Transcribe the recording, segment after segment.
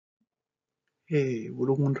Hey, what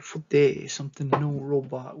a wonderful day, something no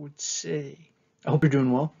robot would say. I hope you're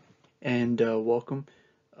doing well, and welcome.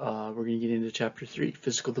 We're going to get into Chapter 3,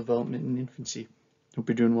 Physical Development in Infancy. Hope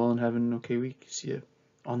you're doing well and having an okay week. See you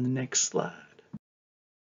on the next slide.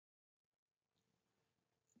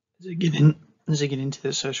 As I get into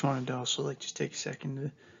this, I just wanted to also just take a second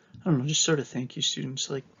to, I don't know, just sort of thank you students.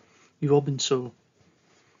 You've all been so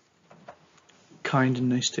kind and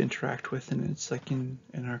nice to interact with, and it's in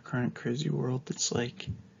our current crazy world, it's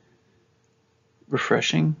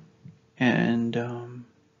refreshing and I don't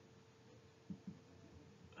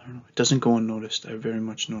know, it doesn't go unnoticed. I very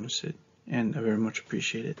much notice it and I very much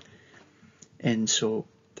appreciate it. And so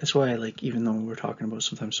that's why even though we're talking about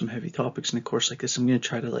sometimes some heavy topics in a course like this, I'm gonna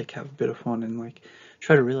try to have a bit of fun and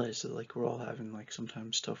try to realize that we're all having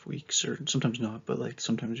sometimes tough weeks, or sometimes not, but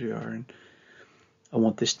sometimes we are. And I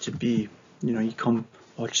want this to be, you come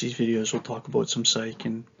watch these videos, we'll talk about some psych,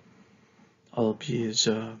 and I'll be as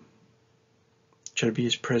try to be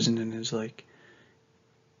as present and as I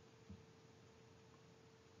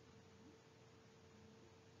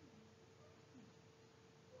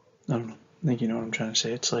don't know. I think you know what I'm trying to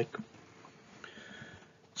say. It's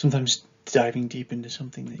sometimes diving deep into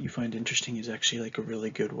something that you find interesting is actually a really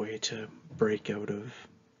good way to break out of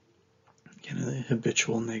kind of the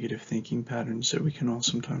habitual negative thinking patterns that we can all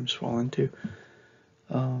sometimes fall into.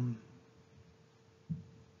 I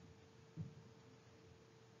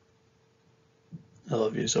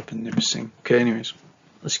love you is up and nipping. Okay, anyways,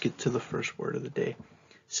 let's get to the first word of the day.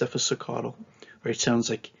 Cephalocaudal. Right, sounds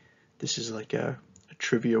like this is a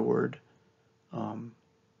trivia word.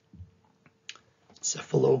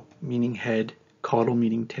 Cephalo meaning head, caudal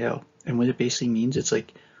meaning tail. And what it basically means, it's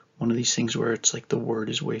one of these things where it's the word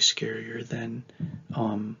is way scarier than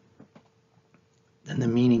the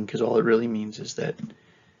meaning, because all it really means is that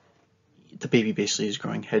the baby basically is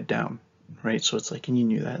growing head down, right? So it's and you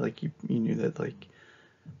knew that, you knew that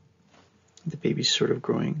the baby's sort of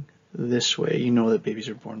growing this way. You know that babies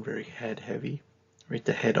are born very head heavy, right?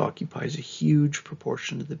 The head occupies a huge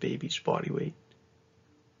proportion of the baby's body weight.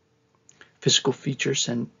 Physical features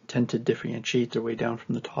tend to differentiate their way down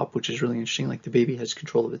from the top, which is really interesting. The baby has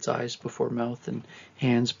control of its eyes before mouth and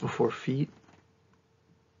hands before feet.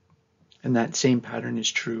 And that same pattern is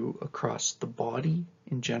true across the body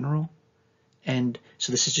in general. And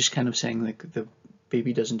so this is just kind of saying the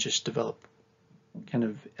baby doesn't just develop kind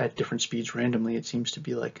of at different speeds randomly. It seems to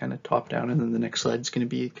be kind of top down, and then the next slide is going to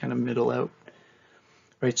be kind of middle out,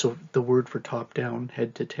 right? So the word for top down,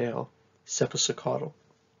 head to tail, cephalocaudal.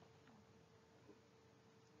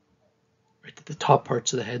 Right, the top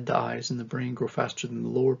parts of the head, the eyes, and the brain grow faster than the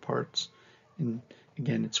lower parts. And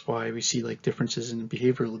again, it's why we see differences in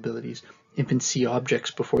behavioral abilities. Infants see objects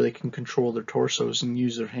before they can control their torsos and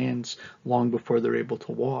use their hands long before they're able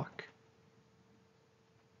to walk.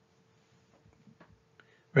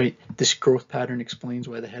 Right, this growth pattern explains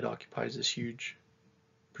why the head occupies this huge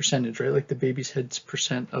percentage, right? The baby's head's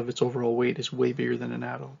percent of its overall weight is way bigger than an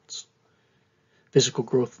adult's. Physical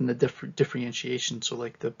growth and the differentiation, so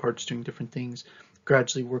the parts doing different things,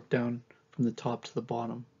 gradually work down from the top to the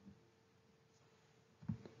bottom.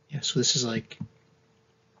 Yeah, so this is the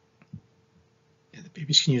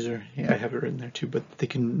babies can use their, I have it written there too, but they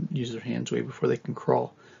can use their hands way before they can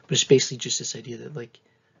crawl. But it's basically just this idea that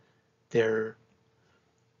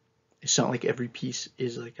it's not every piece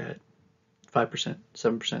is at 5%, 7%,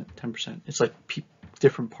 10%. It's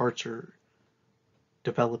different parts are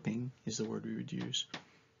developing, is the word we would use,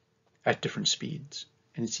 at different speeds.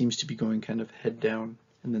 And it seems to be going kind of head down.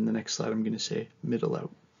 And then the next slide I'm going to say middle out.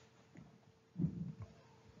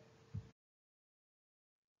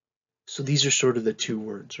 So these are sort of the two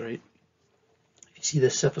words, right? You see the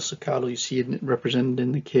cephalocaudal, you see it represented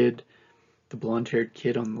in the kid, the blonde-haired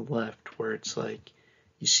kid on the left, where it's you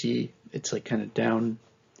see it's kind of down.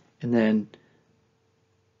 And then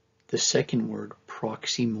the second word,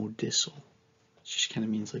 proximodistal, just kind of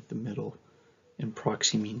means the middle, and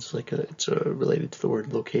proxy means it's related to the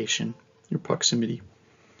word location, your proximity.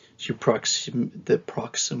 So the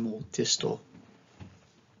proximal distal.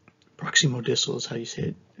 Proximodistal is how you say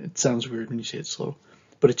it. It sounds weird when you say it slow,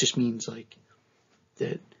 but it just means that,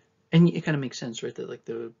 and it kind of makes sense, right? That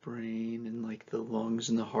the brain and the lungs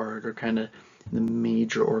and the heart are kind of, the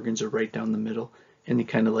major organs are right down the middle, and they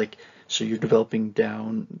kind of so you're developing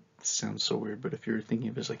down. It sounds so weird, but if you're thinking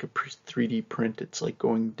of it as a 3D print, it's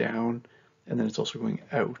going down, and then it's also going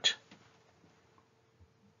out.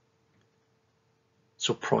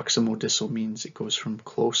 So proximodistal means it goes from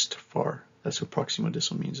close to far. That's what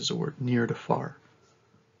proximodistal means, is a word, near to far.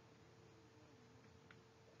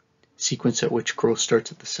 sequence at which growth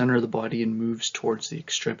starts at the center of the body and moves towards the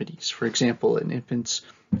extremities. For example, in infants,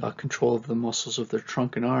 control of the muscles of their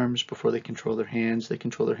trunk and arms before they control their hands. They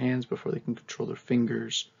control their hands before they can control their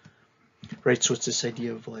fingers. Right, so it's this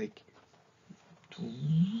idea of like,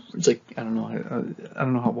 it's like, I don't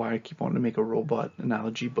know why I keep wanting to make a robot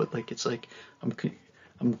analogy, but like it's like I'm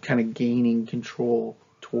kind of gaining control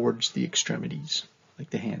towards the extremities, like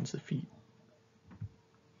the hands, the feet.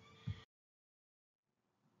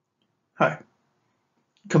 Hi,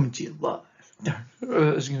 coming to you live. Darn,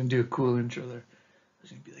 I was gonna do a cool intro there. I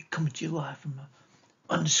was gonna be like, coming to you live from an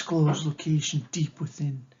undisclosed location deep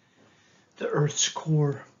within the Earth's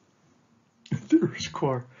core. The Earth's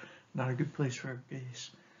core, not a good place for a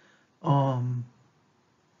base. I don't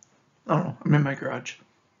know. I'm in my garage.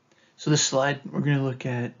 So this slide, we're gonna look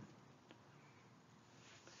at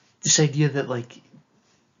this idea that like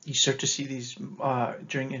you start to see these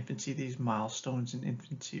during infancy, these milestones in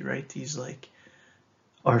infancy, right? These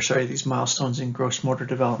milestones in gross motor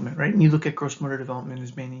development, right? And you look at gross motor development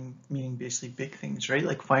as meaning basically big things, right?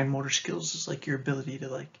 Like fine motor skills is like your ability to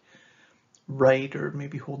like write or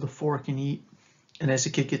maybe hold a fork and eat. And as a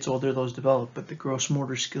kid gets older, those develop. But the gross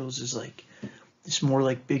motor skills is like this more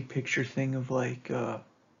like big picture thing of like,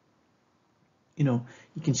 you know,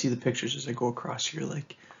 you can see the pictures as I go across here.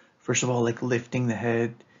 Like, first of all, like lifting the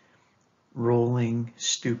head, rolling,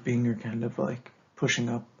 stooping, or kind of like pushing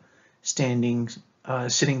up, standing,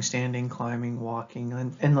 sitting, standing, climbing, walking.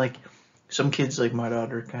 And like some kids, like my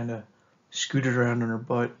daughter, kind of scooted around on her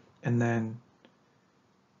butt and then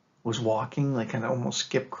was walking, like kind of almost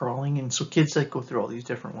skip crawling. And so kids like go through all these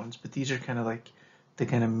different ones, but these are kind of like the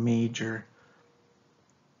kind of major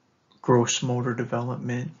gross motor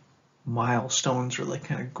development milestones, or like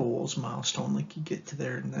kind of goals. Milestone, like you get to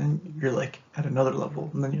there and then you're like at another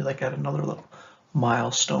level, and then you're like at another level.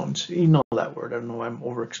 Milestones, you know that word. I don't know why I'm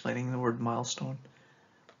over explaining the word milestone.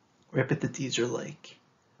 Right, but that these are like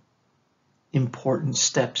important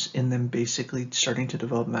steps in them basically starting to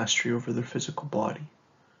develop mastery over their physical body.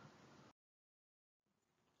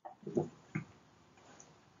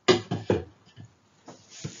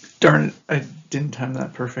 Darn it, I didn't time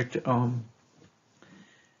that perfect.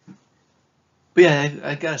 But yeah,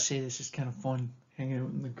 I gotta say, this is kind of fun. Hanging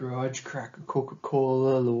out in the garage, crack a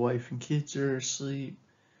Coca-Cola, the wife and kids are asleep,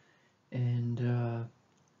 and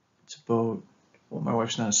it's about, well, my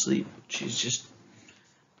wife's not asleep. She's just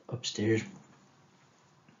upstairs.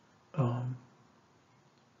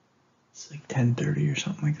 It's like 10:30 or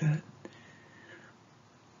something like that.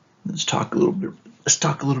 Let's talk a little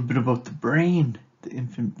bit about the brain, the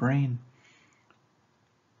infant brain.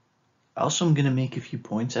 Also, I'm gonna make a few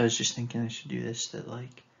points. I was just thinking I should do this, that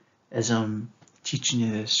like as I'm teaching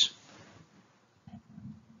you this,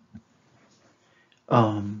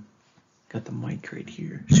 got the mic right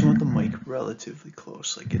here. So you want the mic relatively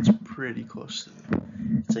close, like it's pretty close to the,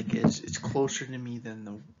 it's like it's closer to me than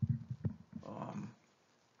the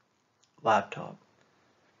laptop.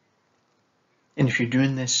 And if you're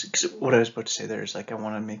doing this, cause what I was about to say there is like I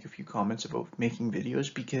want to make a few comments about making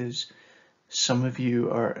videos, because some of you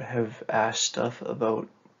have asked stuff about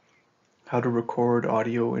how to record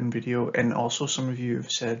audio and video, and also some of you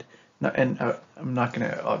have said, and I'm not going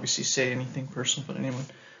to obviously say anything personal about anyone,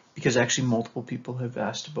 because actually multiple people have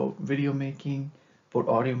asked about video making, about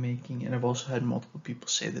audio making, and I've also had multiple people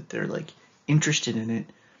say that they're like interested in it,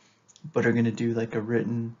 but are going to do like a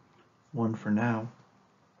written one for now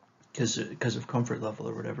because of comfort level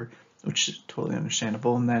or whatever, which is totally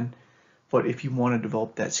understandable. And then, but if you want to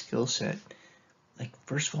develop that skill set, like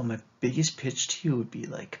first of all, my biggest pitch to you would be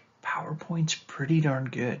like PowerPoint's pretty darn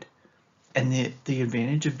good. And the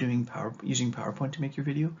advantage of using PowerPoint to make your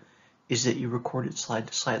video is that you record it slide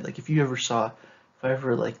to slide. Like if I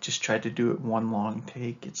ever like just tried to do it one long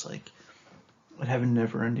take, it's like I'd have a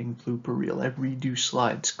never-ending blooper reel. I redo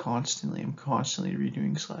slides constantly. I'm constantly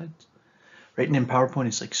redoing slides. Right, and in PowerPoint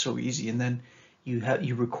it's like so easy, and then you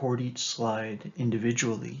record each slide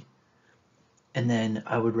individually, and then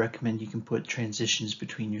I would recommend you can put transitions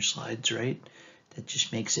between your slides, right? That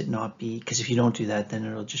just makes it not be, because if you don't do that, then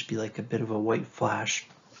it'll just be like a bit of a white flash,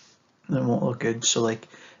 and it won't look good. So like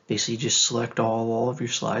basically just select all of your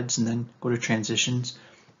slides and then go to transitions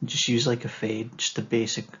and just use like a fade, just the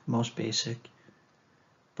basic, most basic,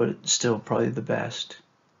 but it's still probably the best.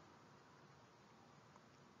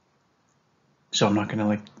 So I'm not gonna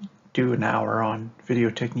like do an hour on video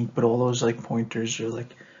technique, but all those like pointers are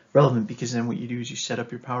like relevant, because then what you do is you set up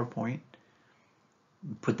your PowerPoint,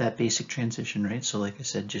 put that basic transition, right? So like I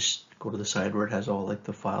said, just go to the side where it has all like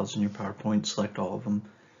the files in your PowerPoint, select all of them,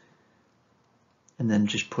 and then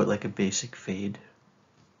just put like a basic fade.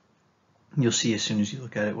 You'll see as soon as you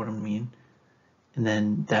look at it what I mean. And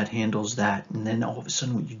then that handles that. And then all of a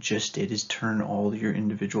sudden what you just did is turn all your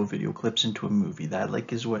individual video clips into a movie. That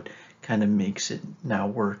like is what kind of makes it now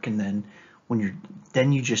work. And then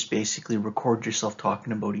then you just basically record yourself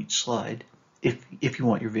talking about each slide. If you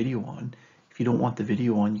want your video on. If you don't want the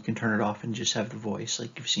video on, you can turn it off and just have the voice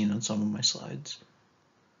like you've seen on some of my slides.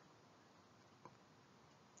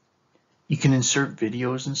 You can insert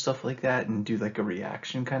videos and stuff like that and do like a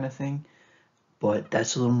reaction kind of thing, but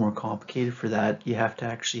that's a little more complicated. For that, you have to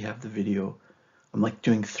actually have the video. I'm like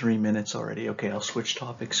doing 3 minutes already. Okay, I'll switch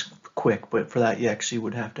topics quick, but for that, you actually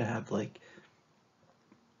would have to have like,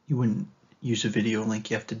 you wouldn't use a video link,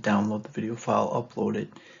 you have to download the video file, upload it.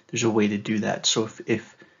 There's a way to do that. So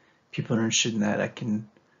if people are interested in that, I can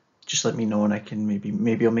just let me know and I can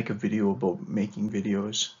maybe I'll make a video about making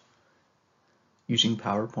videos using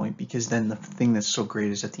PowerPoint, because then the thing that's so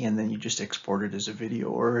great is at the end then you just export it as a video,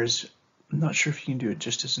 or as, I'm not sure if you can do it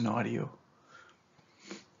just as an audio.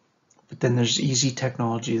 But then there's easy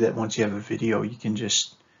technology that once you have a video, you can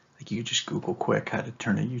just Google quick how to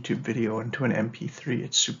turn a YouTube video into an MP3.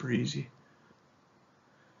 It's super easy.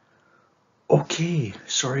 Okay,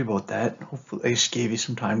 sorry about that. Hopefully I just gave you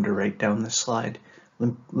some time to write down this slide.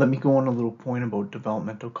 Let me go on a little point about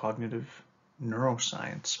developmental cognitive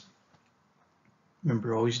neuroscience.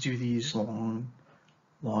 Remember, always do these long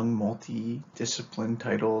multi-discipline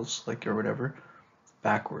titles, like, or whatever,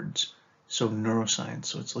 backwards. So neuroscience,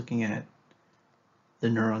 so it's looking at the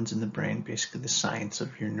neurons in the brain, basically the science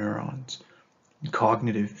of your neurons. And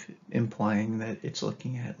cognitive, implying that it's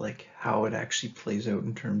looking at like how it actually plays out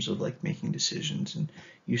in terms of like making decisions and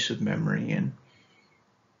use of memory and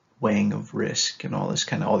weighing of risk and all this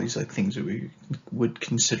kind of, all these like things that we would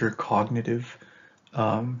consider cognitive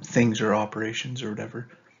things or operations or whatever.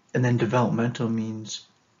 And then developmental means,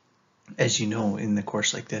 as you know, in the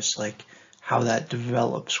course like this, like how that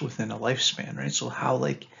develops within a lifespan, right? So how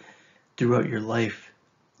like throughout your life,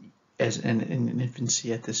 as in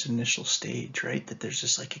infancy at this initial stage, right, that there's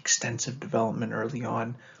this like extensive development early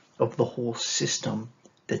on of the whole system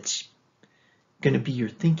that's going to be your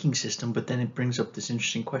thinking system. But then it brings up this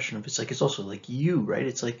interesting question of, it's also like you, right?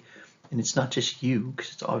 It's like, and it's not just you,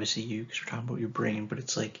 because it's obviously you, because we're talking about your brain, but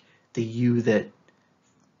it's like the you that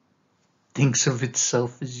thinks of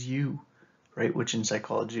itself as you, right? Which in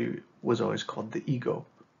psychology was always called the ego.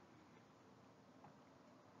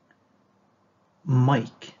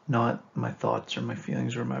 Mike, not my thoughts or my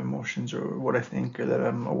feelings or my emotions or what I think or that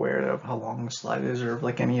I'm aware of, how long the slide is, or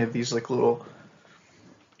like any of these like little,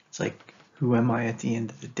 it's like, who am I at the end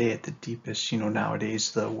of the day at the deepest? You know,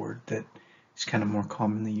 nowadays the word that is kind of more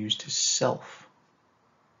commonly used is self.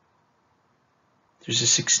 There's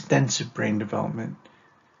this extensive brain development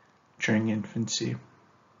during infancy.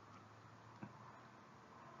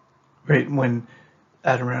 Right when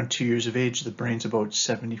at around 2 years of age, the brain's about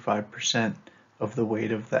 75% of the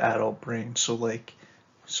weight of the adult brain. So like,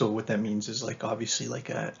 so what that means is like, obviously like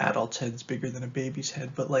an adult's head's bigger than a baby's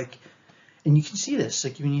head, but like, and you can see this,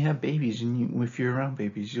 like when you have babies and if you're around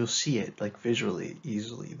babies, you'll see it like visually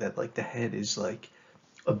easily that like the head is like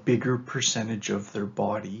a bigger percentage of their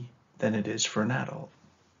body than it is for an adult.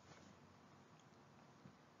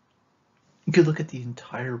 You could look at the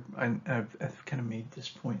entire, I've kind of made this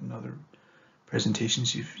point in other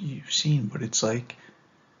presentations you've seen, but it's like,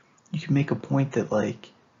 you can make a point that like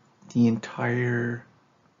the entire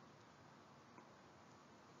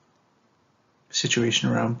situation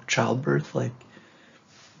around childbirth, like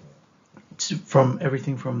from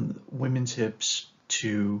everything from women's hips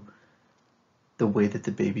to the way that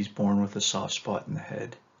the baby's born with a soft spot in the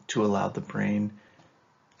head to allow the brain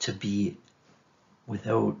to be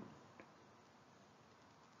without,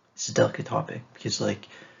 it's a delicate topic, because like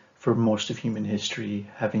for most of human history,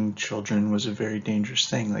 having children was a very dangerous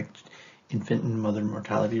thing. Like infant and mother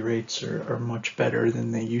mortality rates are much better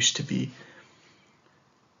than they used to be,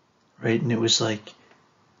 right? And it was like,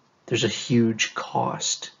 there's a huge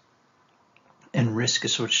cost and risk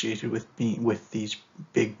associated with being with these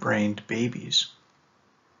big-brained babies,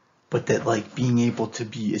 but that like being able to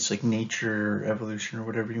be, it's like nature, evolution, or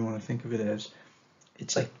whatever you want to think of it as,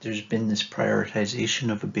 it's like there's been this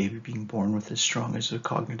prioritization of a baby being born with as strong as a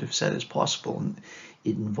cognitive set as possible, and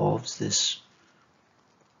it involves this,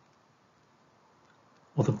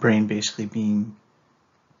 well, the brain basically being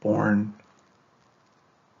born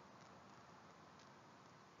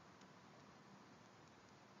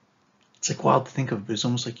it's like wild to think of, but it's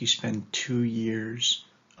almost like you spend 2 years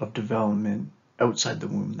of development outside the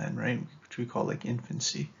womb then, right? Which we call like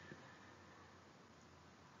infancy.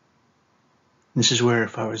 This is where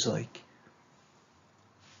if I was like,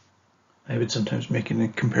 I would sometimes make a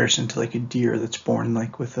comparison to like a deer that's born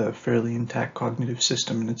like with a fairly intact cognitive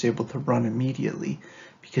system and it's able to run immediately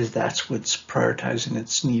because that's what's prioritizing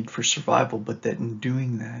its need for survival, but that in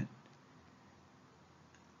doing that,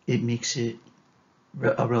 it makes it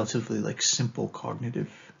a relatively like simple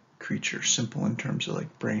cognitive creature, simple in terms of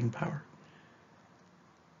like brain power.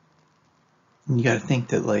 And you got to think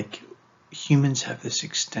that like humans have this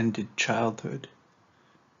extended childhood.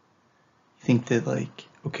 You think that like,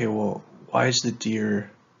 okay, well, why is the deer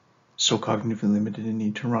so cognitively limited and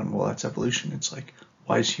need to run? Well, that's evolution. It's like,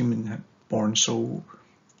 why is human born so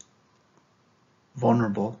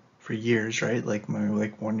vulnerable for years, right? Like my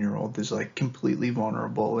like 1-year-old is like completely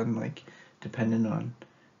vulnerable and like dependent on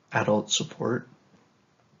adult support.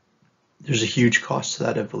 There's a huge cost to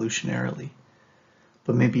that evolutionarily.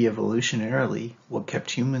 But maybe evolutionarily, what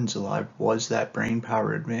kept humans alive was that brain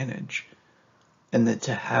power advantage. And that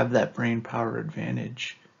to have that brain power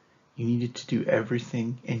advantage, you needed to do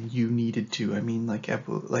everything, and you needed to, I mean, like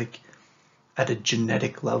at a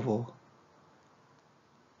genetic level,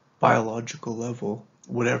 biological level,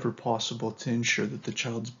 whatever possible to ensure that the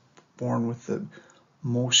child's born with the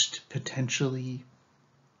most potential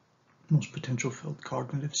filled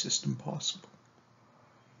cognitive system possible.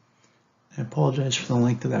 I apologize for the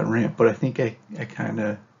length of that rant, but I think I kind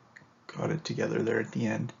of got it together there at the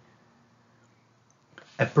end.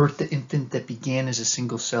 At birth, the infant that began as a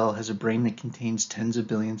single cell has a brain that contains tens of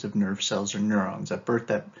billions of nerve cells or neurons. At birth,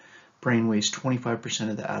 that brain weighs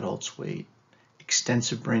 25% of the adult's weight.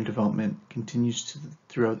 Extensive brain development continues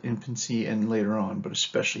throughout infancy and later on, but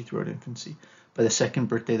especially throughout infancy. By the second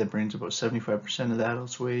birthday, the brain's about 75% of the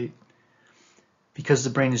adult's weight. Because the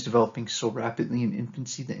brain is developing so rapidly in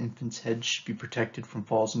infancy, the infant's head should be protected from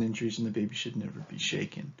falls and injuries, and the baby should never be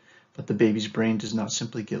shaken. But the baby's brain does not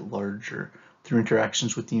simply get larger. Through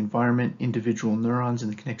interactions with the environment, individual neurons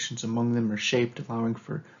and the connections among them are shaped, allowing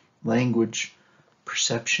for language,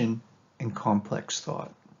 perception, and complex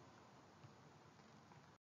thought.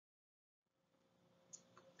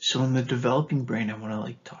 So in the developing brain, I want to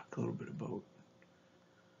like talk a little bit about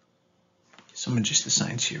some of just the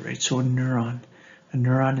science here, right? So a neuron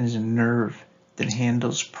is a nerve that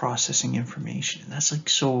handles processing information. And that's like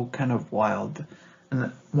so kind of wild.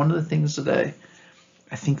 And one of the things that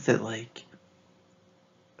I think that like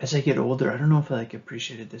as I get older, I don't know if I like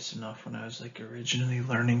appreciated this enough when I was like originally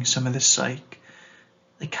learning some of this psych,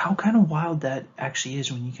 like how kind of wild that actually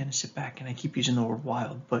is when you kind of sit back, and I keep using the word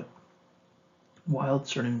wild, but wild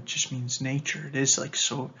sort of just means nature. It is like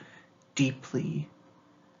so deeply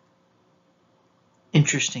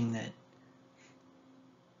interesting that,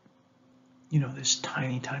 you know, this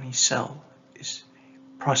tiny cell is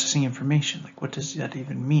processing information. Like, what does that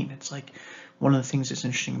even mean? It's like one of the things that's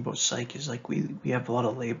interesting about psych is like we have a lot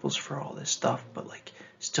of labels for all this stuff, but like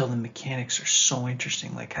still the mechanics are so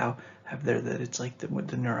interesting. Like how have there that it's like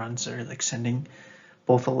the neurons are like sending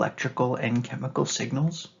both electrical and chemical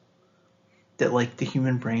signals, that like the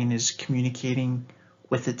human brain is communicating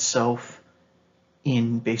with itself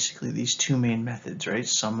in basically these two main methods, right?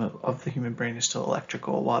 Some of the human brain is still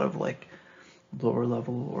electrical. A lot of like lower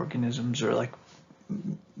level organisms are like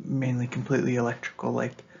mainly completely electrical,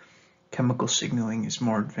 like chemical signaling is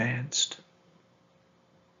more advanced.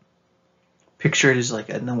 Picture it as like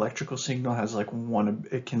an electrical signal has like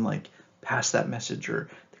it can like pass that message, or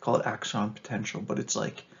they call it axon potential, but it's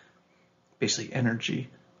like basically energy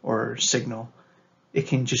or signal. It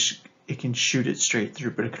can shoot it straight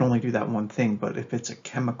through, but it can only do that one thing. But if it's a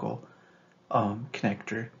chemical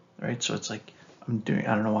connector, right? So it's like I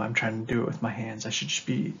don't know why I'm trying to do it with my hands. I should just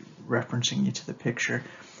be referencing you to the picture.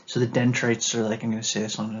 So the dendrites are like, I'm going to say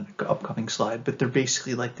this on an upcoming slide, but they're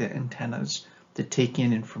basically like the antennas that take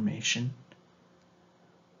in information,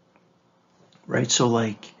 right? So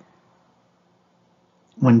like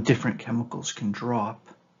when different chemicals can drop,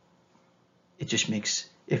 it just makes,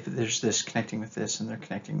 if there's this connecting with this and they're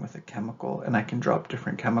connecting with a chemical and I can drop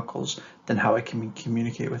different chemicals, then how I can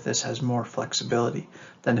communicate with this has more flexibility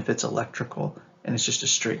than if it's electrical and it's just a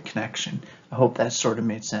straight connection. I hope that sort of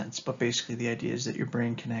made sense, but basically the idea is that your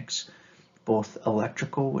brain connects both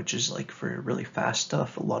electrical, which is like for really fast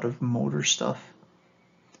stuff, a lot of motor stuff,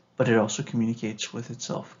 but it also communicates with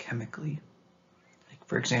itself chemically. Like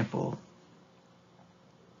for example,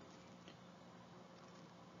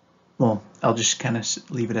 well, I'll just kind of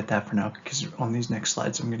leave it at that for now, because on these next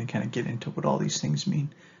slides, I'm going to kind of get into what all these things mean,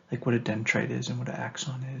 like what a dendrite is and what an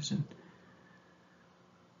axon is, and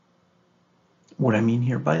what I mean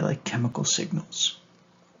here by like chemical signals.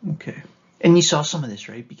 Okay. And you saw some of this,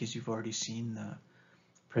 right? Because you've already seen the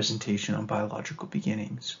presentation on biological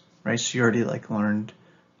beginnings, right? So you already like learned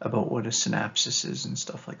about what a synapsis is and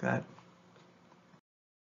stuff like that.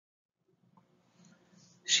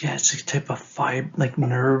 yeah, it's a type of fiber, like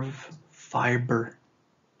nerve fiber.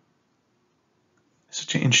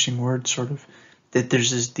 Such an interesting word, sort of. That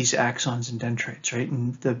there's these axons and dendrites, right?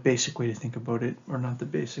 And the basic way to think about it, or not the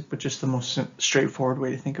basic, but just the most straightforward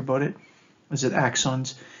way to think about it, is that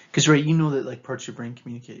axons, because right, you know that like parts of your brain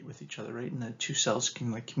communicate with each other, right? And the two cells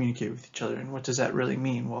can like communicate with each other. And what does that really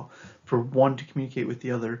mean? Well, for one to communicate with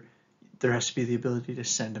the other, there has to be the ability to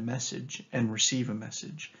send a message and receive a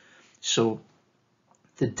message. So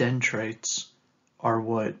the dendrites are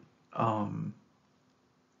what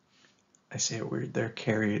I say it weird, they're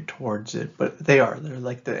carried towards it, but they're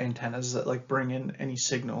like the antennas that like bring in any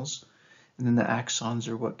signals, and then the axons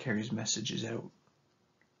are what carries messages out.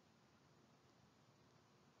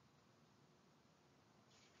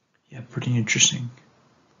 Yeah, pretty interesting.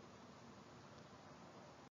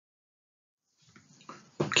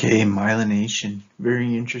 Okay, myelination,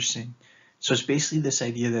 very interesting. So it's basically this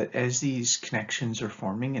idea that as these connections are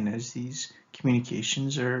forming and as these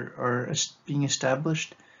communications are being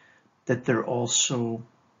established, that they're also,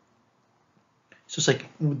 so it's like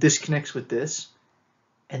this connects with this,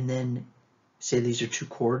 and then say these are two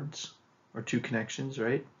cords or two connections,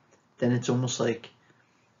 right? Then it's almost like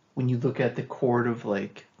when you look at the cord of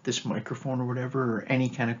like this microphone or whatever, or any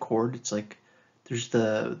kind of cord, it's like there's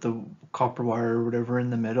the copper wire or whatever in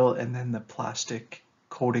the middle, and then the plastic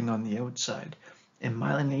coating on the outside. And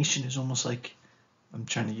myelination is almost like, I'm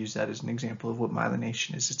trying to use that as an example of what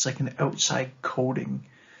myelination is. It's like an outside coating,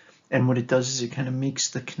 and what it does is it kind of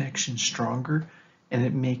makes the connection stronger, and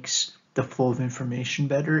it makes the flow of information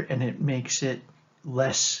better, and it makes it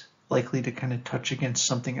less likely to kind of touch against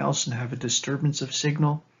something else and have a disturbance of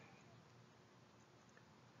signal.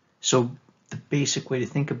 So the basic way to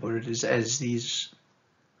think about it is as these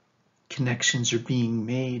connections are being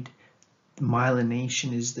made,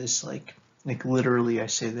 myelination is this like literally I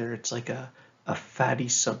say there, it's like a fatty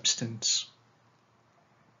substance.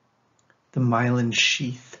 The myelin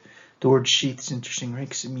sheath. The word sheath is interesting, right?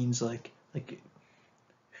 Because it means like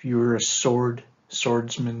if you were a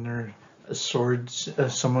swordsman or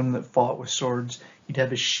someone that fought with swords, you'd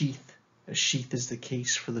have a sheath. A sheath is the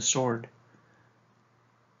case for the sword.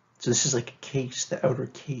 So this is like a case, the outer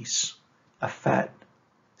case, a fat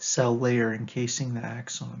cell layer encasing the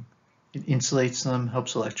axon. It insulates them,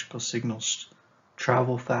 helps electrical signals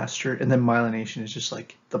travel faster, and then myelination is just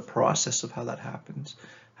like the process of how that happens,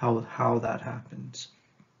 how that happens.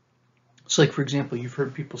 So like for example, you've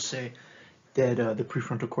heard people say that the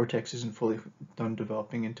prefrontal cortex isn't fully done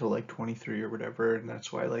developing until like 23 or whatever, and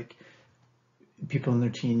that's why like people in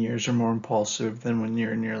their teen years are more impulsive than when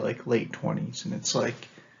you're in your like late 20s. And it's like,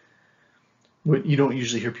 what you don't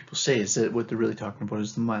usually hear people say is that what they're really talking about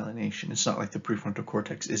is the myelination. It's not like the prefrontal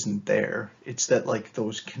cortex isn't there. It's that like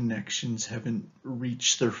those connections haven't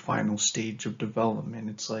reached their final stage of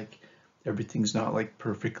development. It's like everything's not like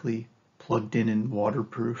perfectly plugged in and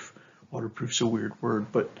waterproof. Waterproof's a weird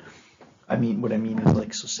word, but I mean, what I mean is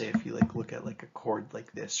like, so say if you like look at like a cord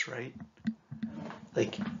like this, right?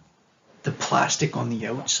 Like the plastic on the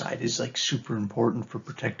outside is like super important for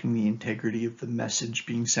protecting the integrity of the message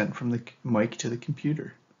being sent from the mic to the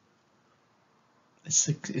computer. It's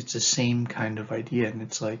like, it's the same kind of idea, and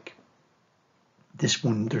it's like this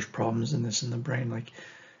when there's problems in this in the brain, like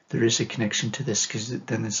there is a connection to this because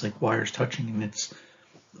then it's like wires touching, and it's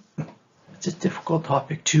a difficult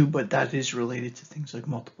topic too, but that is related to things like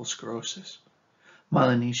multiple sclerosis.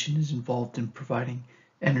 Myelination is involved in providing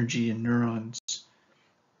energy in neurons,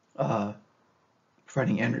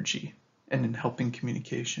 providing energy and in helping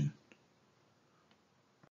communication.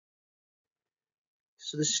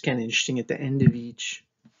 So this is kind of interesting. At the end of each,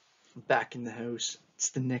 back in the house, it's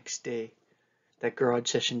the next day. That garage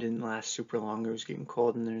session didn't last super long. It was getting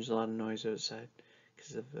cold and there's a lot of noise outside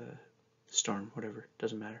because of the storm, whatever,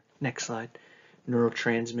 doesn't matter. Next slide.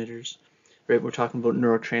 Neurotransmitters. Right, we're talking about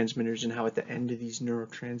neurotransmitters and how at the end of these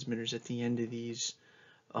neurotransmitters, at the end of these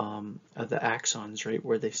of the axons, right,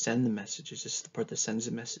 where they send the messages, this is the part that sends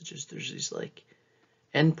the messages, there's these like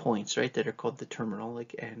endpoints, right, that are called the terminal,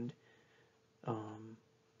 like end,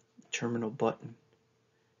 terminal button.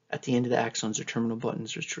 At the end of the axons or terminal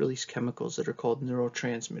buttons, which release chemicals that are called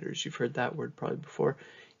neurotransmitters. You've heard that word probably before.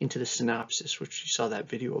 Into the synapses, which you saw that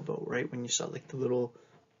video about, right, when you saw like the little,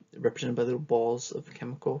 represented by little balls of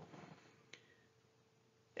chemical.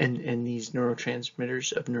 And these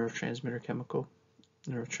neurotransmitters of neurotransmitter chemical,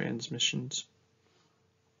 neurotransmissions,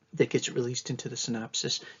 that gets released into the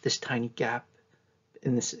synapses, this tiny gap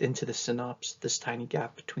in this, into the synapse, this tiny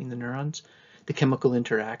gap between the neurons. The chemical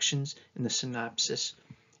interactions in the synapses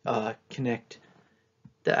connect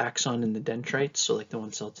the axon and the dendrites, so like the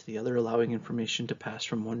one cell to the other, allowing information to pass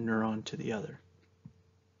from one neuron to the other.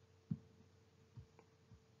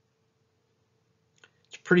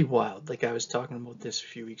 pretty wild. Like I was talking about this a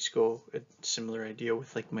few weeks ago, a similar idea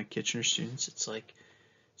with like my Kitchener students. It's like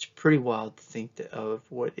it's pretty wild to think that, of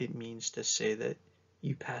what it means to say that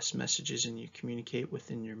you pass messages and you communicate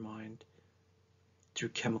within your mind through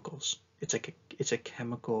chemicals. It's a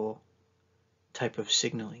chemical type of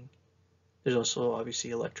signaling. There's also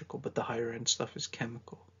obviously electrical, but the higher end stuff is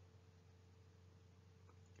chemical.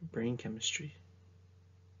 Brain chemistry.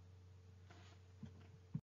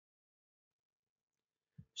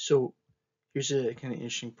 So here's a kind of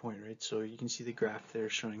interesting point, right? So you can see the graph there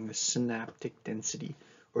showing the synaptic density,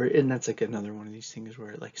 and that's like another one of these things where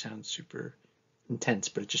it like sounds super intense,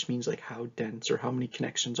 but it just means like how dense or how many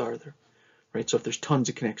connections are there, right? So if there's tons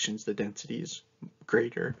of connections, the density is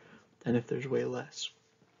greater than if there's way less.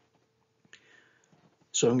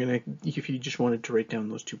 So I'm gonna, if you just wanted to write down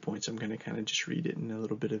those 2 points, I'm gonna kind of just read it in a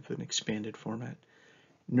little bit of an expanded format.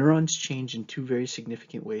 Neurons change in 2 very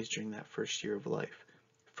significant ways during that first year of life.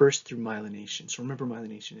 First, through myelination. So remember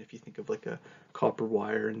myelination, if you think of like a copper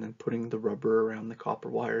wire and then putting the rubber around the copper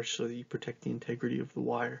wire so that you protect the integrity of the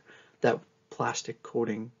wire, that plastic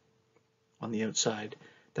coating on the outside,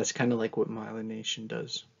 that's kind of like what myelination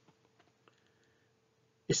does.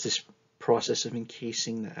 It's this process of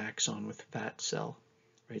encasing the axon with fat cell,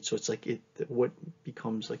 right? So it's like what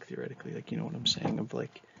becomes like theoretically, like, you know what I'm saying, of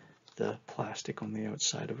like the plastic on the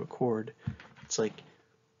outside of a cord. It's like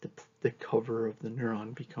the cover of the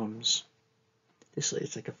neuron becomes this,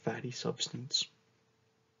 it's like a fatty substance.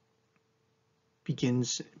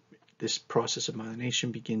 This process of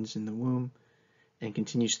myelination begins in the womb and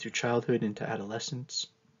continues through childhood into adolescence,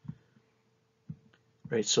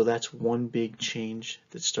 right? So that's one big change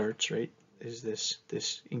that starts, right, is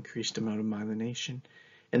this increased amount of myelination.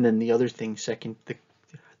 And then the other thing, second,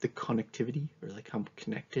 the connectivity, or like how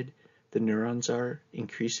connected the neurons are,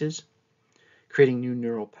 increases, creating new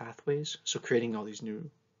neural pathways. So creating all these new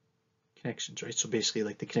connections, right? So basically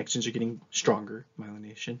like the connections are getting stronger,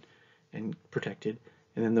 myelination, and protected,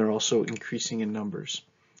 and then they're also increasing in numbers.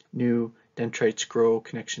 New dendrites grow,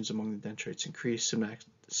 connections among the dendrites increase,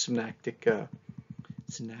 synaptic. I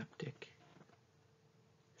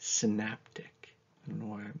don't know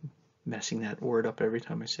why I'm messing that word up every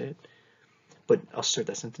time I say it, but I'll start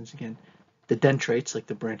that sentence again. The dendrites, like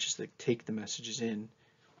the branches that take the messages in,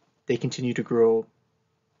 they continue to grow.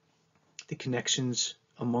 The connections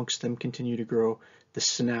amongst them continue to grow. The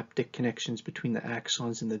synaptic connections between the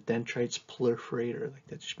axons and the dendrites proliferate, or like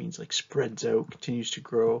that just means like spreads out, continues to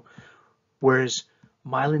grow. Whereas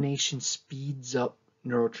myelination speeds up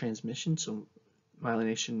neurotransmission, so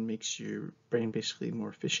myelination makes your brain basically more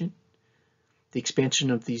efficient. The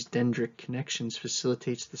expansion of these dendritic connections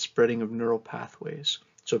facilitates the spreading of neural pathways.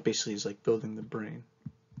 So it basically is like building the brain.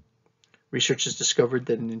 Research has discovered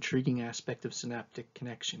that an intriguing aspect of synaptic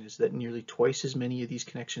connection is that nearly twice as many of these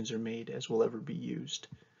connections are made as will ever be used.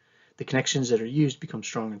 The connections that are used become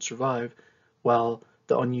strong and survive, while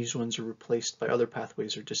the unused ones are replaced by other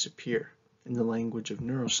pathways or disappear. In the language of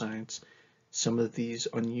neuroscience, some of these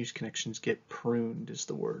unused connections get pruned, is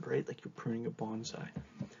the word, right? Like you're pruning a bonsai.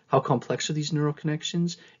 How complex are these neural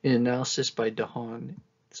connections? In analysis by Dahan,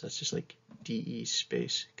 so that's just like DE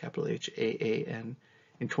space, capital HAAN,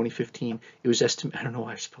 in 2015, it was estimated, I don't know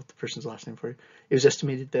why I spelled the person's last name for you, it was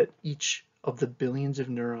estimated that each of the billions of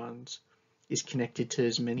neurons is connected to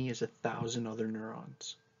as many as 1,000 other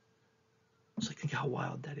neurons. So like, think how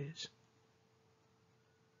wild that is.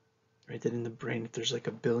 Right, that in the brain, if there's like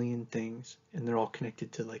a billion things and they're all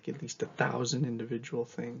connected to like at least 1,000 individual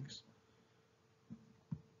things.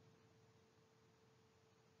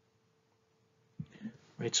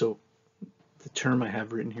 Right, so the term I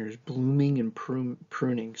have written here is blooming and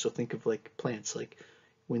pruning. So think of like plants, like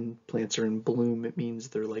when plants are in bloom, it means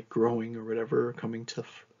they're like growing or whatever, coming to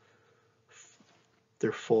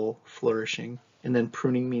their full flourishing. And then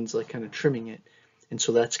pruning means like kind of trimming it. And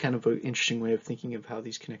so that's kind of an interesting way of thinking of how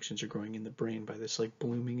these connections are growing in the brain, by this like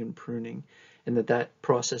blooming and pruning, and that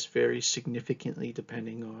process varies significantly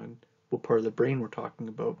depending on what part of the brain we're talking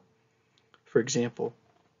about. For example,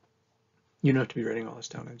 you don't have to be writing all this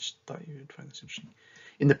down, I just thought you would find this interesting.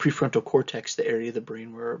 In the prefrontal cortex, the area of the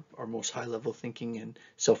brain where our most high-level thinking and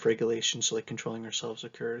self-regulation, so like controlling ourselves,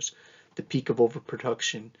 occurs, the peak of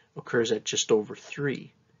overproduction occurs at just over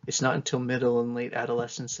 3. It's not until middle and late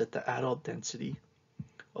adolescence that the adult density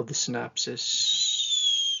of the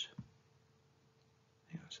synapses,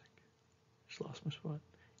 hang on a sec, just lost my spot.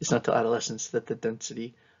 It's not till adolescence that the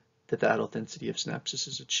adult density of synapses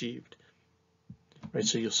is achieved. Right,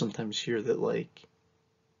 so you'll sometimes hear that like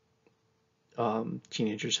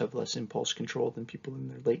teenagers have less impulse control than people in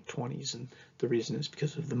their late 20s, and the reason is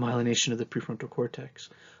because of the myelination of the prefrontal cortex.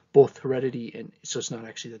 both heredity and so it's not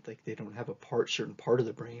actually that like they don't have a certain part of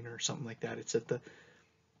the brain or something like that. It's that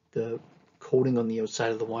the coding on the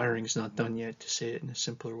outside of the wiring is not done yet, to say it in a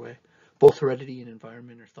simpler way. Both heredity and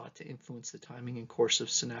environment are thought to influence the timing and course of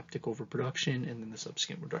synaptic overproduction and then the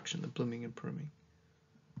subsequent reduction, the blooming and pruning.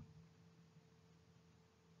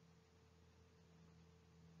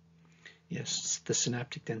 Yes, the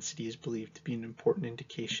synaptic density is believed to be an important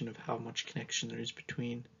indication of how much connection there is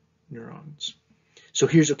between neurons. So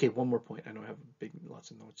here's, okay, one more point. I know I have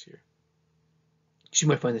lots of notes here. So you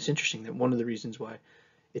might find this interesting, that one of the reasons why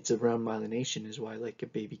it's around myelination is why like a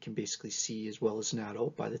baby can basically see as well as an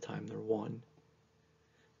adult by the time they're 1,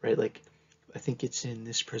 right? Like I think it's in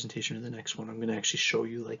this presentation or the next one, I'm going to actually show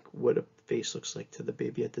you like what a face looks like to the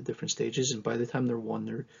baby at the different stages, and by the time they're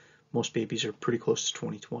 1, most babies are pretty close to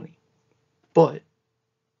 20/20. But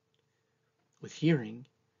with hearing,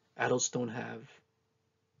 adults don't have,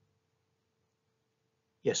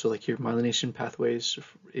 so like your myelination pathways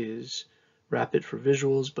is rapid for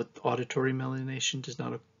visuals, but auditory myelination does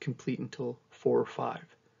not complete until 4 or 5.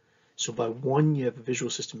 So by 1, you have a visual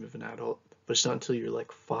system of an adult, but it's not until you're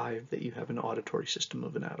like 5 that you have an auditory system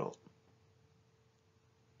of an adult.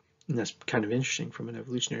 And that's kind of interesting from an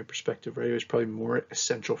evolutionary perspective, right? It was probably more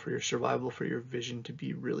essential for your survival, for your vision to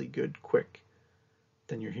be really good quick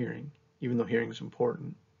than your hearing, even though hearing is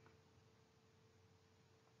important.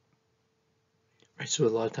 Right, so a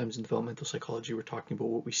lot of times in developmental psychology, we're talking about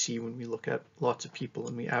what we see when we look at lots of people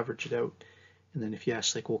and we average it out. And then if you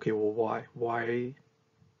ask like, okay, well, why? Why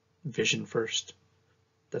vision first?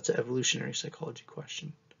 That's an evolutionary psychology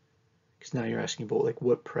question. Because now you're asking about like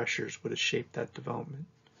what pressures would have shaped that development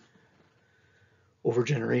over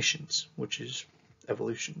generations, which is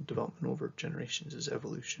evolution. Development over generations is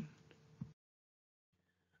evolution.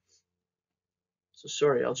 So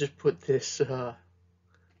sorry, I'll just put this up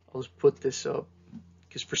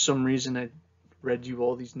because for some reason I read you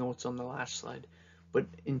all these notes on the last slide. But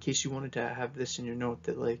in case you wanted to have this in your note,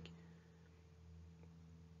 that like,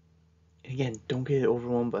 again, don't get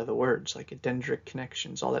overwhelmed by the words, like dendritic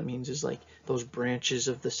connections. All that means is like those branches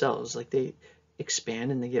of the cells, like they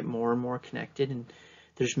expand and they get more and more connected, and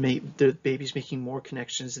the baby's making more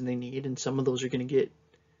connections than they need, and some of those are going to get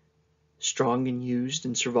strong and used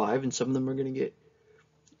and survive, and some of them are going to get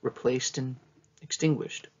replaced and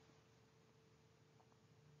extinguished.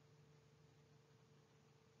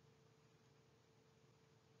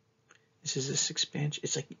 This expansion.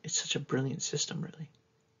 It's such a brilliant system, really.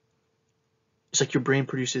 It's like your brain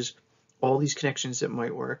produces all these connections that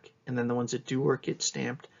might work, and then the ones that do work get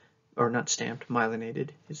stamped, or not stamped,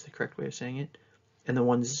 myelinated is the correct way of saying it, and the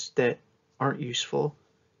ones that aren't useful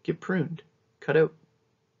get pruned, cut out,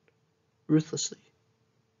 ruthlessly.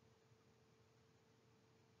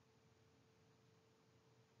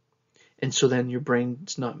 And so then your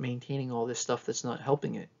brain's not maintaining all this stuff that's not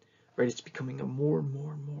helping it, right? It's becoming a more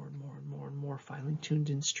finely tuned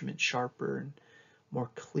instrument, sharper and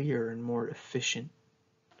more clear and more efficient.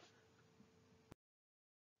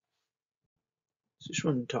 So just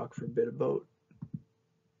wanted to talk for a bit about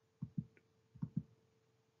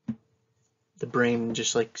the brain,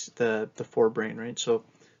 just like the forebrain, right? So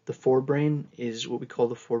the forebrain is what we call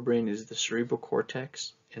the forebrain is the cerebral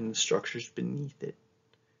cortex and the structures beneath it.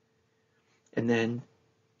 And then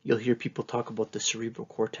you'll hear people talk about the cerebral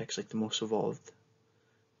cortex, like the more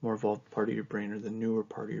evolved part of your brain, or the newer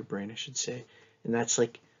part of your brain, I should say. And that's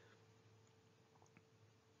like,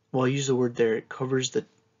 well, I use the word there, it covers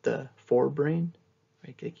the forebrain,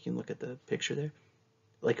 right? Like you can look at the picture there,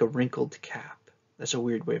 like a wrinkled cap. That's a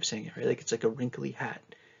weird way of saying it, right? Like it's like a wrinkly hat.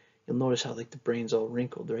 You'll notice how like the brain's all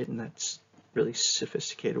wrinkled, right? And that's really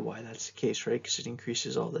sophisticated why that's the case, right? Because it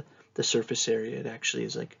increases all the surface area. It actually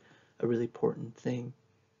is like a really important thing.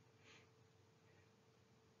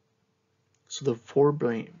 So the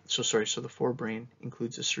forebrain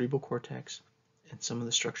includes the cerebral cortex and some of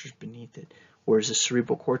the structures beneath it, whereas the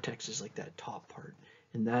cerebral cortex is like that top part,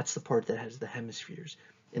 and that's the part that has the hemispheres.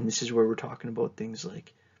 And this is where we're talking about things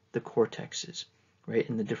like the cortexes, right,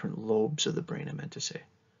 and the different lobes of the brain, I meant to say,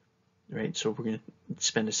 right? So we're going to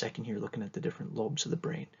spend a second here looking at the different lobes of the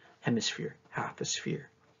brain. Hemisphere, half a sphere,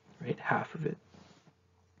 right, half of it,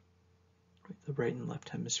 right? The right and left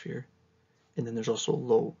hemisphere. And then there's also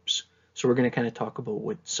lobes. So we're going to kind of talk about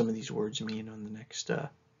what some of these words mean on the next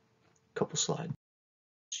couple slides.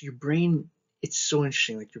 So your brain, it's so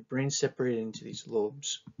interesting, like your brain's separated into these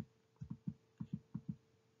lobes.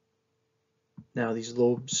 Now these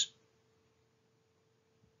lobes,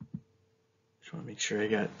 just want to make sure I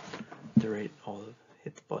got the right,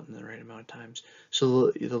 hit the button the right amount of times.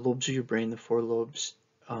 So the lobes of your brain, the four lobes,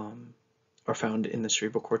 are found in the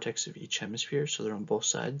cerebral cortex of each hemisphere, so they're on both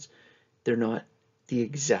sides. They're not the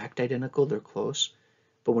exact identical, they're close,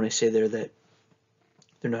 but when I say that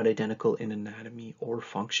they're not identical in anatomy or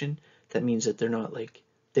function, that means that they're not like,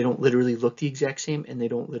 they don't literally look the exact same and they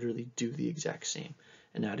don't literally do the exact same.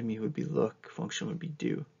 Anatomy would be look, function would be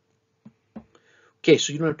do. Okay,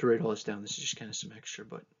 so you don't have to write all this down, this is just kind of some extra,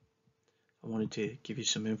 but I wanted to give you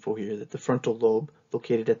some info here that the frontal lobe,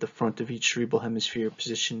 located at the front of each cerebral hemisphere,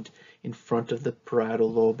 positioned in front of the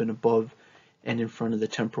parietal lobe and above and in front of the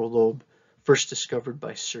temporal lobe, first discovered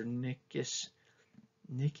by Sir Nikus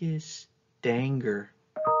Danger.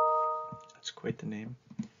 That's quite the name.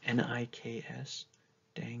 Niks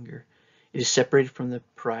Danger. It is separated from the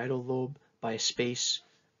parietal lobe by a space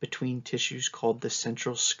between tissues called the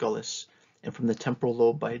central scullus, and from the temporal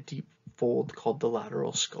lobe by a deep fold called the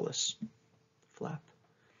lateral scullus flap,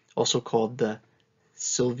 also called the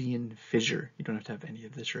Sylvian fissure. You don't have to have any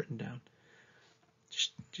of this written down.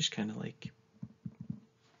 Just kind of like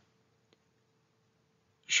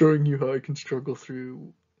showing you how I can struggle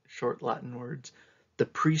through short Latin words. The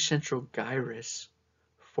precentral gyrus,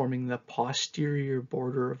 forming the posterior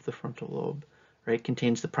border of the frontal lobe, right,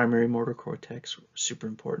 contains the primary motor cortex, super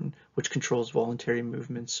important, which controls voluntary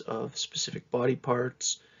movements of specific body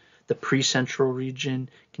parts. The precentral region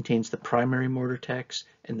contains the primary motor cortex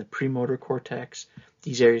and the premotor cortex.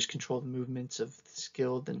 These areas control the movements of the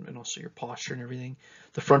skilled and also your posture and everything.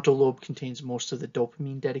 The frontal lobe contains most of the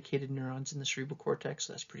dopamine dedicated neurons in the cerebral cortex.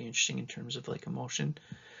 So that's pretty interesting in terms of like emotion.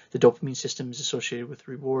 The dopamine system is associated with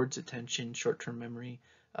rewards, attention, short-term memory,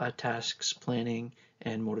 tasks, planning,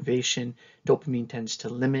 and motivation. Dopamine tends to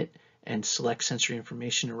limit and select sensory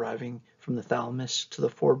information arriving from the thalamus to the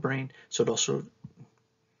forebrain. So it also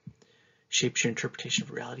shapes your interpretation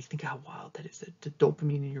of reality. Think how wild that is. That the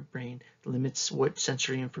dopamine in your brain limits what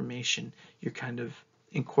sensory information you're kind of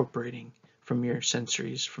incorporating from your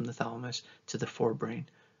sensories from the thalamus to the forebrain.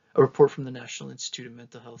 A report from the National Institute of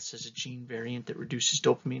Mental Health says a gene variant that reduces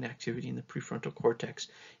dopamine activity in the prefrontal cortex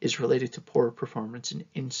is related to poorer performance and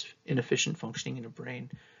inefficient functioning in a brain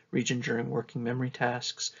region during working memory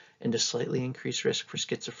tasks and a slightly increased risk for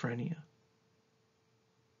schizophrenia.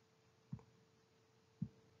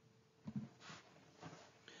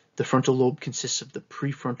 The frontal lobe consists of the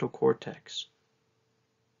prefrontal cortex,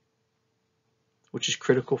 which is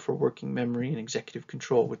critical for working memory and executive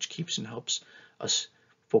control, which keeps and helps us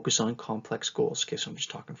focus on complex goals. Okay, so I'm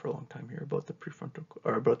just talking for a long time here about the prefrontal,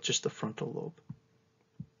 or about just the frontal lobe.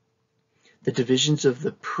 The divisions of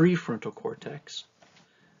the prefrontal cortex.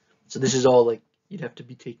 So this is all like, you'd have to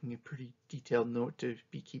be taking a pretty detailed note to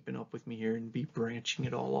be keeping up with me here and be branching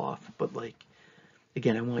it all off. But like,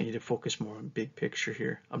 again, I want you to focus more on big picture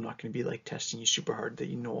here. I'm not going to be like testing you super hard that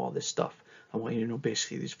you know all this stuff. I want you to know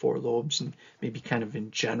basically these four lobes and maybe kind of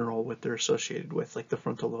in general what they're associated with, like the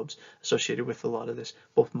frontal lobes associated with a lot of this,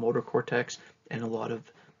 both motor cortex and a lot of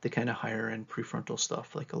the kind of higher end prefrontal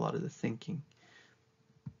stuff, like a lot of the thinking.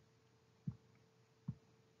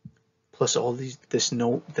 Plus all this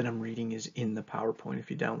note that I'm reading is in the PowerPoint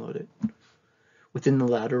if you download it. Within the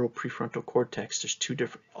lateral prefrontal cortex, there's two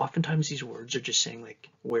different, oftentimes these words are just saying like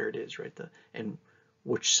where it is, right? And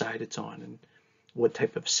which side it's on and what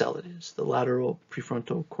type of cell it is. The lateral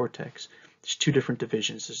prefrontal cortex, there's two different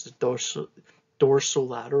divisions. There's the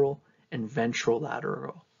dorsolateral and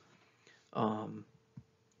ventrolateral.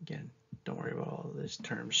 Again, don't worry about all of these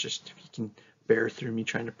terms, just if you can bear through me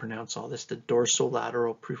trying to pronounce all this. The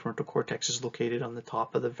dorsolateral prefrontal cortex is located on the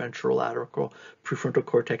top of the ventrolateral prefrontal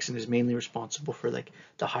cortex and is mainly responsible for like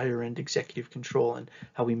the higher end executive control and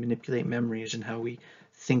how we manipulate memories and how we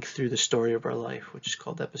think through the story of our life, which is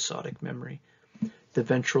called episodic memory. The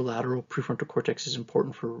ventrolateral prefrontal cortex is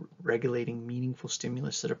important for regulating meaningful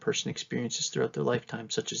stimulus that a person experiences throughout their lifetime,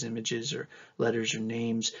 such as images or letters or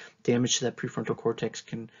names. Damage to that prefrontal cortex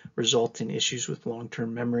can result in issues with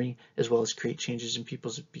long-term memory, as well as create changes in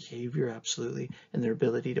people's behavior, absolutely, and their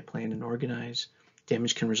ability to plan and organize.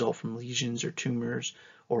 Damage can result from lesions or tumors,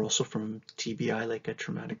 or also from TBI, like a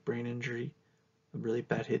traumatic brain injury, a really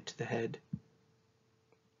bad hit to the head.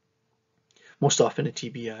 Most often a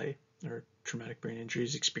TBI, or traumatic brain injury,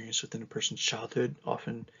 is experienced within a person's childhood,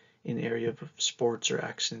 often in the area of sports or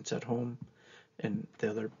accidents at home. And the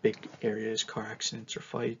other big area is car accidents or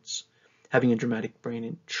fights. Having a traumatic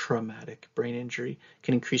brain injury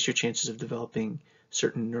can increase your chances of developing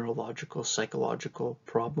certain neurological, psychological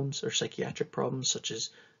problems or psychiatric problems, such as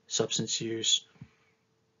substance use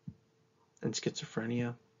and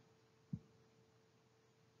schizophrenia.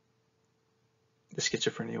 The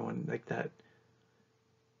schizophrenia one, like that,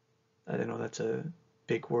 I don't know, that's a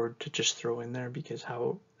big word to just throw in there, because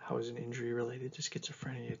how is an injury related to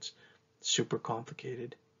schizophrenia? super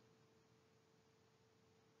complicated.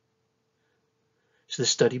 So the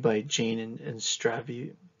study by Jane and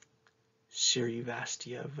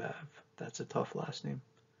Srivastava, that's a tough last name,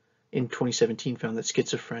 in 2017 found that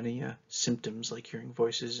schizophrenia symptoms like hearing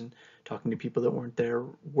voices and talking to people that weren't there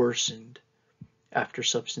worsened after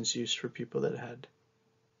substance use for people that had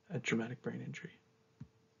a traumatic brain injury.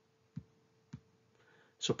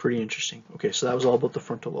 So pretty interesting. Okay, so that was all about the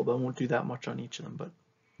frontal lobe. I won't do that much on each of them, but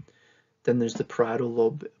then there's the parietal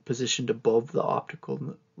lobe positioned above the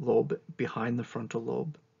optical lobe behind the frontal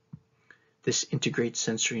lobe. This integrates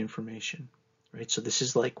sensory information, right? So this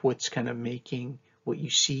is like what's kind of making what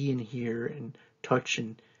you see and hear and touch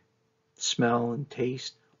and smell and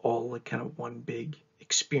taste all like kind of one big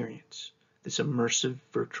experience. This immersive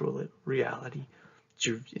virtual reality.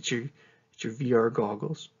 It's your VR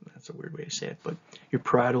goggles. That's a weird way to say it, but your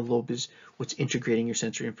parietal lobe is what's integrating your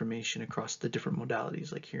sensory information across the different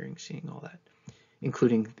modalities like hearing, seeing, all that,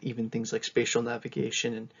 including even things like spatial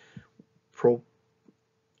navigation and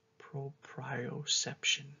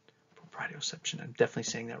proprioception. I'm definitely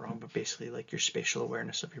saying that wrong, but basically like your spatial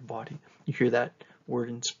awareness of your body. You hear that word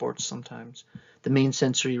in sports sometimes. The main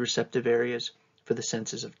sensory receptive areas for the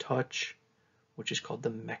senses of touch, which is called the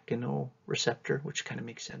mechanoreceptor, which kind of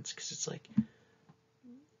makes sense because it's like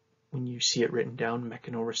when you see it written down,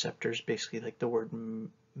 mechanoreceptor is basically like the word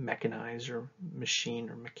mechanize or machine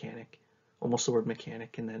or mechanic, almost the word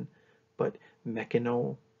mechanic, and then but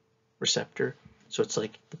mechanoreceptor, so it's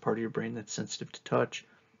like the part of your brain that's sensitive to touch.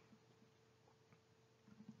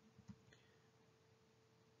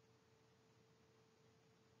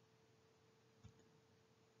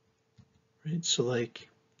 Right, so like,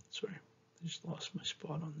 sorry, I just lost my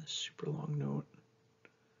spot on this super long note.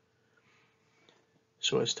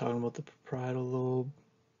 So I was talking about the parietal lobe.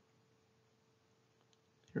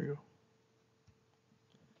 Here we go.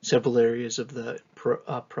 Several areas of the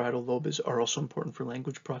parietal lobe are also important for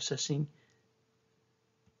language processing.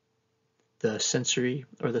 The sensory,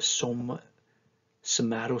 or the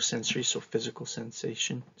somatosensory, so physical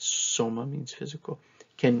sensation, soma means physical,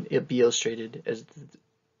 can it be illustrated as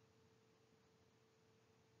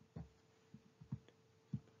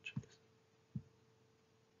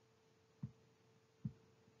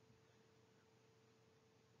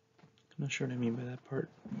I'm not sure what I mean by that part.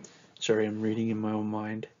 Sorry, I'm reading in my own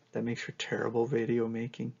mind. That makes for terrible video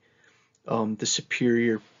making. The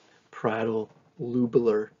superior parietal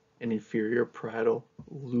lobular and inferior parietal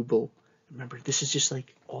lubal. Remember, this is just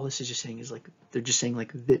like, all this is just saying is like, they're just saying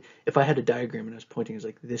like, if I had a diagram and I was pointing, it's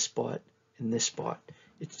like this spot and this spot.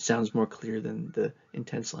 It sounds more clear than the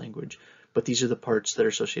intense language. But these are the parts that are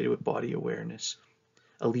associated with body awareness.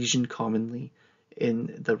 A lesion commonly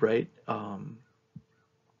in the right, oh,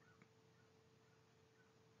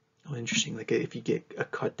 interesting. Like if you get a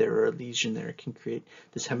cut there or a lesion there, it can create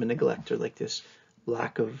this hemineglect, or like this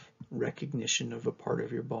lack of recognition of a part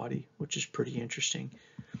of your body, which is pretty interesting.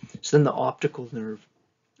 So then the optical nerve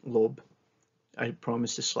lobe. I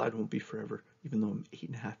promise this slide won't be forever, even though I'm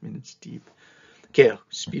 8.5 minutes deep. Okay, I'll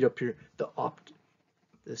speed up here. The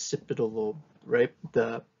occipital lobe, right?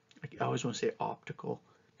 I always want to say optical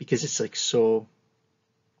because it's like so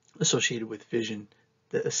associated with vision.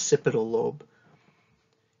 The occipital lobe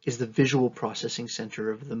is the visual processing center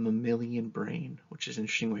of the mammalian brain, which is an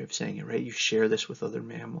interesting way of saying it, right? You share this with other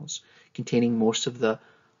mammals, containing most of the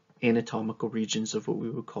anatomical regions of what we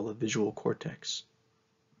would call a visual cortex.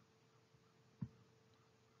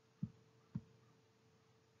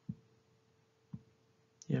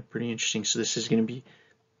 Yeah, pretty interesting. So this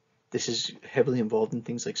is heavily involved in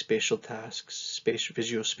things like spatial tasks,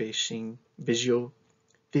 visuospatial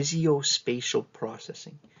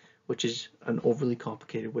processing, which is an overly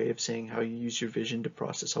complicated way of saying how you use your vision to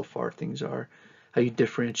process how far things are, how you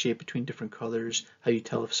differentiate between different colors, how you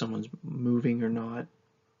tell if someone's moving or not.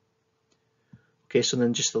 Okay, so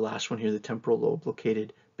then just the last one here, the temporal lobe,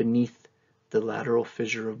 located beneath the lateral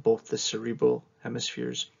fissure of both the cerebral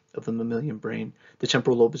hemispheres of the mammalian brain. The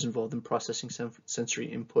temporal lobe is involved in processing sensory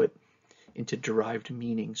input into derived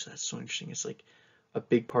meaning. So that's so interesting. It's like a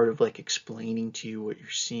big part of like explaining to you what you're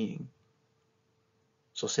seeing.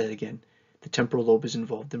 So I'll say it again. The temporal lobe is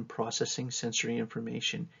involved in processing sensory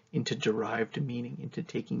information into derived meaning, into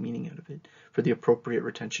taking meaning out of it, for the appropriate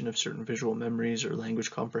retention of certain visual memories or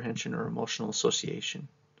language comprehension or emotional association.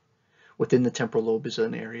 Within the temporal lobe is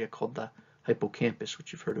an area called the hippocampus,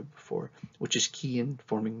 which you've heard of before, which is key in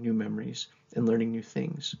forming new memories and learning new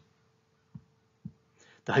things.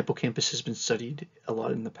 The hippocampus has been studied a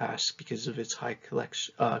lot in the past because of its high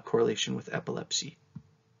correlation with epilepsy.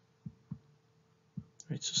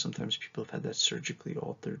 Right, so sometimes people have had that surgically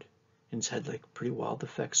altered, and it's had like pretty wild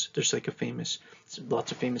effects. There's like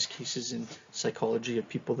lots of famous cases in psychology of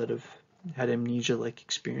people that have had amnesia-like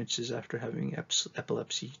experiences after having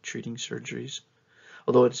epilepsy treating surgeries.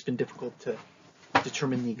 Although it's been difficult to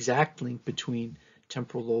determine the exact link between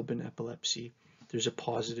temporal lobe and epilepsy, there's a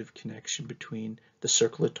positive connection between the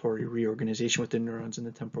circulatory reorganization within neurons and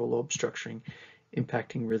the temporal lobe structuring,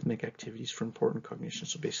 impacting rhythmic activities for important cognition.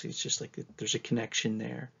 So basically, it's just like there's a connection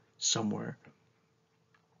there somewhere.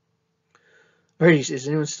 Alright, is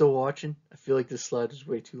anyone still watching? I feel like this slide is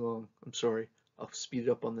way too long. I'm sorry. I'll speed it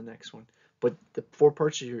up on the next one. But the four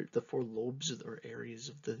parts of the four lobes or areas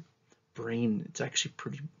of the brain, it's actually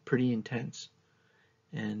pretty intense.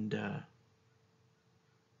 And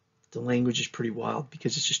the language is pretty wild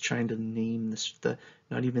because it's just trying to name this,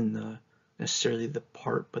 not even necessarily the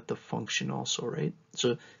part, but the function also, right?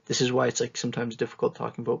 So this is why it's like sometimes difficult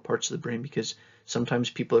talking about parts of the brain, because sometimes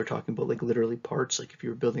people are talking about like literally parts, like if you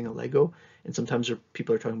were building a Lego, and sometimes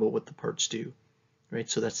people are talking about what the parts do, right?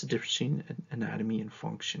 So that's the difference between anatomy and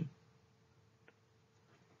function.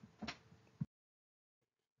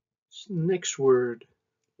 So next word,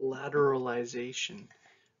 lateralization,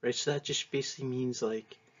 right? So that just basically means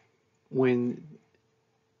like when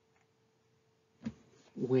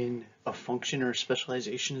a function or a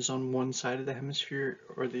specialization is on one side of the hemisphere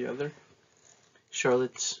or the other.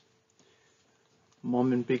 Charlotte's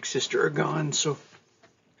mom and big sister are gone, so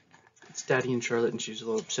it's Daddy and Charlotte, and she's a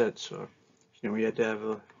little upset. So, we had to have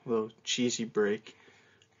a little cheesy break,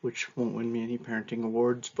 which won't win me any parenting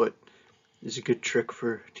awards, but is a good trick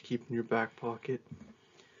to keep in your back pocket.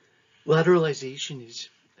 Lateralization is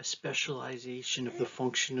a specialization of the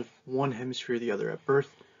function of one hemisphere or the other. At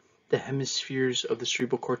birth, the hemispheres of the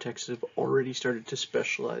cerebral cortex have already started to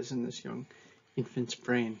specialize in this young infant's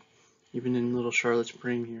brain, even in little Charlotte's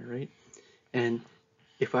brain here, right? And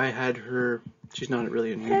if I had her, she's not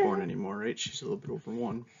really a newborn anymore, right? She's a little bit over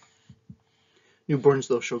 1. Newborns,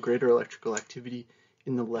 though, show greater electrical activity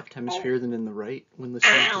in the left hemisphere than in the right when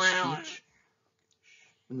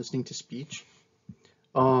listening to speech.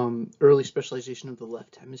 Early specialization of the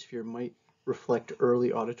left hemisphere might reflect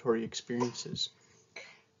early auditory experiences.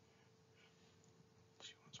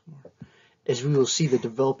 As we will see, the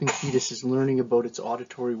developing fetus is learning about its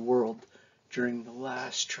auditory world during the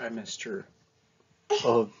last trimester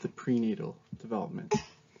of the prenatal development.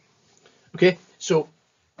 Okay, so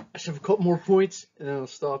I should have a couple more points, and then I'll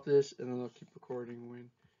stop this, and then I'll keep recording when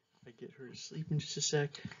I get her to sleep in just a sec.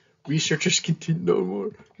 Researchers continue. No more.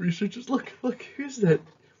 Researchers, look, who's that?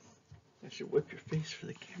 I should whip your face for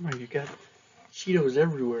the camera. You got Cheetos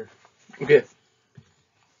everywhere. Okay.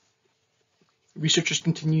 Researchers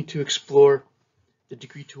continue to explore the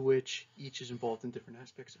degree to which each is involved in different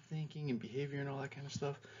aspects of thinking and behavior and all that kind of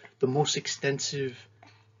stuff. The most extensive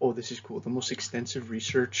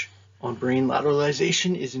research on brain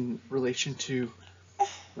lateralization is in relation to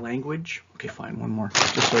language. Okay, fine, one more,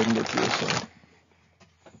 just so I can get to this side.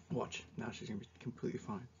 Watch, now she's gonna be completely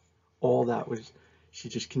fine. All that was, she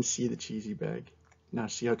just can see the cheesy bag. Now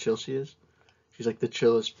see how chill she is? She's like the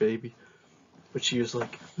chillest baby. But she was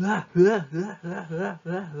like,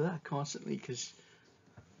 constantly, because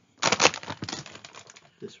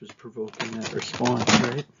this was provoking that response,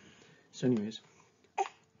 right? So anyways,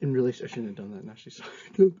 in relation, I shouldn't have done that, now she's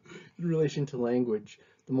in relation to language,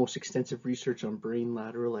 the most extensive research on brain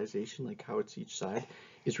lateralization, like how it's each side,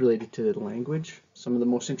 is related to the language, some of the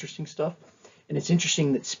most interesting stuff. And it's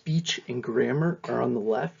interesting that speech and grammar are on the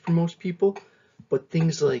left for most people, but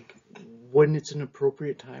things like when it's an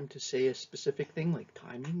appropriate time to say a specific thing, like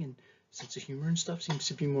timing and sense of humor and stuff, seems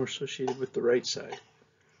to be more associated with the right side,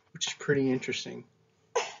 which is pretty interesting.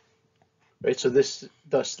 Right, so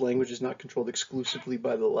thus language is not controlled exclusively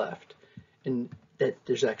by the left, and that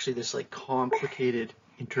there's actually this like complicated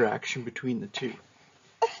interaction between the two.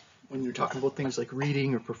 When you're talking about things like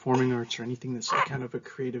reading or performing arts or anything that's like kind of a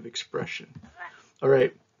creative expression. All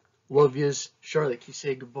right, love yous. Charlotte, can you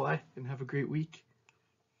say goodbye and have a great week?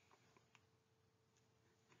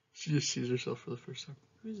 She just sees herself for the first time.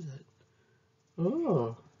 Who is that?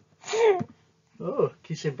 Oh. Oh, can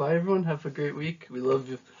you say bye, everyone? Have a great week. We love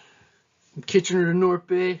you. From Kitchener to North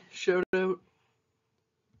Bay, shout out. All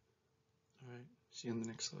right, see you on the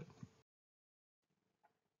next slide.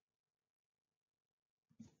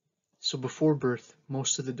 So before birth,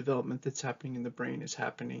 most of the development that's happening in the brain is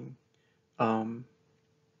happening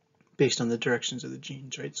based on the directions of the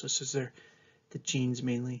genes, right? So this is the genes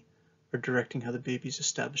mainly are directing how the baby's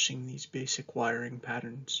establishing these basic wiring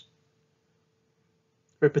patterns.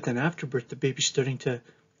 Right, but then after birth, the baby's starting to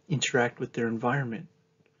interact with their environment,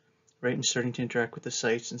 right? And starting to interact with the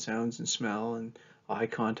sights and sounds and smell and eye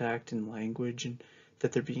contact and language and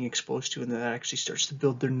that they're being exposed to, and that actually starts to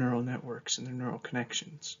build their neural networks and their neural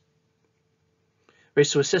connections. Right,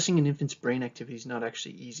 so assessing an infant's brain activity is not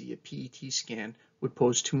actually easy. A PET scan would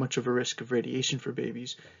pose too much of a risk of radiation for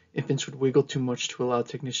babies. Infants would wiggle too much to allow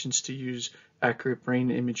technicians to use accurate brain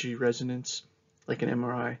imagery resonance, like an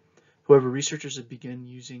MRI. However, researchers have begun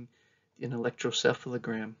using an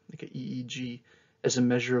electrocephalogram, like an EEG, as a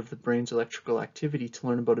measure of the brain's electrical activity to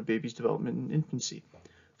learn about a baby's development in infancy.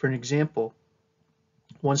 For an example,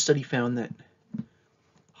 one study found that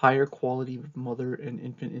higher quality of mother and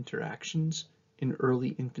infant interactions in early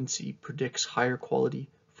infancy predicts higher quality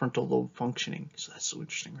frontal lobe functioning. So that's so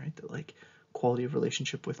interesting, right? That like quality of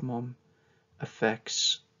relationship with mom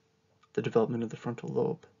affects the development of the frontal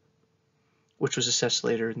lobe, which was assessed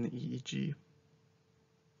later in the EEG.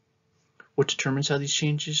 What determines how these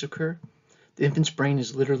changes occur? The infant's brain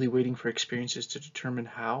is literally waiting for experiences to determine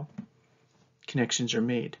how connections are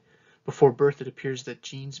made. Before birth, it appears that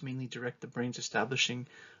genes mainly direct the brain's establishing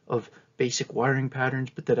of basic wiring patterns,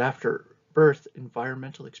 but that after birth,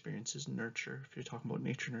 environmental experiences, nurture, if you're talking about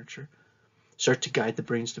nature nurture, start to guide the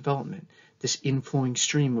brain's development. This inflowing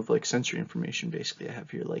stream of like sensory information, basically, I have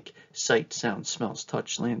here like sight, sound, smells,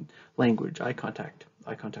 touch, language, eye contact.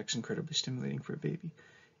 Eye contact is incredibly stimulating for a baby.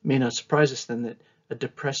 It may not surprise us then that a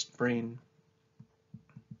depressed brain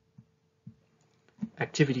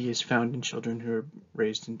activity is found in children who are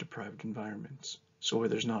raised in deprived environments, so where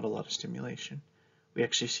there's not a lot of stimulation. We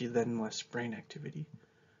actually see then less brain activity,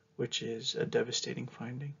 which is a devastating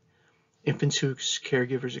finding. Infants whose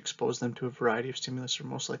caregivers expose them to a variety of stimulus are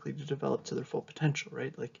most likely to develop to their full potential,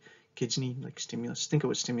 right? Like kids need like stimulus. Think of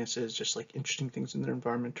what stimulus is, just like interesting things in their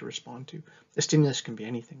environment to respond to. A stimulus can be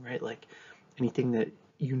anything, right? Like anything that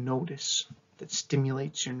you notice that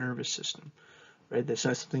stimulates your nervous system, right? That's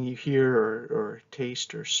not something you hear or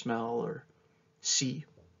taste or smell or see,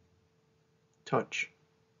 touch.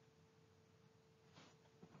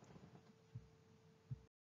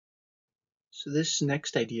 So this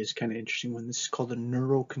next idea is kind of interesting one. This is called a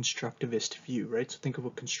neuroconstructivist view, right? So think of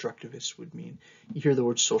what constructivist would mean. You hear the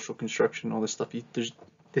word social construction, all this stuff.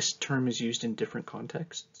 This term is used in different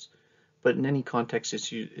contexts, but in any context,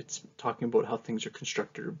 it's talking about how things are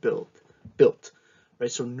constructed or built,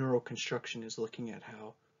 right? So neuroconstruction is looking at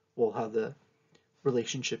how the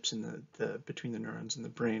relationships in the between the neurons in the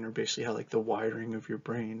brain are basically how like the wiring of your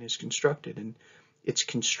brain is constructed, and it's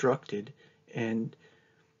constructed and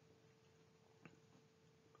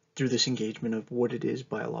through this engagement of what it is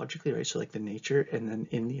biologically, right? So like the nature, and then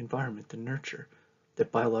in the environment, the nurture,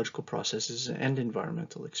 that biological processes and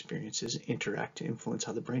environmental experiences interact to influence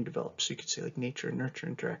how the brain develops. So you could say like nature and nurture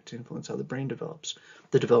interact to influence how the brain develops.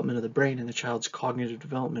 The development of the brain and the child's cognitive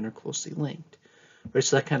development are closely linked, right?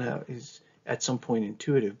 So that kind of is at some point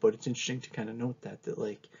intuitive, but it's interesting to kind of note that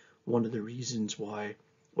like one of the reasons why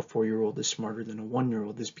a 4-year-old is smarter than a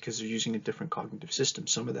 1-year-old is because they're using a different cognitive system.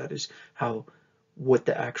 Some of that is what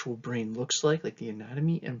the actual brain looks like the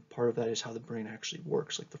anatomy, and part of that is how the brain actually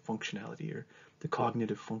works, like the functionality or the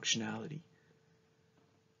cognitive functionality.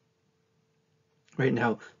 Right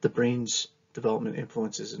now, the brain's development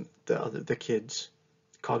influences the kid's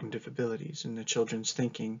cognitive abilities, and the children's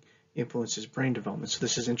thinking influences brain development. So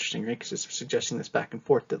this is interesting, right? Because it's suggesting this back and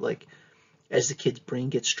forth that like as the kid's brain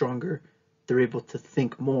gets stronger, they're able to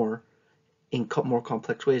think more in more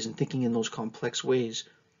complex ways, and thinking in those complex ways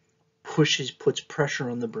puts pressure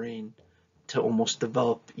on the brain to almost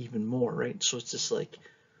develop even more, right? So it's just like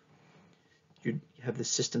you have this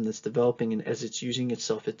system that's developing, and as it's using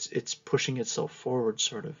itself, it's pushing itself forward,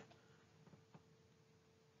 sort of.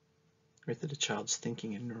 Right, that a child's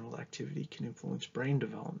thinking and neural activity can influence brain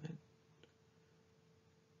development.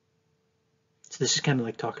 So this is kind of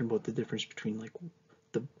like talking about the difference between like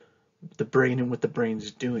the brain and what the brain is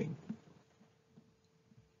doing.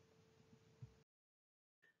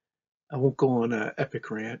 I won't go on an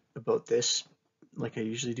epic rant about this like I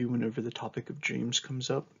usually do whenever the topic of dreams comes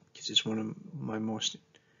up, because it's one of my most,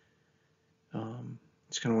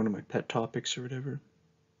 it's kind of one of my pet topics or whatever.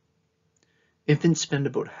 Infants spend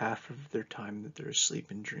about half of their time that they're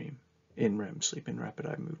asleep in dream, in REM sleep, in rapid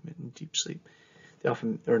eye movement, in deep sleep. They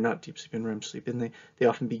often, or not deep sleep, in REM sleep, and they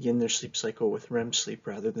often begin their sleep cycle with REM sleep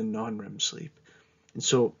rather than non-REM sleep. And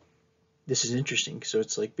so this is interesting. So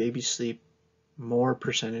it's like babies sleep more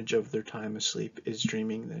percentage of their time asleep is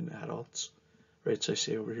dreaming than adults, right? So I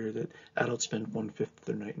say over here that adults spend 1/5 of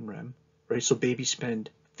their night in REM, right? So babies spend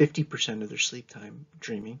 50% of their sleep time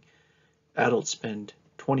dreaming. Adults spend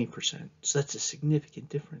 20%. So that's a significant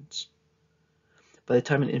difference. By the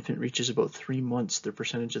time an infant reaches about 3 months, their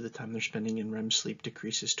percentage of the time they're spending in REM sleep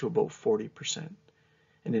decreases to about 40%.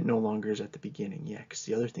 and it no longer is at the beginning. Yeah, because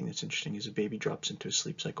the other thing that's interesting is a baby drops into a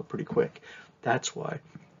sleep cycle pretty quick. That's why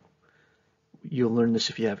you'll learn this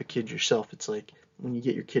if you have a kid yourself. It's like when you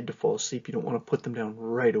get your kid to fall asleep, you don't want to put them down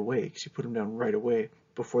right away, because you put them down right away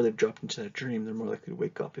before they've dropped into that dream, they're more likely to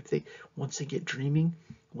wake up. If they once they get dreaming,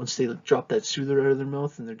 once they drop that soother out of their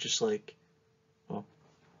mouth and they're just like, well,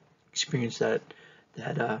 experience that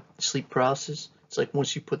sleep paralysis. It's like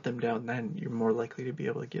once you put them down, then you're more likely to be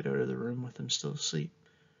able to get out of the room with them still asleep,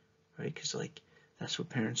 right? Because like that's what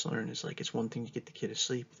parents learn is like it's one thing to get the kid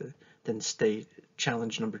asleep, then stay.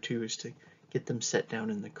 Challenge number two is to get them set down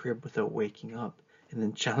in the crib without waking up, and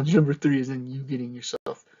then challenge number three is then you getting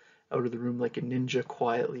yourself out of the room like a ninja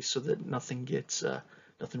quietly so that nothing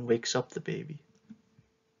wakes up the baby.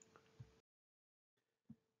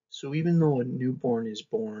 So even though a newborn is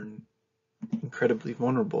born incredibly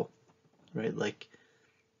vulnerable, right? Like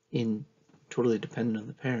in totally dependent on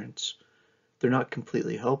the parents, they're not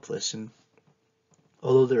completely helpless. And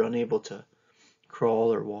although they're unable to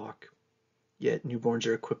crawl or walk, yet newborns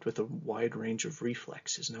are equipped with a wide range of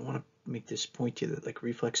reflexes. And I want to make this point to you that like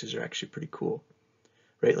reflexes are actually pretty cool,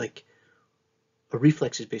 right? Like a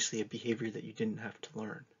reflex is basically a behavior that you didn't have to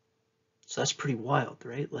learn. So that's pretty wild,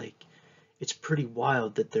 right? Like it's pretty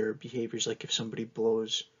wild that there are behaviors like if somebody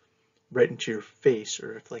blows right into your face,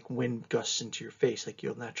 or if like wind gusts into your face, like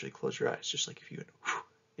you'll naturally close your eyes, just like if you went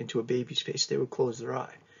into a baby's face, they would close their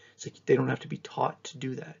eye. It's like they don't have to be taught to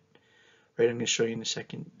do that, right? I'm going to show you in a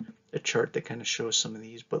second a chart that kind of shows some of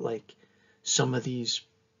these, but like some of these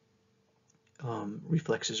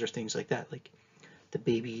reflexes are things like that, like the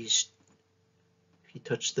baby's, if you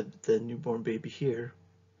touch the newborn baby here,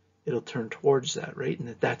 it'll turn towards that, right?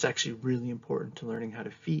 And that's actually really important to learning how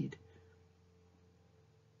to feed.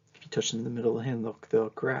 If you touch them in the middle of the hand, they'll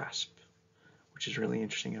grasp, which is really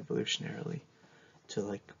interesting evolutionarily to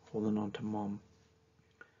like holding on to mom.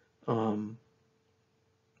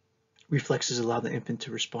 Reflexes allow the infant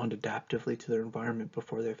to respond adaptively to their environment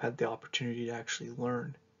before they've had the opportunity to actually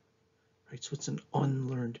learn, right? So it's an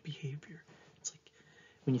unlearned behavior. It's like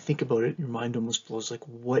when you think about it, your mind almost blows like,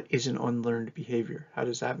 what is an unlearned behavior? How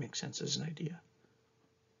does that make sense as an idea?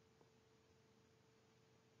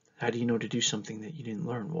 How do you know to do something that you didn't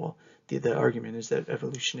learn? Well, the argument is that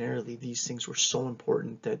evolutionarily these things were so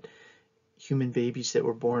important that human babies that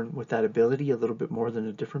were born with that ability a little bit more than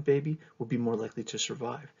a different baby would be more likely to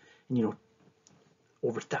survive. And you know,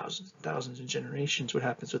 over thousands and thousands of generations, what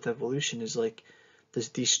happens with evolution is like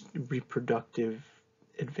these reproductive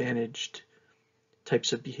advantaged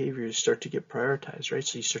types of behaviors start to get prioritized, right?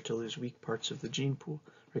 So you start to lose weak parts of the gene pool,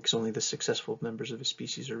 right? Because only the successful members of a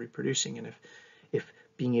species are reproducing. And if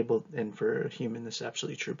being able, and for a human this is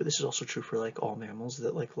absolutely true, but this is also true for like all mammals,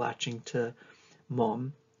 that like latching to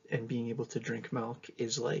mom and being able to drink milk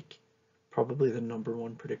is like probably the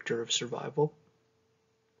 #1 predictor of survival,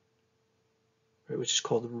 right? Which is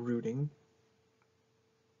called rooting,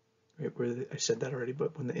 right? Where I said that already,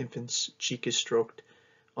 but when the infant's cheek is stroked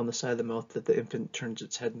on the side of the mouth, that the infant turns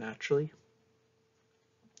its head naturally.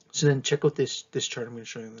 So then check out this chart I'm going to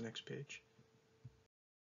show you on the next page.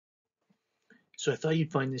 So I thought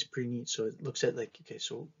you'd find this pretty neat. So it looks at like, okay,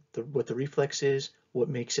 so what the reflex is, what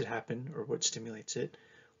makes it happen or what stimulates it,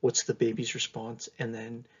 what's the baby's response, and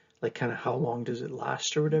then like kind of how long does it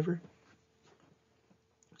last or whatever.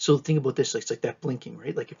 So think about this, like it's like that blinking,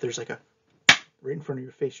 right? Like if there's like a right in front of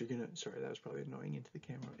your face, you're gonna, sorry, that was probably annoying into the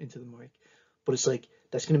camera, into the mic, but it's like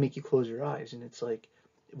that's gonna make you close your eyes. And it's like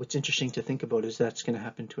what's interesting to think about is that's gonna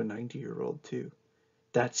happen to a 90-year-old too.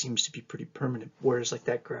 That seems to be pretty permanent. Whereas like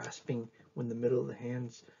that grasping when the middle of the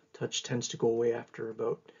hands touch tends to go away after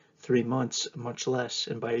about 3 months, much less,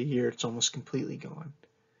 and by a year it's almost completely gone,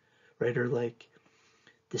 right? Or like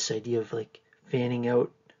this idea of like fanning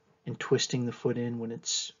out and twisting the foot in when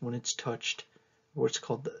it's touched, what's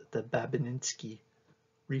called the Babinski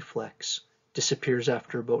reflex, disappears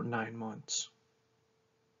after about 9 months.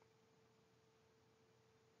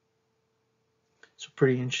 So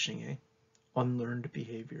pretty interesting, eh? Unlearned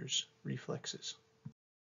behaviors, reflexes.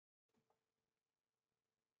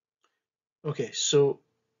 Okay, so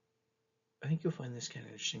I think you'll find this kind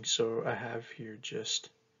of interesting. So I have here just,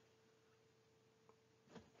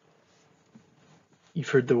 you've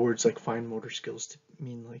heard the words like fine motor skills to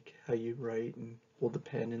mean like how you write and hold the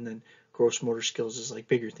pen, and then gross motor skills is like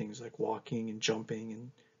bigger things like walking and jumping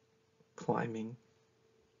and climbing.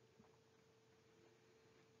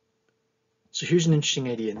 So here's an interesting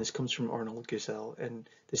idea, and this comes from Arnold Gesell, and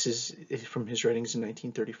this is from his writings in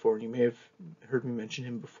 1934. You may have heard me mention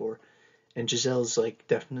him before, and Gesell's like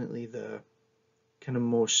definitely the kind of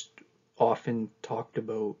most often talked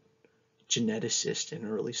about geneticist in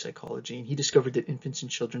early psychology, and he discovered that infants and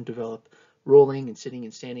children develop rolling and sitting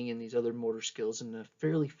and standing and these other motor skills in a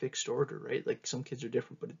fairly fixed order, right? Like some kids are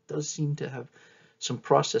different, but it does seem to have some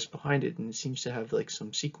process behind it, and it seems to have like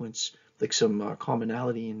some sequence, like some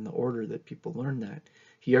commonality in the order that people learn that.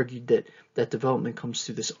 He argued that that development comes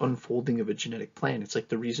through this unfolding of a genetic plan. It's like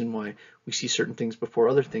the reason why we see certain things before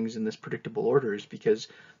other things in this predictable order is because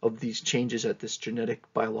of these changes at this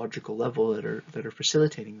genetic biological level that are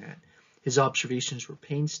facilitating that. His observations were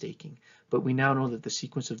painstaking, but we now know that the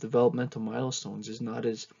sequence of developmental milestones is not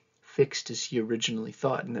as fixed as he originally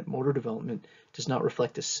thought, and that motor development does not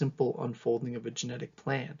reflect a simple unfolding of a genetic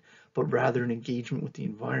plan, but rather an engagement with the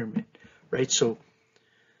environment, right? So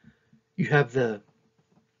you have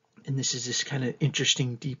and this is this kind of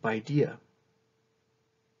interesting, deep idea,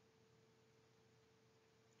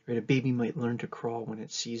 right? A baby might learn to crawl when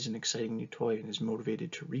it sees an exciting new toy and is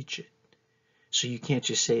motivated to reach it. So you can't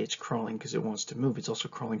just say it's crawling because it wants to move. It's also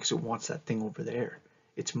crawling because it wants that thing over there.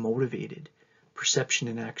 It's motivated. Perception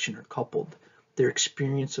and action are coupled. Their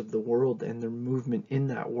experience of the world and their movement in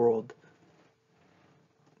that world,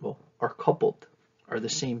 well, are coupled, are the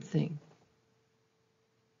same thing.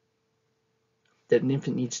 That an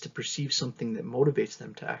infant needs to perceive something that motivates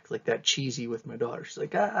them to act, like that cheesy with my daughter. She's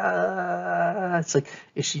like, ah, it's like,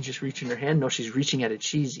 is she just reaching her hand? No, she's reaching at a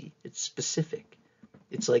cheesy. It's specific.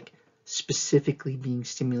 It's like specifically being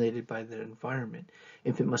stimulated by the environment.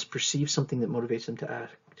 Infant must perceive something that motivates them to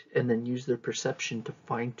act and then use their perception to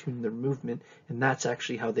fine-tune their movement, and that's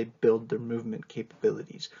actually how they build their movement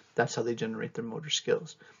capabilities. That's how they generate their motor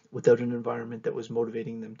skills. Without an environment that was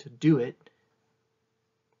motivating them to do it,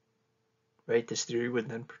 right, this theory would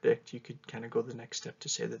then predict, you could kind of go the next step to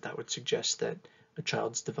say that that would suggest that a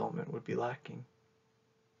child's development would be lacking.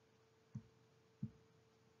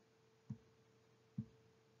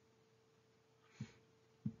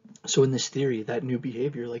 So in this theory, that new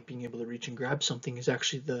behavior, like being able to reach and grab something, is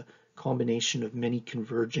actually the combination of many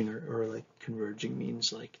converging, or like converging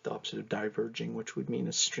means like the opposite of diverging, which would mean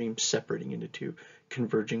a stream separating into two.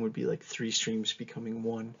 Converging would be like three streams becoming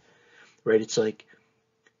one, right? It's like,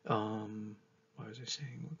 what was I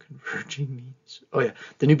saying what converging means? Oh yeah,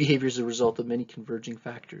 the new behavior is a result of many converging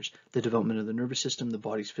factors: the development of the nervous system, the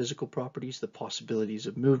body's physical properties, the possibilities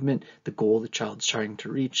of movement, the goal the child's trying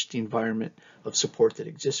to reach, the environment of support that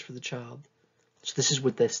exists for the child. So this is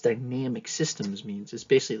what this dynamic systems means. It's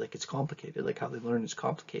basically like it's complicated, like how they learn is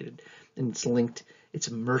complicated, and it's linked, it's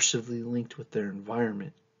immersively linked with their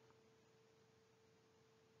environment.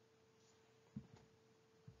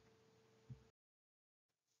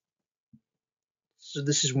 So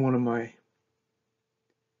this is one of my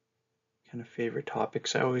kind of favorite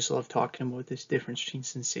topics. I always love talking about this difference between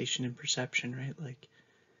sensation and perception, right? Like,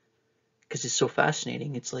 because it's so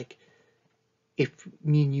fascinating. It's like if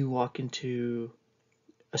me and you walk into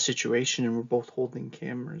a situation and we're both holding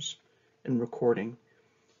cameras and recording,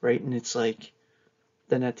 right? And it's like,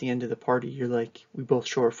 then at the end of the party, you're like, we both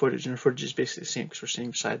show our footage, and our footage is basically the same because we're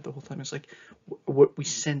staying beside the whole time. It's like what we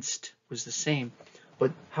sensed was the same,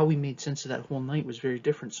 but how we made sense of that whole night was very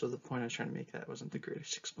different. So the point I was trying to make, that wasn't the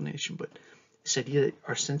greatest explanation, but this idea that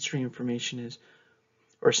our sensory information is,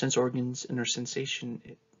 our sense organs and our sensation,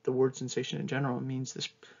 the word sensation in general, means this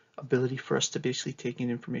ability for us to basically take in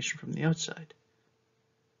information from the outside,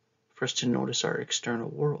 for us to notice our external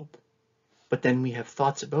world. But then we have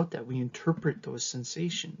thoughts about that. We interpret those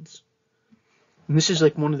sensations. And this is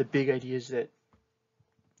like one of the big ideas that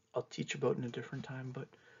I'll teach about in a different time, but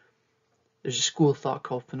there's a school of thought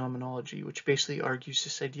called phenomenology, which basically argues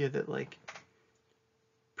this idea that like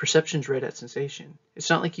perception's right at sensation. It's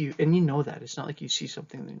not like you, and you know that, it's not like you see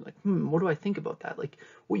something and you're like, what do I think about that? Like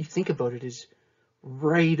what you think about it is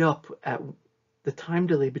right up at the time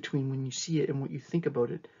delay between when you see it and what you think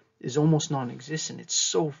about it is almost non-existent. It's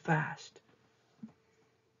so fast.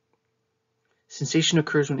 Sensation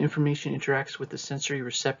occurs when information interacts with the sensory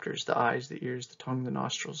receptors, the eyes, the ears, the tongue, the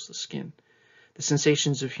nostrils, the skin. The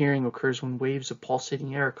sensations of hearing occurs when waves of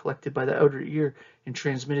pulsating air are collected by the outer ear and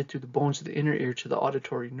transmitted through the bones of the inner ear to the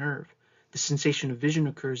auditory nerve. The sensation of vision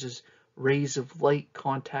occurs as rays of light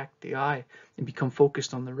contact the eye and become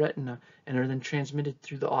focused on the retina and are then transmitted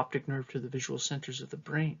through the optic nerve to the visual centers of the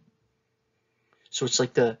brain. So it's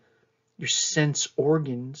like your sense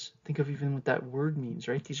organs, think of even what that word means,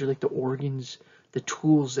 right? These are like the organs, the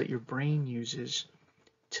tools that your brain uses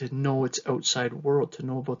to know its outside world, to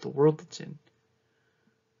know about the world it's in.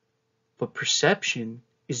 But perception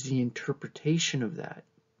is the interpretation of that,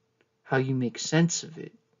 how you make sense of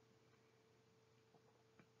it.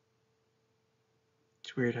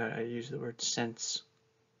 It's weird how I use the word sense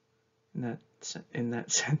in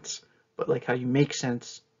that sense, but like how you make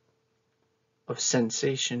sense of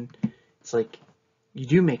sensation, it's like you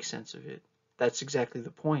do make sense of it. That's exactly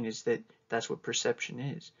the point, is that that's what perception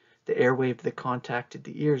is. The airwave that contacted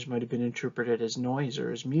the ears might have been interpreted as noise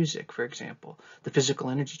or as music, for example. The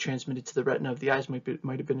physical energy transmitted to the retina of the eyes might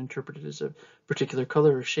have been interpreted as a particular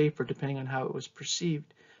color or shape, or depending on how it was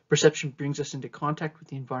perceived. Perception brings us into contact with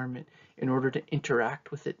the environment in order to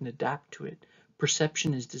interact with it and adapt to it.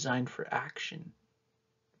 Perception is designed for action.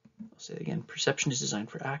 I'll say it again, perception is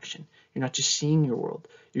designed for action. You're not just seeing your world,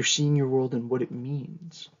 you're seeing your world and what it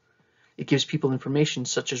means. It gives people information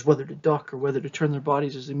such as whether to duck or whether to turn their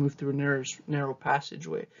bodies as they move through a narrow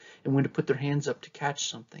passageway, and when to put their hands up to catch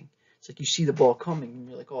something. It's like you see the ball coming and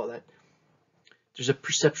you're like, oh, that. There's a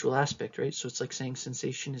perceptual aspect, right? So it's like saying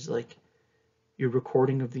sensation is like your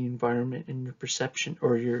recording of the environment and your perception,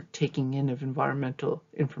 or your taking in of environmental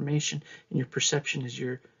information, and your perception is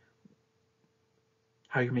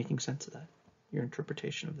how you're making sense of that, your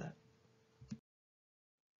interpretation of that.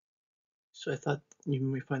 So I thought you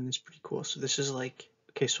might find this pretty cool. So this is like,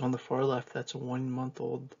 okay, so on the far left, that's a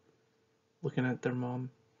 1-month-old looking at their mom,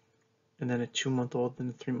 and then a 2-month-old, then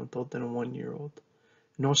a 3-month-old, then a 1-year-old.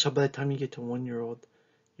 Notice how by the time you get to 1-year-old,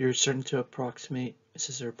 you're starting to approximate, it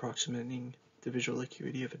says they're approximating the visual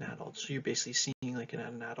acuity of an adult. So you're basically seeing like at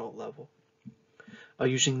an adult level.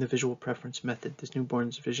 Using the visual preference method, this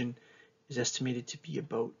newborn's vision is estimated to be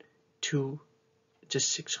about 20 to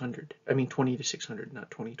 600, not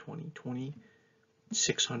 20/20,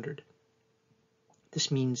 600.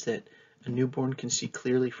 This means that a newborn can see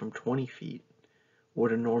clearly from 20 feet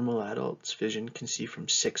what a normal adult's vision can see from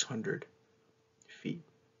 600 feet.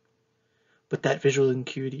 But that visual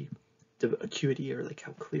acuity, or like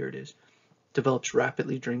how clear it is, develops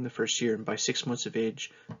rapidly during the first year, and by 6 months of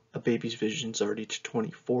age, a baby's vision is already to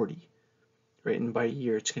 20/40, right? And by a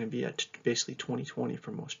year, it's going to be at basically 20/20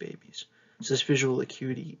 for most babies. So this visual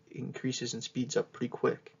acuity increases and speeds up pretty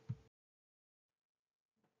quick.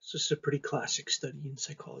 So this is a pretty classic study in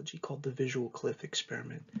psychology called the visual cliff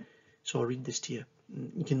experiment. So I'll read this to you.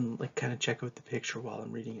 You can like kind of check out the picture while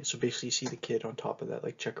I'm reading it. So basically you see the kid on top of that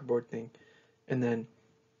like checkerboard thing, and then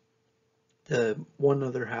the one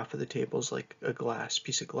other half of the table is like a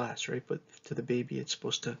piece of glass, right? But to the baby, it's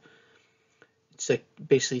like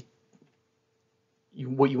basically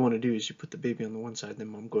what you want to do is you put the baby on the one side, then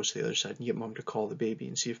mom goes to the other side, and you get mom to call the baby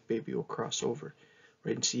and see if baby will cross over,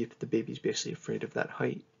 right? And see if the baby's basically afraid of that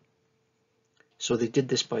height. So they did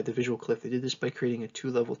this by the visual cliff. They did this by creating a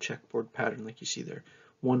 2-level checkboard pattern like you see there.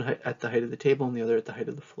 One at the height of the table and the other at the height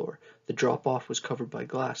of the floor. The drop-off was covered by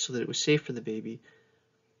glass so that it was safe for the baby,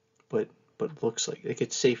 but looks like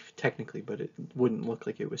it's safe technically, but it wouldn't look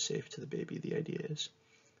like it was safe to the baby, the idea is.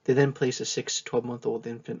 They then placed a 6 to 12-month-old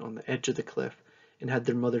infant on the edge of the cliff and had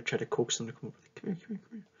their mother try to coax them to come over. Like, come here, come here,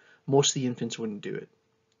 come here. Most of the infants wouldn't do it.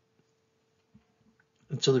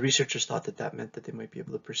 And so the researchers thought that meant that they might be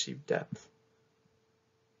able to perceive depth.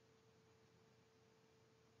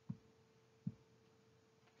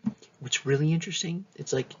 What's really interesting, it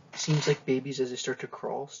seems like babies as they start to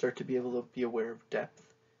crawl start to be able to be aware of depth,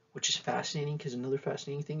 which is fascinating, because another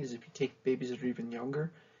fascinating thing is if you take babies that are even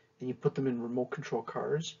younger and you put them in remote control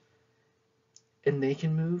cars and they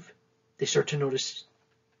can move, they start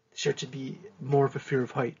to be more of a fear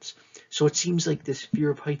of heights. So it seems like this fear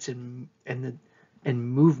of heights and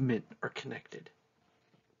movement are connected.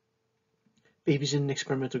 Babies in an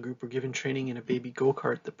experimental group were given training in a baby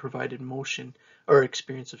go-kart that provided motion or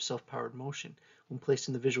experience of self-powered motion. When placed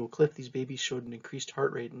in the visual cliff, these babies showed an increased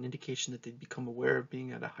heart rate, an indication that they'd become aware of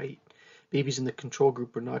being at a height. Babies in the control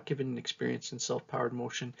group were not given an experience in self-powered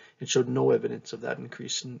motion and showed no evidence of that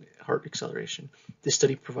increase in heart acceleration. This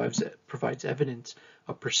study provides evidence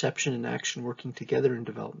of perception and action working together in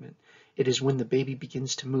development. It is when the baby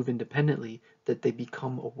begins to move independently that they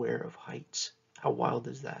become aware of heights. How wild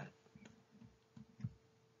is that?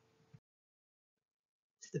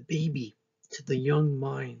 To the baby, to the young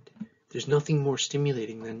mind, there's nothing more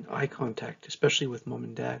stimulating than eye contact, especially with mom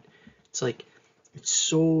and dad. It's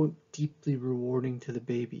so deeply rewarding to the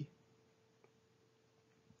baby.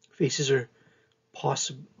 Faces are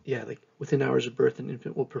possible, within hours of birth, an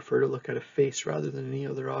infant will prefer to look at a face rather than any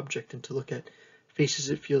other object, and to look at faces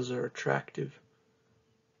it feels are attractive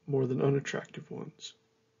more than unattractive ones.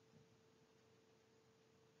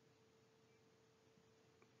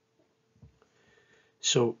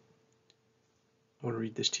 So I want to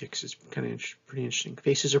read this to you because it's kind of pretty interesting.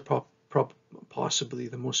 Faces are possibly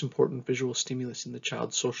the most important visual stimulus in the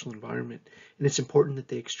child's social environment, and it's important that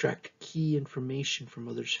they extract key information from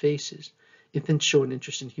others' faces. Infants show an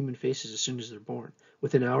interest in human faces as soon as they're born.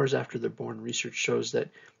 Within hours after they're born, research shows that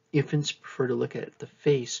Infants prefer to look at the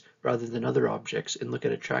face rather than other objects and look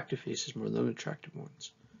at attractive faces more than unattractive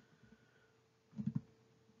ones.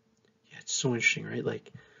 Yeah, it's so interesting, right?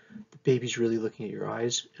 Like the baby's really looking at your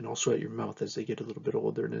eyes and also at your mouth as they get a little bit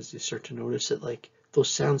older and as they start to notice that like those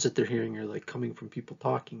sounds that they're hearing are like coming from people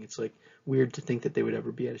talking. It's like weird to think that they would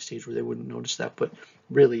ever be at a stage where they wouldn't notice that, but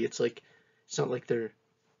really it's like it's not like the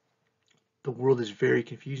world is very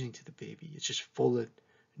confusing to the baby. It's just full of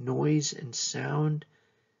noise and sound.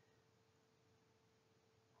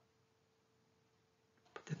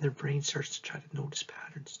 But then their brain starts to try to notice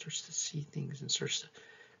patterns, starts to see things, and starts to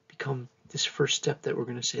become this first step that we're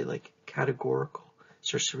going to say like categorical.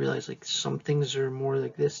 Starts to realize like some things are more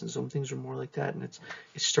like this and some things are more like that, and it's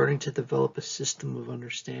starting to develop a system of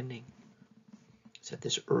understanding. It's at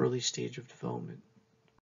this early stage of development.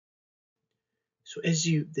 So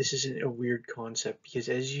this isn't a weird concept because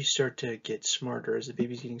as you start to get smarter, as the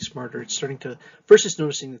baby's getting smarter, it's starting to, first it's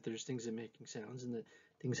noticing that there's things that making sounds and that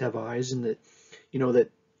things have eyes and that, that,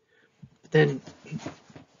 but then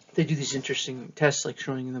they do these interesting tests like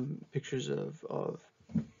showing them pictures of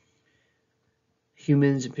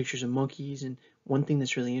humans and pictures of monkeys. And one thing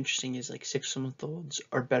that's really interesting is like 6-month-olds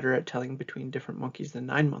are better at telling between different monkeys than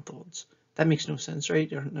 9-month-olds. That makes no sense,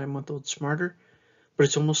 right? Are 9-month-olds smarter? But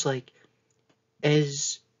it's almost like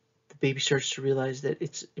as the baby starts to realize that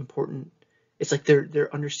it's important, it's like their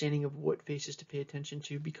understanding of what faces to pay attention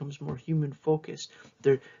to becomes more human focused.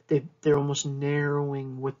 They're almost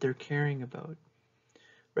narrowing what they're caring about,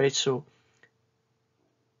 right? So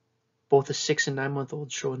both a 6 and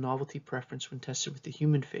 9-month-old show a novelty preference when tested with the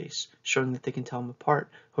human face, showing that they can tell them apart.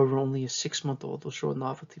 However, only a 6-month-old will show a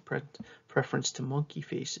novelty preference to monkey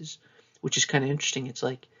faces, which is kind of interesting. It's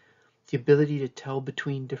like the ability to tell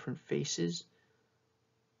between different faces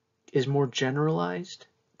is more generalized.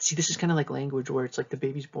 See, this is kind of like language, where it's like the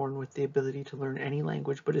baby's born with the ability to learn any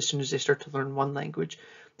language, but as soon as they start to learn one language,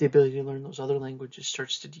 the ability to learn those other languages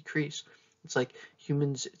starts to decrease. It's like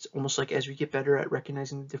humans, it's almost like as we get better at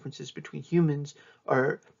recognizing the differences between humans,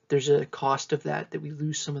 there's a cost of that we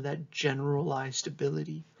lose some of that generalized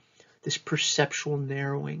ability. This perceptual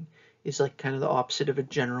narrowing is like kind of the opposite of a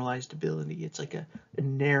generalized ability. It's like a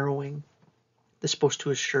narrowing that's supposed to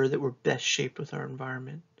assure that we're best shaped with our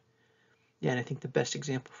environment. Yeah, and I think the best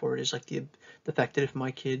example for it is like the fact that if my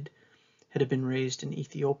kid had been raised in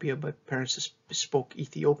Ethiopia by parents that spoke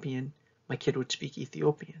Ethiopian, my kid would speak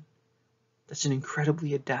Ethiopian. That's an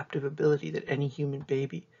incredibly adaptive ability that any human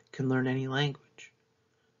baby can learn any language.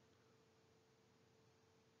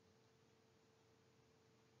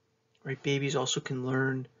 Right? Babies also can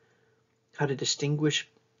learn how to distinguish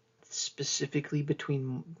specifically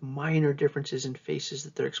between minor differences in faces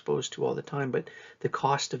that they're exposed to all the time, but the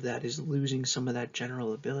cost of that is losing some of that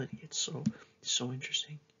general ability. It's so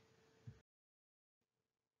interesting.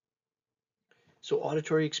 So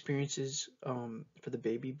auditory experiences for the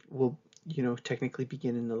baby will, technically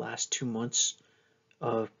begin in the last 2 months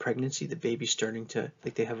of pregnancy. The baby's starting to,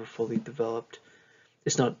 like, they have a fully developed,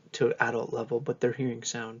 it's not to adult level, but they're hearing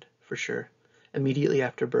sound for sure. Immediately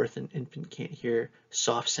after birth, an infant can't hear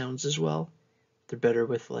soft sounds as well. They're better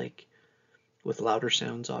with louder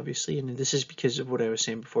sounds, obviously, and this is because of what I was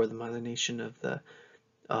saying before. The myelination of the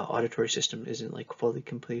auditory system isn't like fully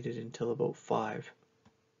completed until about 5.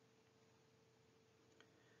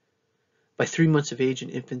 By 3 months of age, an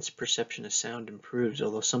infant's perception of sound improves,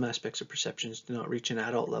 although some aspects of perceptions do not reach an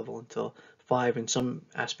adult level until 5, and some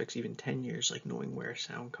aspects even 10 years, like knowing where a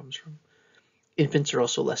sound comes from. Infants are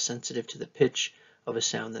also less sensitive to the pitch of a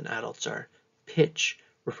sound than adults are. Pitch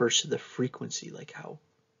refers to the frequency, like how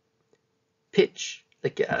pitch,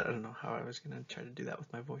 like I don't know how I was going to try to do that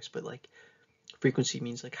with my voice, but like frequency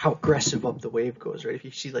means like how aggressive up the wave goes, right? If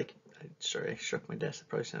you see like, sorry, I struck my desk, that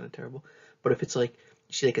probably sounded terrible, but if it's like,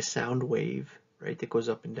 you see like a sound wave, right, that goes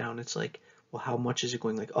up and down, it's like, well, how much is it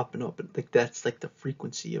going like up and up? And like that's like the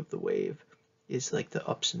frequency of the wave is like the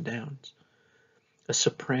ups and downs. A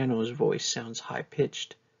soprano's voice sounds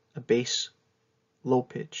high-pitched, a bass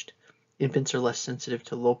low-pitched. Infants are less sensitive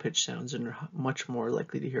to low-pitched sounds and are much more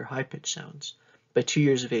likely to hear high-pitched sounds. By 2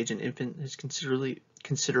 years of age, an infant has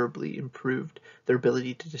considerably improved their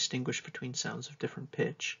ability to distinguish between sounds of different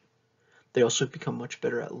pitch. They also become much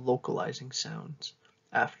better at localizing sounds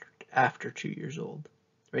after 2 years old.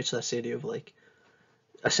 Right, so that's the idea of like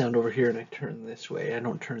a sound over here and I turn this way, I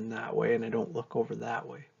don't turn that way, and I don't look over that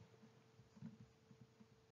way.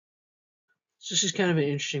 So this is kind of an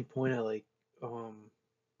interesting point. I like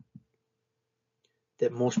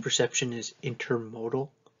that most perception is intermodal.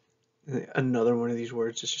 Another one of these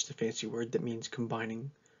words is just a fancy word that means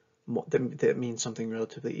combining. That means something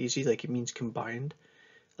relatively easy. Like it means combined.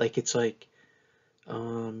 Like it's like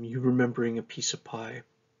You remembering a piece of pie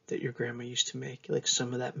that your grandma used to make. Like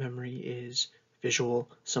some of that memory is visual,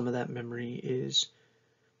 some of that memory is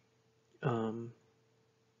um,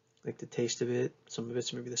 like the taste of it, some of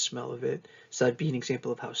it's maybe the smell of it. So that'd be an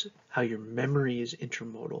example of how your memory is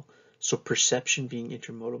intermodal. So perception being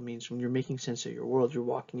intermodal means when you're making sense of your world, you're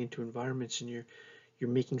walking into environments and you're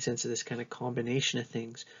making sense of this kind of combination of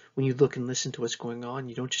things. When you look and listen to what's going on,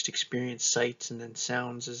 you don't just experience sights and then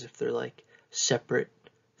sounds as if they're like separate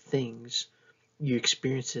things. You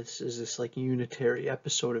experience this as this like unitary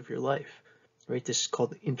episode of your life, right? This is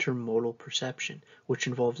called intermodal perception, which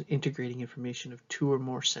involves integrating information of two or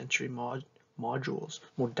more sensory modules,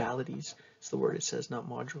 modalities is the word it says, not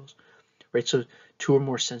modules, right? So two or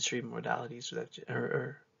more sensory modalities,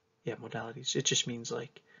 yeah, modalities. It just means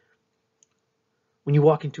like when you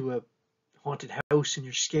walk into a haunted house and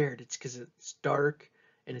you're scared, it's because it's dark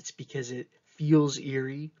and it's because it feels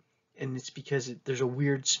eerie and it's because there's a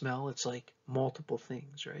weird smell. It's like multiple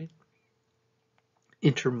things, right?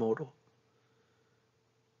 Intermodal.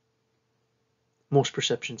 Most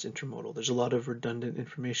perception's intermodal. There's a lot of redundant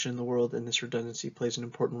information in the world, and this redundancy plays an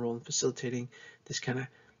important role in facilitating this kind of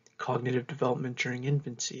cognitive development during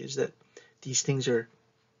infancy. Is that these things are,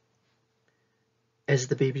 as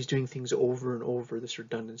the baby's doing things over and over, this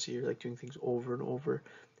redundancy, you're like doing things over and over,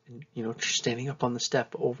 and standing up on the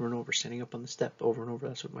step over and over, standing up on the step over and over.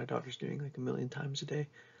 That's what my daughter's doing like a million times a day.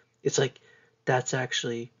 It's like that's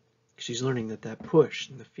actually, she's learning that push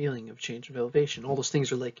and the feeling of change of elevation, all those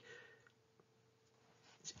things are like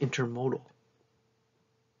intermodal,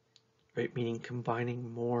 right? Meaning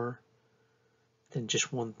combining more than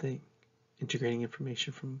just one thing, integrating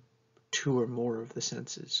information from two or more of the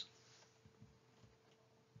senses.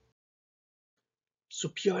 So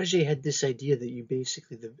Piaget had this idea that you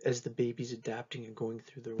basically, as the baby's adapting and going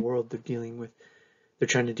through their world, they're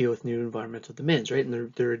trying to deal with new environmental demands, right?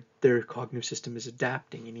 And their cognitive system is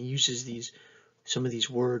adapting, and he uses some of these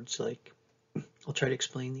words like, I'll try to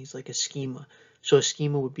explain these, like a schema. So a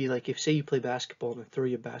schema would be like, if say you play basketball and I throw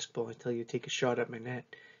you a basketball and I tell you to take a shot at my net,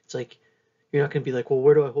 it's like you're not going to be like, well,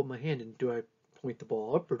 where do I hold my hand and do I point the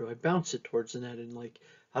ball up or do I bounce it towards the net, and like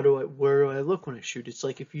where do I look when I shoot? It's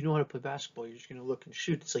like if you know how to play basketball, you're just going to look and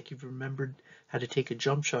shoot. It's like you've remembered how to take a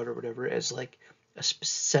jump shot or whatever as like a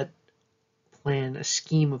set plan, a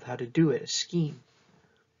scheme of how to do it, a scheme,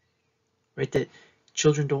 right? That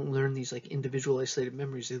children don't learn these like individual isolated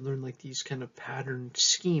memories. They learn like these kind of patterned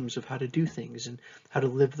schemes of how to do things and how to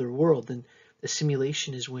live their world. And the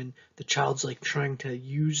simulation is when the child's like trying to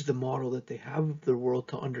use the model that they have of their world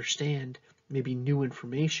to understand maybe new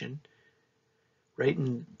information, right?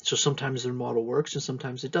 And so sometimes their model works and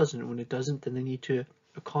sometimes it doesn't. And when it doesn't, then they need to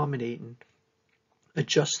accommodate and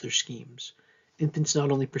adjust their schemes. Infants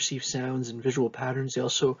not only perceive sounds and visual patterns, they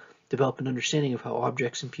also develop an understanding of how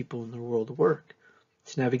objects and people in their world work.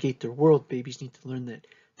 To navigate their world, babies need to learn that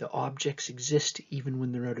the objects exist even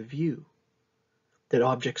when they're out of view, that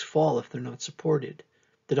objects fall if they're not supported,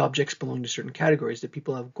 that objects belong to certain categories, that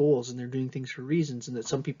people have goals and they're doing things for reasons, and that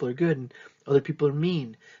some people are good and other people are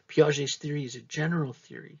mean. Piaget's theory is a general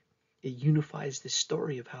theory. It unifies this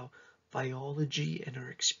story of how biology and our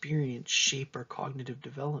experience shape our cognitive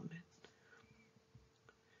development.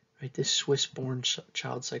 Right? This Swiss-born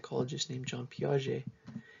child psychologist named Jean Piaget,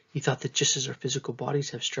 he thought that just as our physical bodies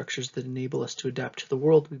have structures that enable us to adapt to the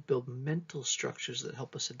world, we build mental structures that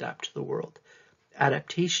help us adapt to the world.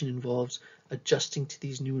 Adaptation involves adjusting to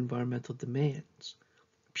these new environmental demands.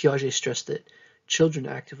 Piaget stressed that children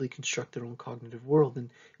actively construct their own cognitive world, and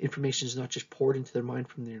information is not just poured into their mind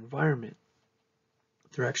from their environment.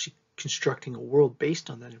 They're actually constructing a world based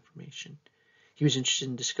on that information. He was interested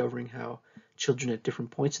in discovering how children at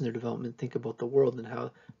different points in their development think about the world and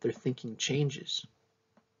how their thinking changes.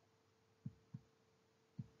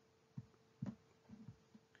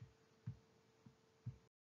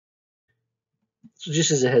 So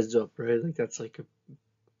just as a heads up, right? Like that's like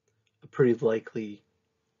a pretty likely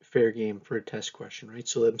fair game for a test question, right?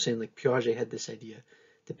 So I'm saying like Piaget had this idea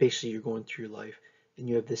that basically you're going through your life and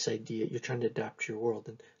you have this idea, you're trying to adapt to your world,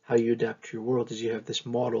 and how you adapt to your world is you have this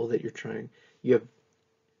model that you have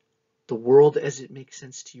the world as it makes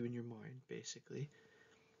sense to you in your mind, basically,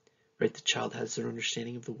 right? The child has their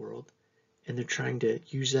understanding of the world and they're trying to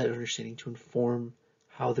use that understanding to inform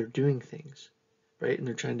how they're doing things, right? And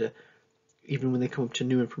they're trying to, even when they come up to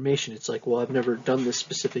new information, it's like, well, I've never done this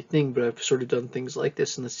specific thing, but I've sort of done things like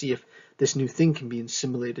this, and let's see if this new thing can be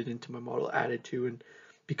assimilated into my model, added to, and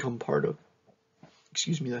become part of.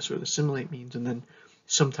 Excuse me, that's what assimilate means. And then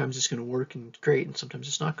sometimes it's going to work and great, and sometimes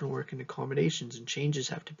it's not going to work, and accommodations and changes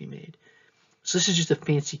have to be made. So this is just a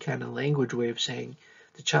fancy kind of language way of saying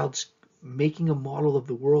the child's making a model of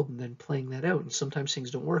the world and then playing that out. And sometimes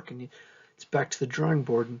things don't work, and it's back to the drawing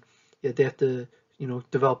board, and yeah, they have to,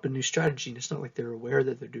 develop a new strategy. And it's not like they're aware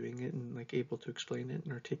that they're doing it and like able to explain it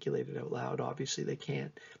and articulate it out loud. Obviously, they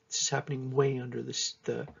can't. This is happening way under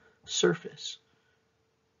the surface.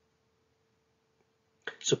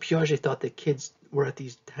 So Piaget thought that kids were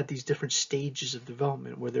had these different stages of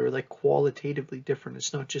development where they were like qualitatively different.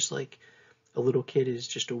 It's not just like a little kid is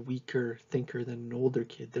just a weaker thinker than an older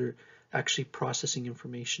kid. They're actually processing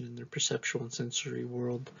information in their perceptual and sensory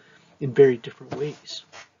world in very different ways.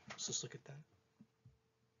 So let's look at that.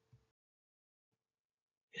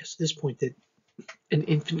 Yes, this point that an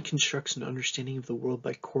infant constructs an understanding of the world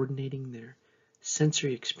by coordinating their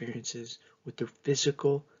sensory experiences with their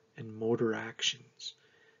physical and motor actions.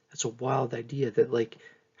 That's a wild idea that like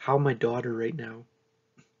how my daughter right now,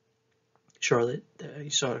 Charlotte, you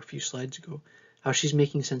saw it a few slides ago, how she's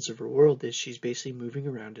making sense of her world is she's basically moving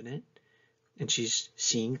around in it, and she's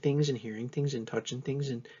seeing things and hearing things and touching things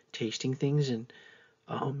and tasting things and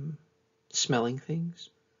smelling things.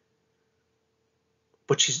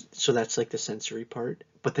 But so that's like the sensory part.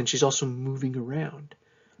 But then she's also moving around,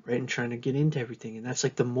 right, and trying to get into everything, and that's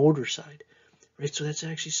like the motor side, right? So that's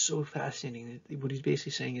actually so fascinating. What he's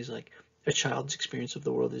basically saying is like a child's experience of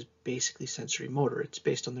the world is basically sensory motor. It's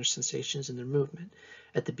based on their sensations and their movement.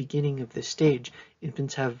 At the beginning of this stage,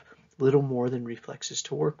 infants have little more than reflexes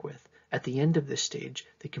to work with. At the end of this stage,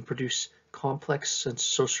 they can produce complex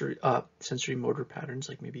sensory motor patterns,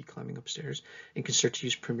 like maybe climbing upstairs, and can start to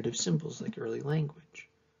use primitive symbols like early language.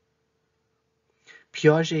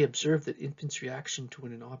 Piaget observed that infants' reaction to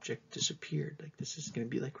when an object disappeared, like this is going to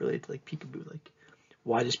be like related to like peekaboo, like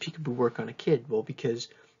why does peekaboo work on a kid? Well, because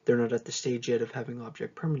they're not at the stage yet of having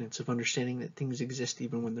object permanence, of understanding that things exist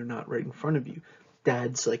even when they're not right in front of you.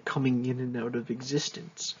 Dad's like coming in and out of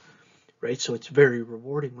existence, right? So it's very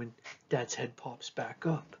rewarding when dad's head pops back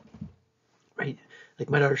up, right? Like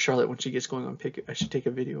my daughter Charlotte, when she gets going on pick, I should take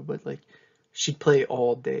a video, but like she'd play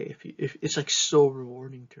all day if it's like so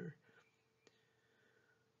rewarding to her.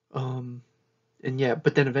 And yeah,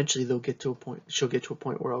 but then eventually she'll get to a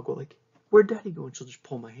point where I'll go like, where'd daddy go? And she'll just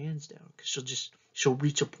pull my hands down because she'll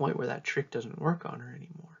reach a point where that trick doesn't work on her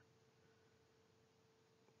anymore.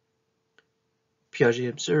 Piaget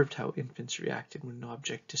observed how infants reacted when an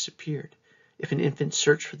object disappeared. If an infant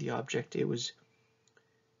searched for the object, it was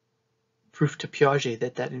proof to Piaget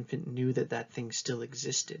that that infant knew that that thing still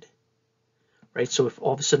existed, right? So if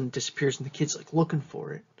all of a sudden it disappears and the kid's like looking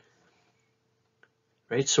for it,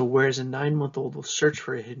 right? So whereas a 9-month-old will search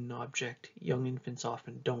for a hidden object, young infants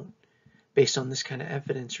often don't. Based on this kind of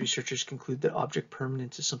evidence, researchers conclude that object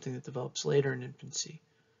permanence is something that develops later in infancy,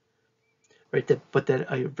 right? But that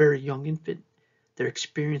a very young infant, their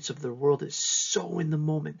experience of their world is so in the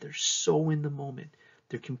moment. They're so in the moment.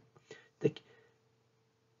 Like,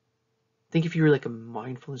 think if you were like a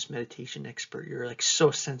mindfulness meditation expert, you're like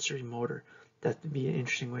so sensory motor. That would be an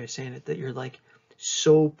interesting way of saying it, that you're like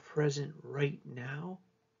so present right now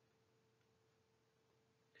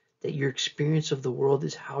that your experience of the world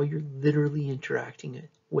is how you're literally interacting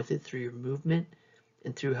with it through your movement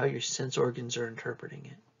and through how your sense organs are interpreting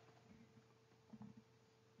it.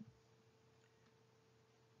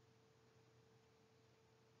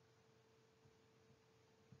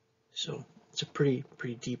 So it's a pretty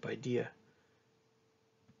deep idea.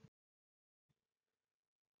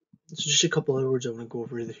 So just a couple other words I want to go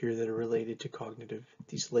over here that are related to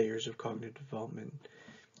these layers of cognitive development.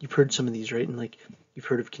 You've heard some of these, right? And like you've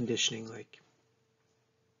heard of conditioning, like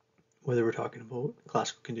whether we're talking about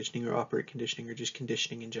classical conditioning or operant conditioning or just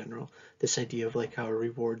conditioning in general, this idea of like how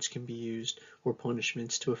rewards can be used or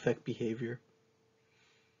punishments to affect behavior.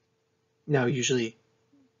 Now, usually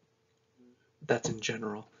that's in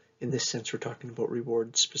general. In this sense, we're talking about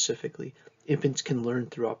rewards specifically. Infants can learn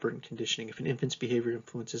through operant conditioning. If an infant's behavior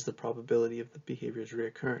influences the probability of the behavior's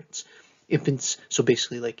reoccurrence. So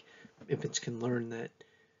basically like infants can learn that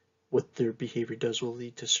what their behavior does will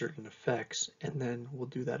lead to certain effects, and then we'll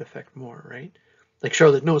do that effect more, right? Like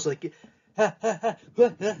Charlotte knows, like, if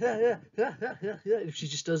she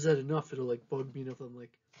just does that enough, it'll like bug me enough. I'm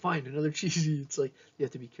like, fine, another cheesy. It's like you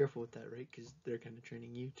have to be careful with that, right? Because they're kind of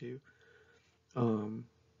training you too.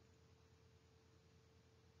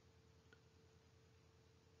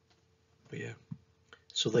 But yeah,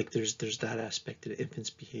 so like there's that aspect that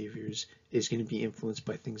infants' behaviors is going to be influenced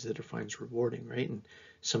by things that it finds rewarding, right? And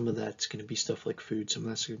some of that's going to be stuff like food, some of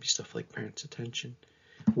that's going to be stuff like parents' attention.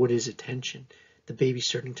 What is attention? The infant's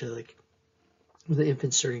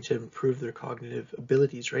starting to improve their cognitive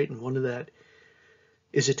abilities, right? And one of that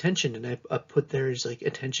is attention. And I put there is like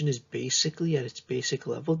attention is basically at its basic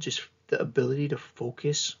level just the ability to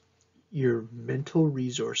focus your mental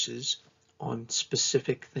resources on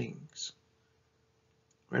specific things.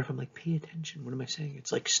 Right? If I'm like, pay attention, what am I saying?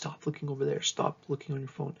 It's like, stop looking over there, stop looking on your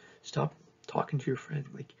phone, stop talking to your friend,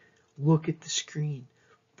 like, look at the screen,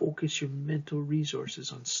 focus your mental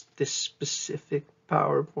resources on this specific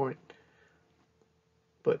PowerPoint.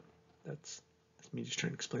 But that's me just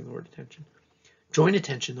trying to explain the word attention. Joint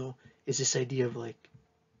attention, though, is this idea of like,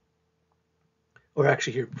 or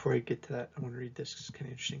actually here, before I get to that, I want to read this, it's kind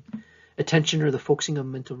of interesting. Attention, or the focusing of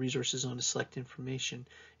mental resources on a select information,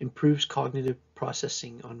 improves cognitive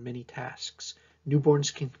processing on many tasks.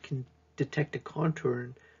 Newborns can detect a contour,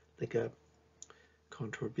 like a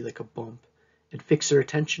contour would be like a bump, and fix their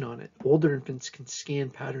attention on it. Older infants can scan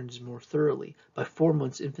patterns more thoroughly. By 4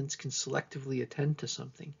 months, infants can selectively attend to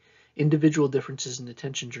something. Individual differences in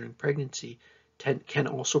attention during pregnancy can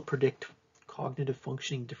also predict cognitive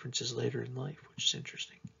functioning differences later in life, which is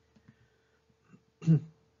interesting.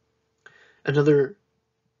 Another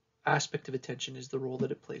aspect of attention is the role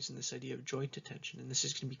that it plays in this idea of joint attention, and this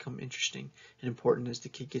is going to become interesting and important as the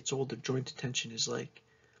kid gets older. Joint attention is like,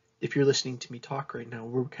 if you're listening to me talk right now,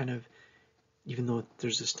 we're kind of, even though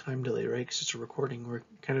there's this time delay, right, because it's a recording, we're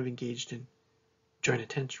kind of engaged in joint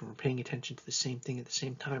attention. We're paying attention to the same thing at the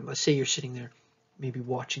same time. Let's say you're sitting there maybe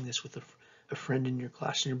watching this with a friend in your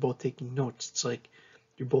class and you're both taking notes. It's like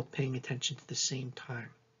you're both paying attention to the same time.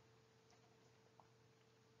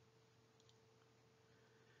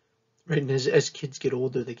 Right, and as kids get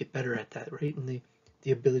older, they get better at that, right? And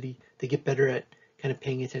the ability, they get better at kind of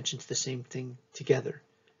paying attention to the same thing together.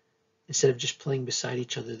 Instead of just playing beside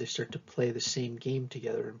each other, they start to play the same game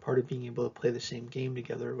together. And part of being able to play the same game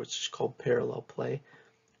together, which is called parallel play,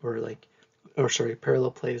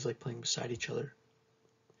 parallel play is like playing beside each other.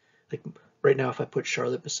 Like right now, if I put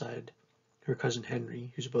Charlotte beside her cousin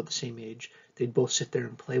Henry, who's about the same age, they'd both sit there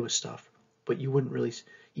and play with stuff. But you wouldn't really,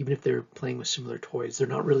 even if they're playing with similar toys, they're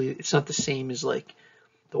not really, it's not the same as like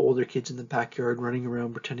the older kids in the backyard running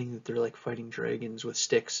around pretending that they're like fighting dragons with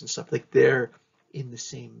sticks and stuff. Like they're in the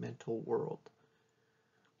same mental world.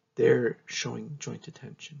 They're showing joint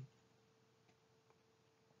attention.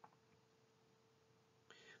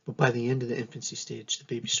 But by the end of the infancy stage, the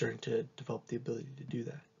baby's starting to develop the ability to do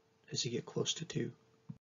that as you get close to 2.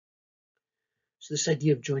 So this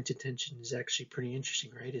idea of joint attention is actually pretty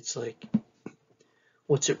interesting, right? It's like,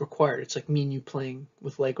 what's it required? It's like me and you playing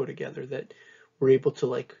with Lego together, that we're able to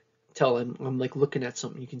like tell I'm like looking at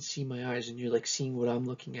something, you can see my eyes and you're like seeing what I'm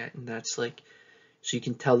looking at, and that's like, so you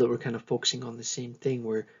can tell that we're kind of focusing on the same thing.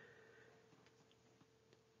 Where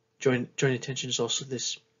joint attention is also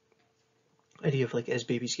this idea of like, as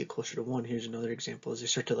babies get closer to 1, here's another example, as they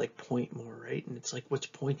start to like point more, right? And it's like, what's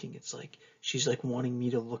pointing? It's like she's like wanting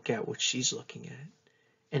me to look at what she's looking at.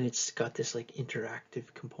 And it's got this like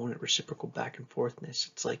interactive component, reciprocal back and forthness.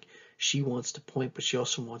 It's like she wants to point, but she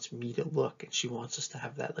also wants me to look, and she wants us to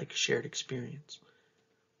have that like shared experience.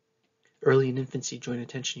 Early in infancy, joint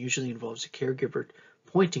attention usually involves a caregiver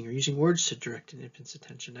pointing or using words to direct an infant's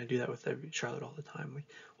attention. I do that with Charlotte all the time. We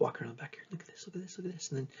walk around the back here, look at this, look at this, look at this,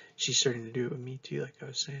 and then she's starting to do it with me too, like I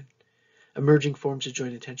was saying. Emerging forms of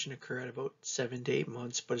joint attention occur at about 7 to 8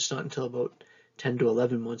 months, but it's not until about 10 to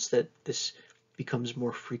 11 months that this becomes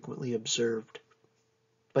more frequently observed.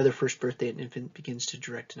 By their first birthday, an infant begins to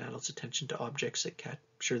direct an adult's attention to objects that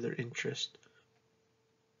capture their interest.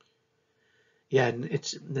 Yeah, and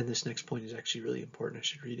then this next point is actually really important. I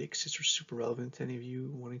should read it because it's super relevant to any of you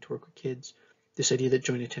wanting to work with kids. This idea that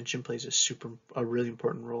joint attention plays a really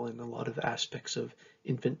important role in a lot of aspects of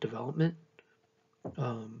infant development,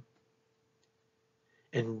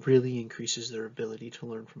 and really increases their ability to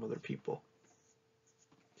learn from other people.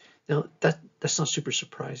 Now, that's not super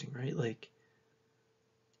surprising, right? Like,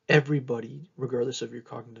 everybody, regardless of your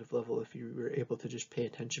cognitive level, if you were able to just pay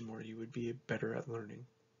attention more, you would be better at learning.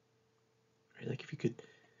 Right? Like if you could,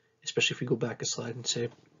 especially if we go back a slide and say,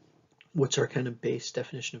 what's our kind of base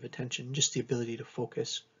definition of attention? Just the ability to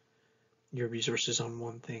focus your resources on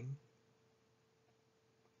one thing.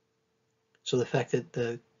 So the fact that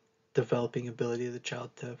the developing ability of the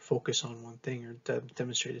child to focus on one thing or to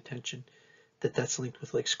demonstrate attention, that's linked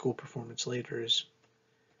with like school performance later is,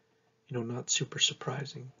 not super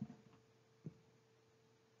surprising.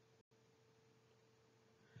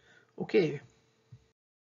 Okay.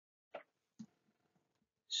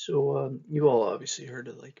 So you all obviously heard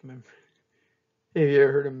of like memory. Have you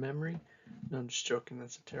ever heard of memory? No, I'm just joking.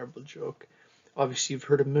 That's a terrible joke. Obviously you've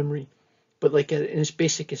heard of memory, but like in its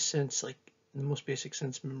basic sense, like in the most basic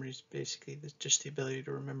sense, memory is basically just the ability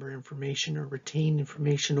to remember information or retain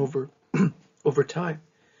information over over time.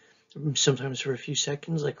 Sometimes for a few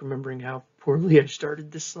seconds, like remembering how poorly I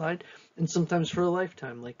started this slide, and sometimes for a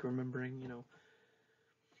lifetime, like remembering,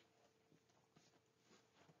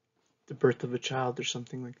 the birth of a child or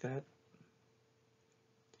something like that.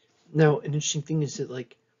 Now, an interesting thing is that,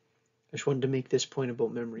 like, I just wanted to make this point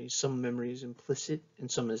about memories. Some memory is implicit and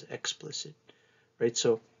some is explicit, right?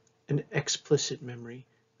 So, an explicit memory,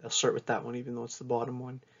 I'll start with that one, even though it's the bottom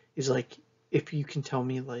one, is like if you can tell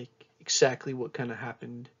me, like, exactly what kind of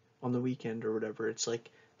happened on the weekend or whatever, it's like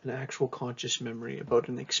an actual conscious memory about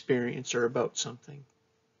an experience or about something.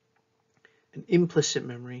 An implicit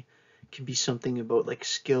memory can be something about like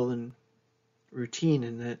skill and routine,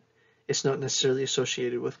 and that it's not necessarily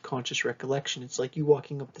associated with conscious recollection. It's like you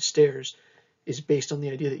walking up the stairs is based on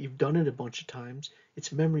the idea that you've done it a bunch of times.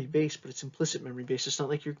 It's memory based, but it's implicit memory based. It's not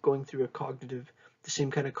like you're going through the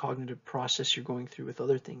same kind of cognitive process you're going through with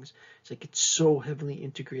other things. It's like it's so heavily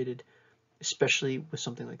integrated, especially with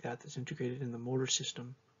something like that that's integrated in the motor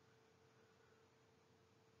system.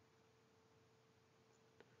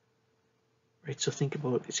 Right? So think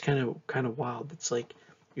about it's kind of wild. It's like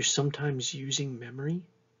you're sometimes using memory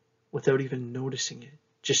without even noticing it,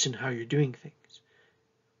 just in how you're doing things,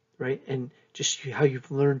 right? And just how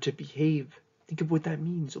you've learned to behave. Think of what that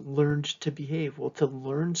means, learned to behave. Well, to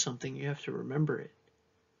learn something, you have to remember it,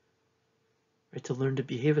 right? To learn to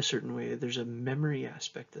behave a certain way, there's a memory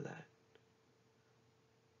aspect of that.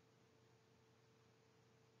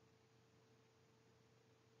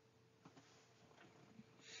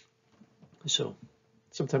 So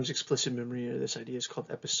sometimes explicit memory, or this idea, is called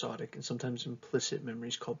episodic, and sometimes implicit memory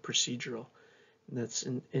is called procedural. And that's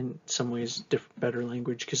in some ways better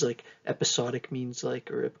language, because like episodic means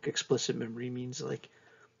like, or explicit memory means like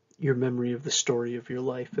your memory of the story of your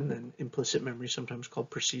life, and then implicit memory, sometimes called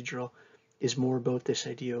procedural, is more about this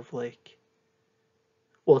idea of like,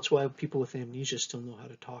 well, it's why people with amnesia still know how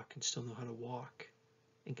to talk and still know how to walk,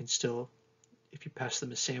 and can still, if you pass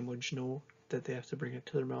them a sandwich, know that they have to bring it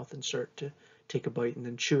to their mouth and start to take a bite and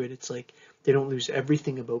then chew it. It's like they don't lose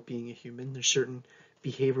everything about being a human. There's certain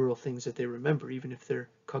behavioral things that they remember, even if their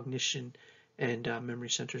cognition and memory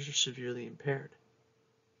centers are severely impaired.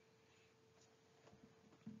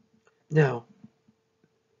 Now,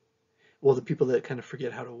 well, the people that kind of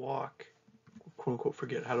forget how to walk, quote unquote,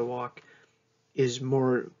 forget how to walk, is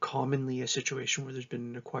more commonly a situation where there's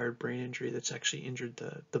been an acquired brain injury that's actually injured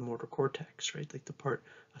the motor cortex, right? Like the part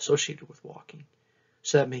associated with walking.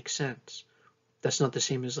 So that makes sense. That's not the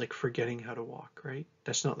same as like forgetting how to walk, right?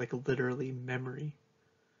 That's not like literally memory.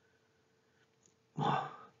 But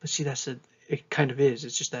see, it kind of is.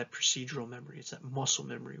 It's just that procedural memory. It's that muscle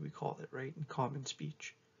memory, we call it, right? In common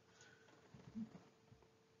speech.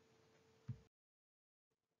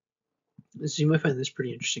 So you might find this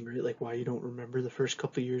pretty interesting, right? Like why you don't remember the first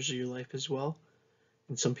couple of years of your life as well.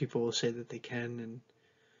 And some people will say that they can, and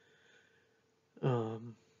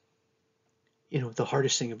the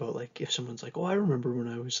hardest thing about, like, if someone's like, oh, I remember when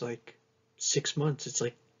I was like 6 months, it's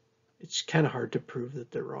like it's kind of hard to prove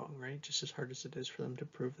that they're wrong, right? Just as hard as it is for them to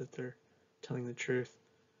prove that they're telling the truth.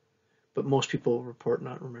 But most people report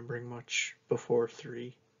not remembering much before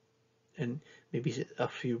 3, and maybe a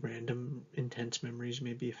few random intense memories,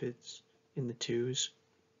 maybe if it's in the 2s.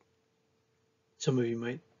 Some of you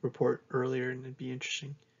might report earlier, and it'd be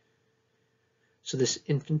interesting. So this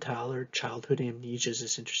infantile or childhood amnesia is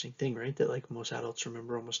this interesting thing, right? That like most adults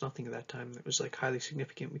remember almost nothing of that time. It was like highly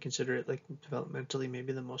significant. We consider it like developmentally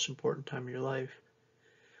maybe the most important time of your life.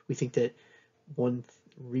 We think that one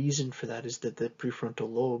reason for that is that the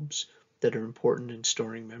prefrontal lobes that are important in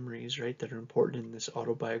storing memories, right? That are important in this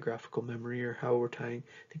autobiographical memory, or how we're tying.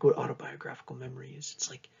 Think what autobiographical memory is. It's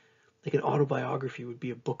like an autobiography would be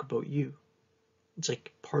a book about you. It's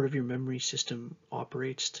like part of your memory system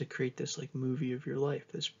operates to create this like movie of your life,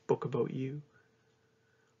 this book about you.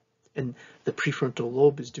 And the prefrontal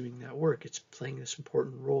lobe is doing that work. It's playing this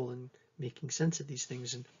important role in making sense of these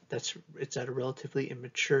things, and it's at a relatively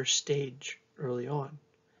immature stage early on.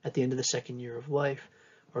 At the end of the second year of life,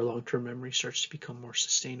 our long-term memory starts to become more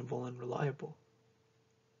sustainable and reliable.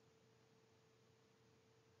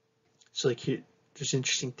 So like here, there's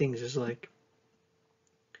interesting things is like,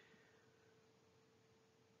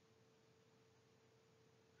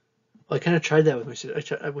 well, I kind of tried that with my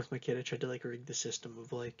kid. I tried to like rig the system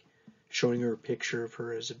of like showing her a picture of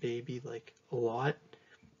her as a baby like a lot,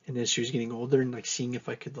 and as she was getting older, and like seeing if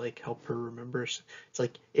I could like help her remember. It's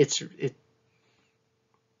like it.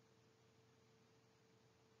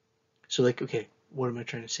 So like, okay, what am I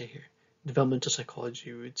trying to say here? Developmental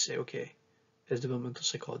psychology would say, okay, as developmental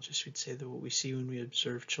psychologists, we'd say that what we see when we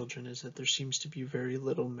observe children is that there seems to be very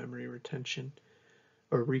little memory retention,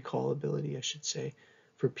 or recall ability, I should say,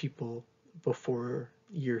 for people before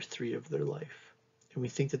year 3 of their life. And we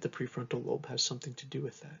think that the prefrontal lobe has something to do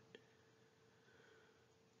with that.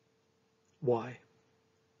 Why?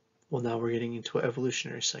 Well, now we're getting into an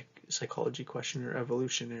evolutionary psychology question, or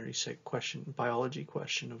evolutionary question, biology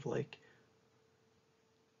question of like,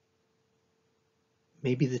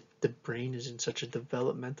 maybe the brain is in such a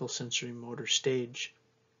developmental sensory motor stage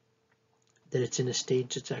that it's in a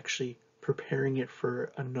stage that's actually preparing it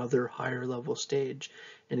for another higher level stage.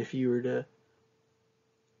 And if you were to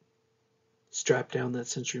strap down that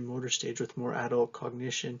sensory motor stage with more adult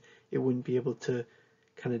cognition, it wouldn't be able to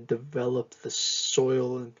kind of develop the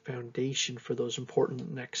soil and foundation for those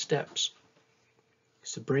important next steps.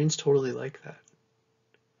 Because the brain's totally like that.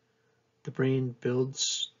 The brain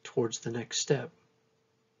builds towards the next step.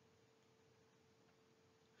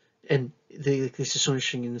 And this is so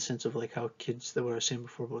interesting in the sense of like how kids, that what I was saying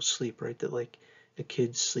before about sleep, right? That like a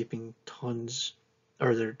kid's sleeping tons,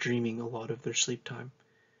 or they're dreaming a lot of their sleep time.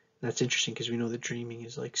 And that's interesting because we know that dreaming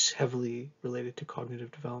is like heavily related to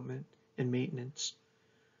cognitive development and maintenance,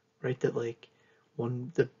 right? That like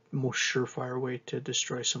the most surefire way to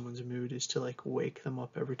destroy someone's mood is to like wake them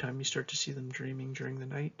up every time you start to see them dreaming during the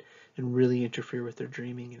night and really interfere with their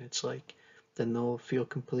dreaming. And it's like, then they'll feel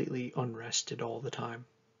completely unrested all the time.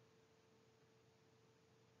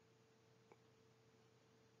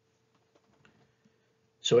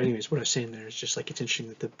 So anyways, what I was saying there is just like, it's interesting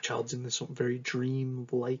that the child's in this very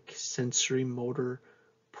dream-like sensory motor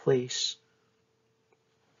place.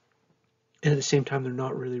 And at the same time, they're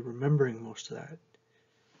not really remembering most of that.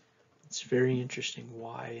 It's very interesting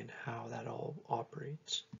why and how that all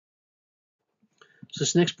operates. So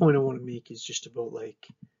this next point I want to make is just about like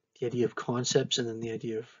the idea of concepts and then the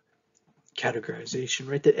idea of categorization,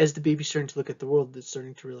 right? That as the baby's starting to look at the world, it's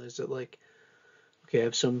starting to realize that like, okay, I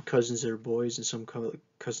have some cousins that are boys and some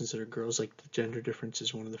cousins that are girls. Like the gender difference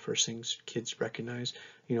is one of the first things kids recognize.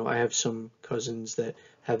 You know, I have some cousins that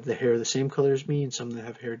have the hair the same color as me and some that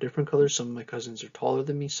have hair different colors. Some of my cousins are taller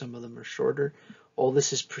than me, some of them are shorter. All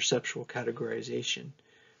this is perceptual categorization,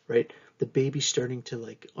 right? The baby's starting to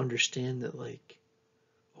like understand that like,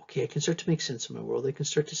 okay, I can start to make sense of my world. I can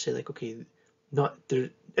start to say like, okay,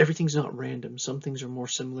 everything's not random. Some things are more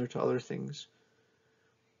similar to other things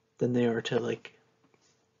than they are to like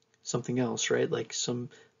something else, right? Like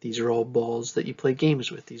these are all balls that you play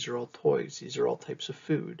games with. These are all toys. These are all types of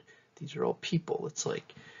food. These are all people. It's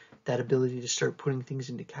like that ability to start putting things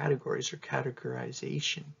into categories, or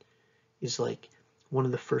categorization, is like one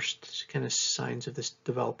of the first kind of signs of this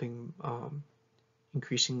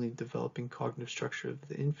increasingly developing cognitive structure of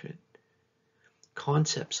the infant.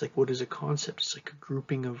 Concepts, like what is a concept? It's like a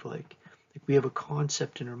grouping of like we have a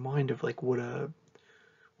concept in our mind of like what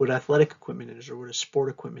athletic equipment is, or what a sport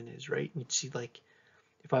equipment is, right? And you'd see like,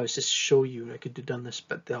 if I was to show you, I could have done this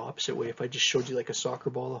but the opposite way. If I just showed you like a soccer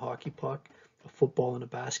ball, a hockey puck, a football, and a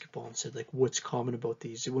basketball, and said like, what's common about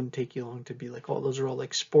these? It wouldn't take you long to be like, oh, those are all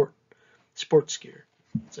like sports gear.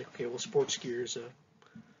 It's like, okay, well, sports gear is a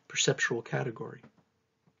perceptual category.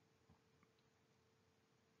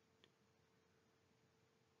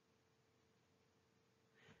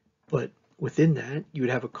 But within that, you would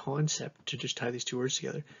have a concept, to just tie these two words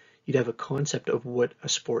together. You'd have a concept of what a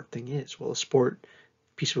sport thing is. Well, a sport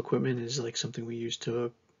piece of equipment is like something we use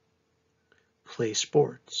to play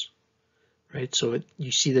sports, right? So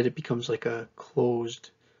you see that it becomes like a closed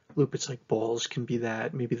loop. It's like balls can be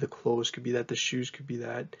that, maybe the clothes could be that, the shoes could be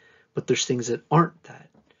that, but there's things that aren't that,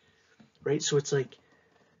 right? So it's like,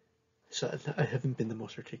 so I haven't been the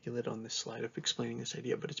most articulate on this slide of explaining this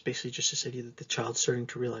idea, but it's basically just this idea that the child's starting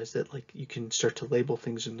to realize that like you can start to label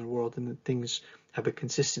things in the world and that things have a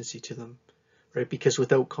consistency to them, right? Because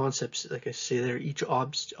without concepts, like I say there, each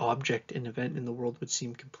object and event in the world would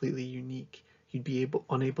seem completely unique. You'd be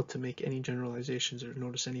unable to make any generalizations or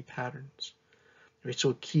notice any patterns, right? So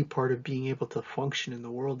a key part of being able to function in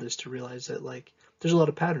the world is to realize that like there's a lot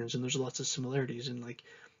of patterns and there's lots of similarities, and like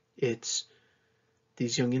it's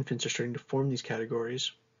these young infants are starting to form these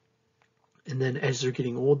categories, and then as they're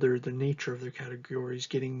getting older, the nature of their categories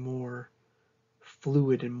getting more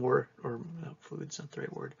fluid and more, or fluid's not the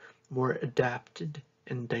right word, more adapted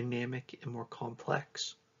and dynamic and more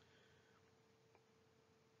complex.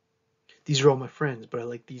 These are all my friends, but I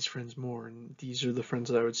like these friends more, and these are the friends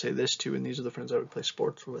that I would say this to, and these are the friends I would play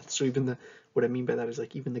sports with. So even what I mean by that is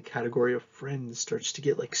like even the category of friends starts to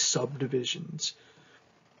get like subdivisions,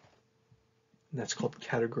 and that's called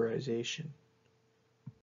categorization.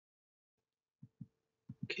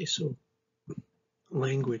 Okay, so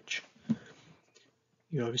language.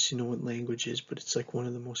 You obviously know what language is, but it's like one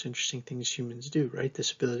of the most interesting things humans do, right?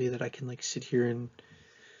 This ability that I can like sit here and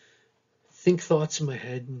think thoughts in my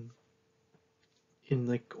head in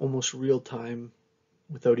like almost real time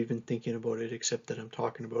without even thinking about it, except that I'm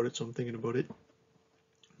talking about it, so I'm thinking about it.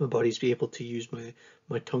 My body's be able to use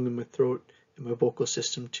my tongue and my throat and my vocal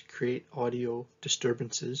system to create audio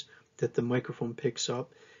disturbances that the microphone picks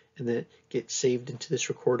up and that get saved into this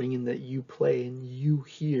recording and that you play and you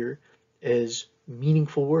hear as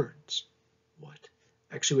meaningful words. What?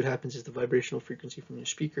 Actually, what happens is the vibrational frequency from your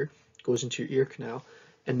speaker goes into your ear canal,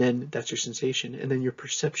 and then that's your sensation, and then your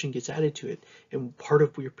perception gets added to it. And part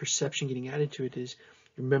of your perception getting added to it is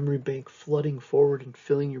your memory bank flooding forward and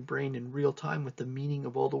filling your brain in real time with the meaning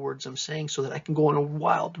of all the words I'm saying, so that I can go on a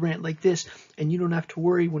wild rant like this, and you don't have to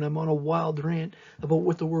worry when I'm on a wild rant about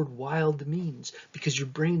what the word wild means, because your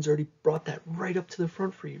brain's already brought that right up to the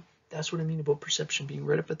front for you. That's what I mean about perception being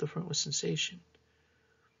right up at the front with sensation.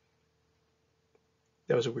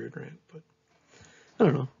 That was a weird rant, but I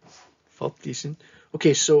don't know. Felt decent.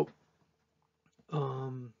 Okay, so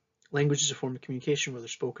language is a form of communication, whether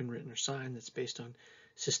spoken, written, or sign, that's based on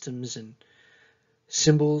systems and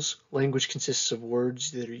symbols. Language consists of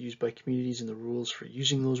words that are used by communities and the rules for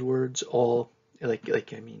using those words. All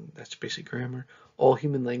that's basic grammar. All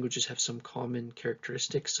human languages have some common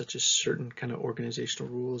characteristics, such as certain kind of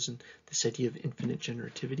organizational rules and this idea of infinite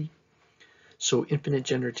generativity. So infinite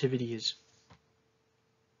generativity is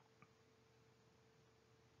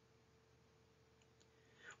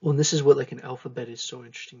well, and this is what like an alphabet is so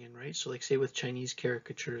interesting in, right? So like say with Chinese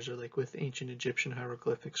caricatures or like with ancient Egyptian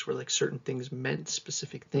hieroglyphics where like certain things meant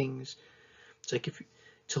specific things. It's like if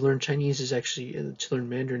to learn Chinese is actually to learn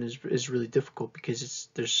Mandarin is really difficult because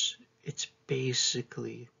it's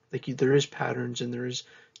basically like there is patterns and there is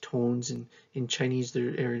tones, and in Chinese there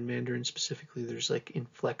or in Mandarin specifically there's like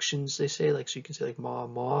inflections they say, like so you can say like ma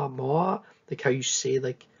ma ma, like how you say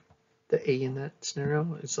like the A in that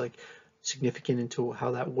scenario. It's like significant into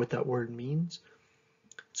how that what that word means.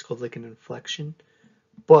 It's called like an inflection.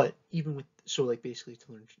 But even with so like basically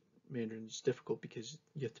to learn Mandarin is difficult because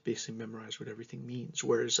you have to basically memorize what everything means.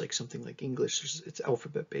 Whereas like something like English, it's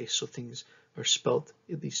alphabet based, so things are spelt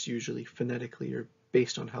at least usually phonetically or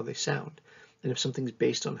based on how they sound. And if something's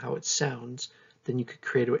based on how it sounds, then you could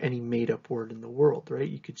create any made up word in the world, right?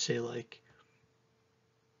 You could say like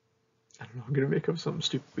I don't know, I'm gonna make up something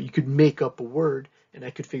stupid, but you could make up a word and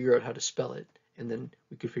I could figure out how to spell it, and then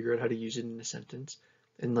we could figure out how to use it in a sentence.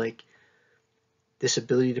 And like this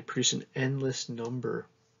ability to produce an endless number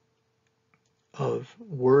of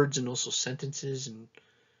words and also sentences and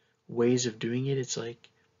ways of doing it, it's like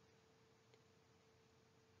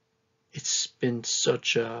it's been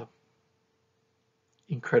such a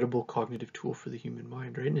incredible cognitive tool for the human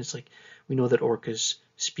mind, right? And it's like we know that orcas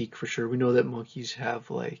speak for sure. We know that monkeys have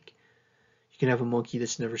like you can have a monkey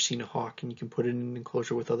that's never seen a hawk and you can put it in an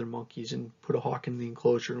enclosure with other monkeys and put a hawk in the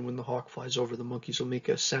enclosure, and when the hawk flies over, the monkeys will make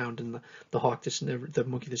a sound, and the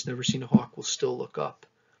monkey that's never seen a hawk will still look up,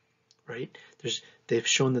 right? They've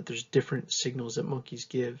shown that there's different signals that monkeys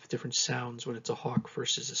give, different sounds when it's a hawk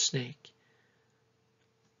versus a snake.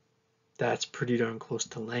 That's pretty darn close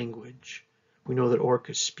to language. We know that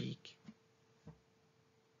orcas speak,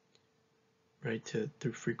 right,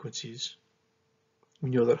 through frequencies. We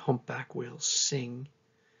know that humpback whales sing.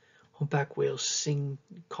 Humpback whales sing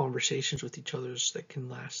conversations with each other that can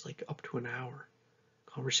last like up to an hour.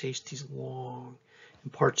 Conversations, these long,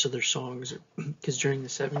 and parts of their songs, because during the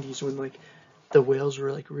 70s when like the whales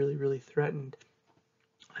were like really, really threatened,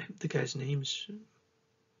 the guy's name's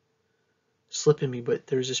slipping me, but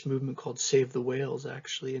there's this movement called Save the Whales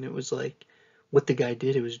actually, and it was like what the guy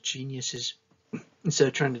did, it was genius, is instead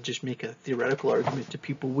of trying to just make a theoretical argument to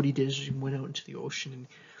people, what he did is he went out into the ocean and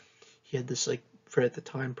he had this like for at the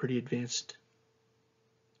time pretty advanced,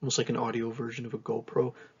 almost like an audio version of a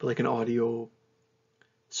GoPro, but like an audio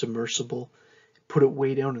submersible, put it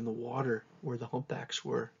way down in the water where the humpbacks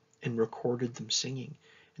were and recorded them singing.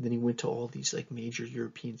 And then he went to all these like major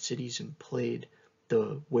European cities and played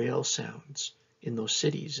the whale sounds in those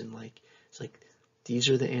cities, and like it's like these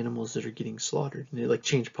are the animals that are getting slaughtered, and it like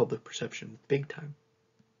changed public perception big time.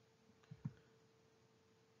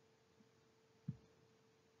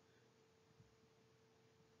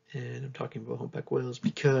 And I'm talking about humpback whales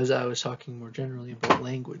because I was talking more generally about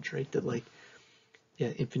language, right? That like yeah,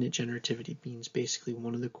 infinite generativity means basically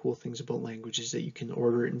one of the cool things about language is that you can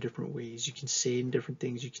order it in different ways. You can say it in different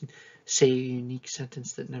things. You can say a unique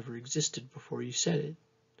sentence that never existed before you said it.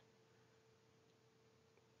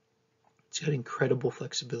 It's got incredible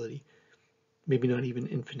flexibility. Maybe not even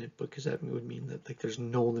infinite, because that would mean that like there's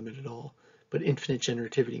no limit at all. But infinite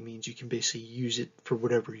generativity means you can basically use it for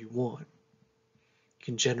whatever you want. You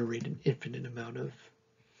can generate an infinite amount of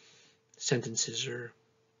sentences or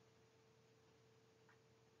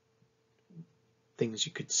things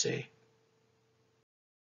you could say.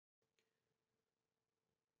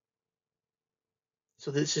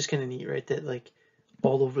 So this is kind of neat, right? That like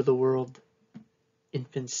all over the world,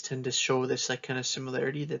 infants tend to show this like kind of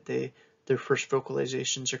similarity that their first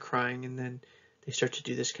vocalizations are crying, and then they start to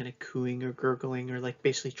do this kind of cooing or gurgling or like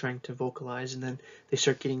basically trying to vocalize, and then they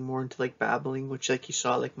start getting more into like babbling, which like you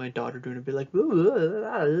saw like my daughter doing a bit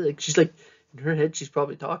like she's like in her head she's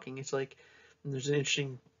probably talking. It's like there's an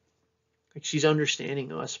interesting like she's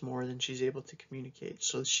understanding us more than she's able to communicate.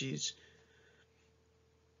 So she's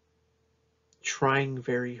trying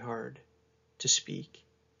very hard to speak.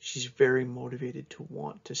 She's very motivated to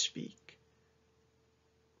want to speak.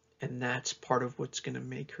 And that's part of what's going to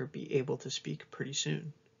make her be able to speak pretty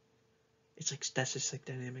soon. It's like that's just like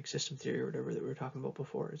dynamic system theory or whatever that we were talking about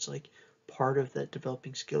before. It's like part of that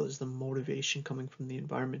developing skill is the motivation coming from the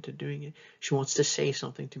environment to doing it. She wants to say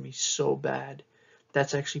something to me so bad.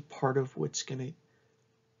 That's actually part of what's going to,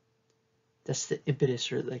 that's the impetus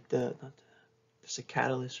or like that's a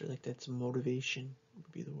catalyst or like that's motivation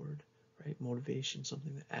would be the word, right? Motivation,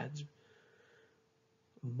 something that adds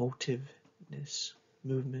motiveness,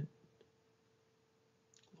 movement,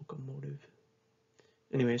 locomotive.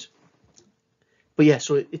 Anyways, but yeah,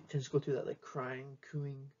 so it tends to go through that like crying,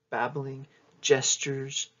 cooing, babbling,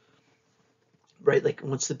 gestures, right? Like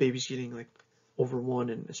once the baby's getting like over 1,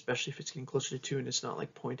 and especially if it's getting closer to 2 and it's not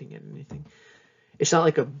like pointing at anything, it's not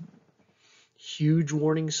like a huge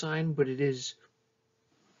warning sign, but it is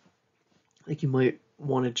like you might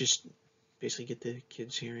want to just basically get the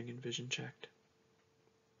kid's hearing and vision checked.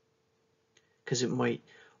 Because it might,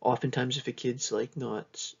 oftentimes if a kid's like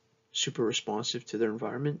not super responsive to their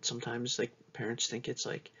environment, sometimes like parents think it's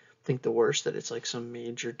like, think the worst, that it's like some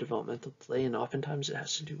major developmental delay, and oftentimes it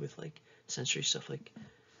has to do with like sensory stuff, like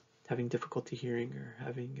having difficulty hearing or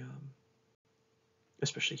having,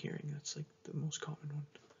 especially hearing, that's like the most common one.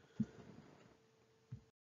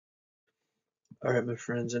 All right, my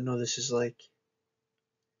friends, I know this is like,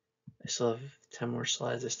 I still have 10 more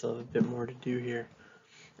slides. I still have a bit more to do here.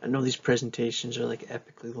 I know these presentations are like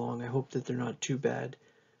epically long. I hope that they're not too bad.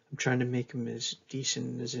 I'm trying to make them as decent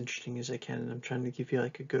and as interesting as I can, and I'm trying to give you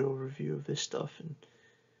like a good overview of this stuff. And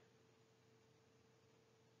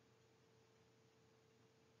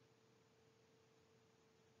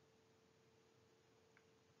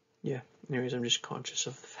yeah, anyways, I'm just conscious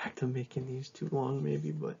of the fact I'm making these too long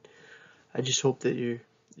maybe, but I just hope that you're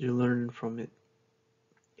learning from it.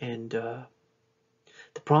 And the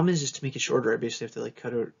problem is to make it shorter, I basically have to like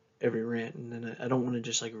cut out every rant, and then I don't want to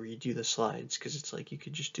just like read you the slides, because it's like you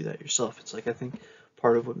could just do that yourself. It's like I think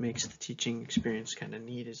part of what makes the teaching experience kind of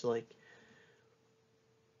neat is like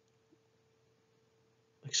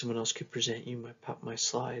someone else could present you my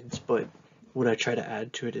slides, but what I try to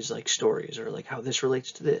add to it is like stories, or like how this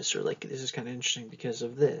relates to this, or like this is kind of interesting because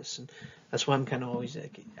of this, and that's why I'm kind of always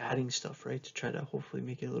like adding stuff, right, to try to hopefully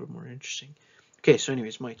make it a little more interesting. Okay, so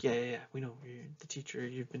anyways, Mike, yeah, we know you're the teacher.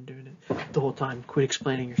 You've been doing it the whole time. Quit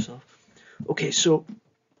explaining yourself. Okay, so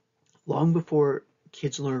long before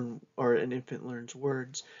kids learn or an infant learns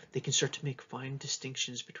words, they can start to make fine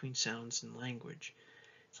distinctions between sounds and language.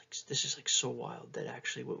 It's like this is like so wild that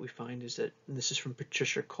actually what we find is that, and this is from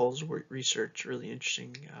Patricia Cull's research, really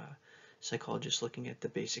interesting psychologist looking at the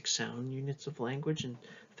basic sound units of language, and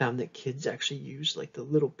found that kids actually use like the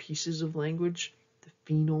little pieces of language, the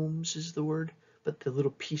phonemes is the word, but the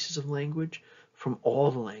little pieces of language from all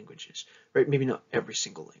the languages, right? Maybe not every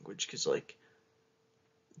single language, because like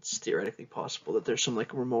it's theoretically possible that there's some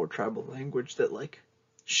like remote tribal language that like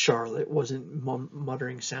Charlotte wasn't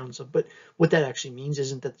muttering sounds of. But what that actually means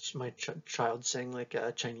isn't that my child saying like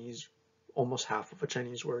a Chinese, almost half of a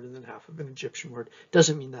Chinese word and then half of an Egyptian word.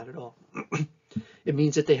 Doesn't mean that at all. It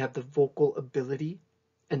means that they have the vocal ability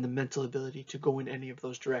and the mental ability to go in any of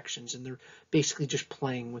those directions, and they're basically just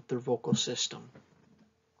playing with their vocal system.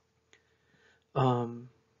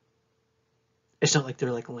 It's not like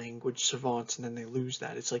they're like language savants and then they lose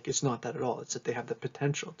that. It's like, it's not that at all. It's that they have the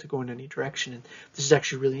potential to go in any direction. And this is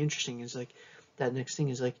actually really interesting, is like that next thing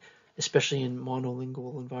is like, especially in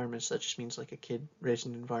monolingual environments, that just means like a kid raised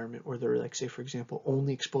in an environment where they're like, say for example,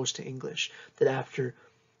 only exposed to English, that after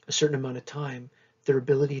a certain amount of time, their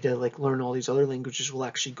ability to like learn all these other languages will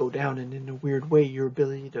actually go down. And in a weird way, your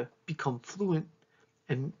ability to become fluent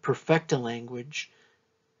and perfect a language,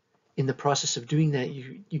 in the process of doing that,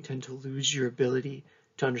 you tend to lose your ability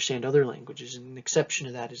to understand other languages. And an exception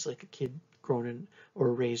to that is like a kid grown in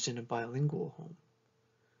or raised in a bilingual home,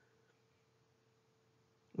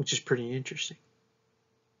 which is pretty interesting.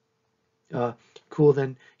 Cool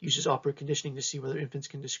then uses operant conditioning to see whether infants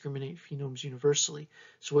can discriminate phonemes universally.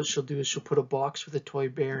 So what she'll do is she'll put a box with a toy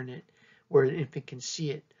bear in it where an infant can see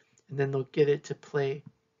it, and then they'll get it to play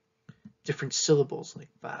different syllables like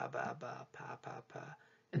ba ba ba pa pa pa,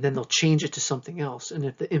 and then they'll change it to something else. And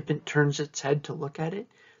if the infant turns its head to look at it,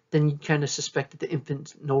 then you kind of suspect that the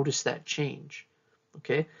infant noticed that change.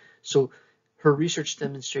 Okay, so her research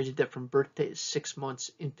demonstrated that from birth to 6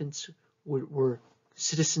 months, infants were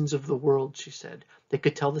citizens of the world, she said. They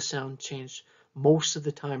could tell the sound changed most of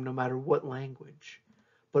the time, no matter what language.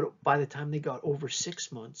 But by the time they got over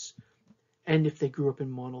 6 months, and if they grew up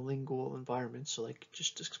in monolingual environments, so like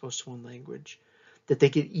just exposed to one language, that they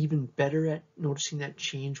get even better at noticing that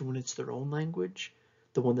change when it's their own language,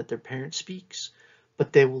 the one that their parent speaks,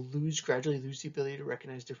 but they will gradually lose the ability to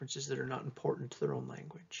recognize differences that are not important to their own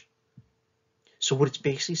language. So what it's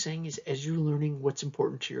basically saying is, as you're learning what's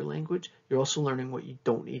important to your language, you're also learning what you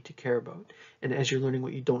don't need to care about. And as you're learning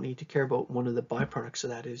what you don't need to care about, one of the byproducts of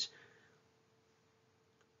that is,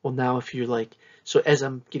 well, now if you're like, so as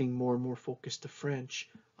I'm getting more and more focused to French,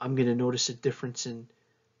 I'm going to notice a difference in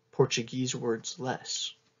Portuguese words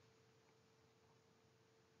less.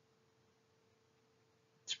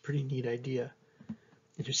 It's a pretty neat idea.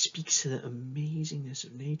 And it speaks to the amazingness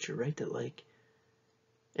of nature, right? That like,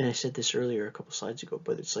 and I said this earlier a couple slides ago,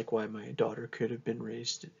 but it's like why my daughter could have been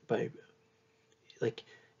raised by, like,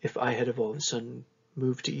 if I had all of a sudden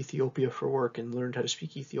moved to Ethiopia for work and learned how to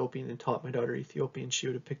speak Ethiopian and taught my daughter Ethiopian, she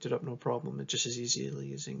would have picked it up no problem, just as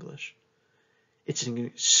easily as English. It's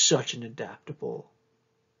such an adaptable,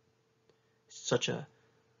 such a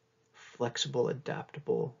flexible,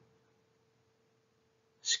 adaptable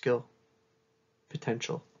skill,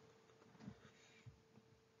 potential.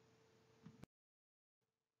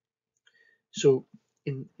 So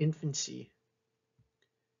in infancy,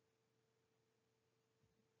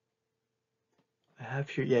 I have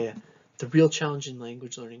here, yeah. The real challenge in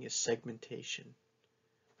language learning is segmentation,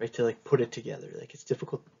 right? To like put it together. Like it's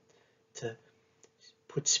difficult to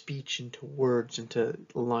put speech into words and to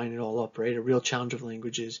line it all up, right? A real challenge of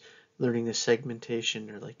language is learning the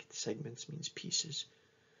segmentation, or like segments means pieces.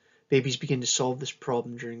 Babies begin to solve this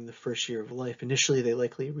problem during the first year of life. Initially, they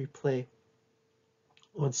likely replay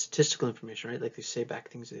on statistical information, right? Like they say back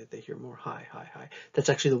things that they hear more. Hi, hi, hi. That's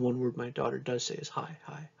actually the one word my daughter does say is hi,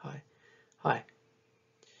 hi, hi, hi.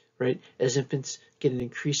 Right? As infants get an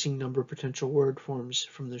increasing number of potential word forms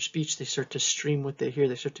from their speech, they start to stream what they hear.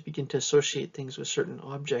 They start to begin to associate things with certain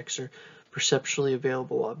objects or perceptually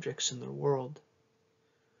available objects in their world.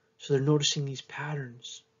 So they're noticing these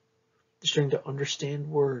patterns. They're starting to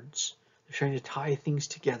understand words. They're starting to tie things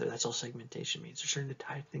together. That's all segmentation means. They're starting to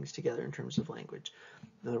tie things together in terms of language.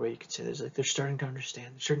 Another way you could say this is like they're starting to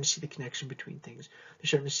understand. They're starting to see the connection between things. They're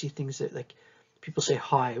starting to see things that, like, people say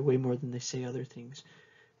hi way more than they say other things.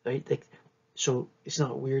 Right? Like, so it's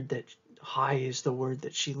not weird that hi is the word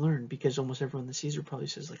that she learned, because almost everyone that sees her probably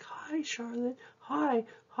says like, hi, Charlotte, hi,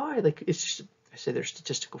 hi. Like, it's just, I say there's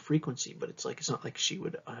statistical frequency, but it's like, it's not like she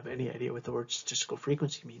would have any idea what the word statistical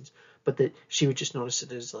frequency means, but that she would just notice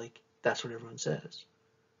it as like, that's what everyone says.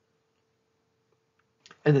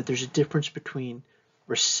 And that there's a difference between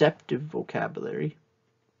receptive vocabulary.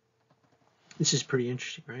 This is pretty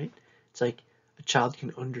interesting, right? It's like a child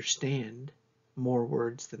can understand more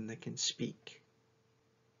words than they can speak.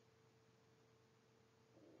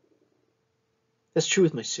 That's true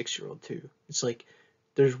with my 6-year-old too. It's like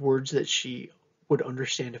there's words that she would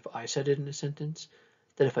understand if I said it in a sentence,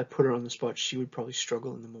 that if I put her on the spot, she would probably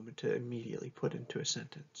struggle in the moment to immediately put into a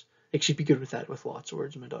sentence. Like, she'd be good with that with lots of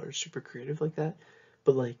words. My daughter's super creative like that.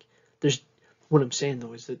 But like, there's, what I'm saying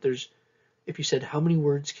though is that there's, if you said how many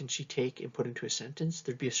words can she take and put into a sentence,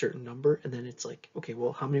 there'd be a certain number, and then it's like, okay,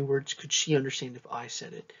 well, how many words could she understand if I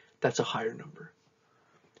said it? That's a higher number.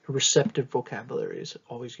 Her receptive vocabulary is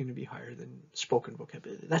always going to be higher than spoken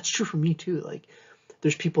vocabulary. That's true for me too. Like,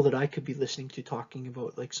 there's people that I could be listening to talking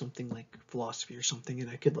about like something like philosophy or something, and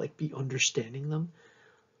I could like be understanding them,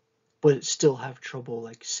 but still have trouble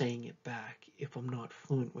like saying it back if I'm not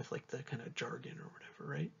fluent with like the kind of jargon or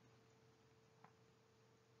whatever, right?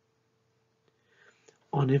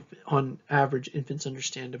 On average, infants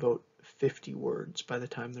understand about 50 words by the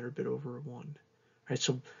time they're a bit over 1, right?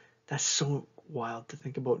 So that's so wild to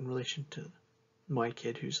think about in relation to my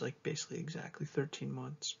kid, who's like basically exactly 13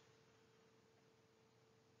 months.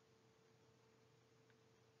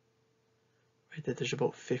 Right, that there's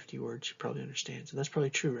about 50 words she probably understands, and that's probably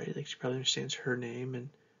true, right? Like, she probably understands her name and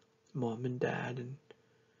mom and dad and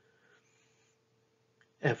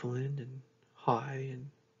Evelyn and hi, and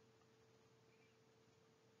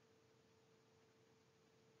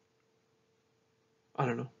I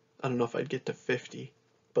don't know. I don't know if I'd get to 50,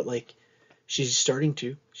 but like, she's starting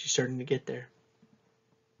to get there.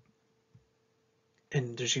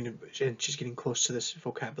 and she's getting close to this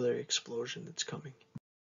vocabulary explosion that's coming.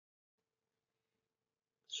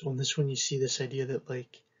 So in this one, you see this idea that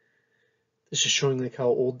like this is showing like how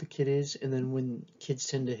old the kid is, and then when kids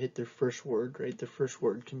tend to hit their first word, right? Their first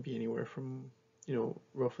word can be anywhere from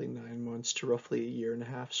roughly 9 months to roughly a year and a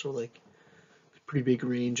half. So like pretty big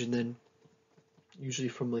range, and then usually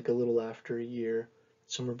from like a little after a year,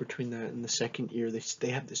 somewhere between that and the second year, they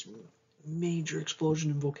have this major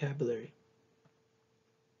explosion in vocabulary,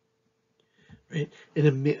 right?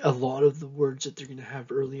 And a lot of the words that they're going to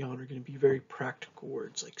have early on are going to be very practical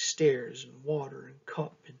words like stairs and water and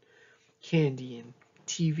cup and candy and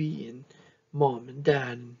TV and mom and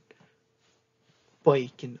dad and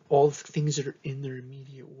bike and all the things that are in their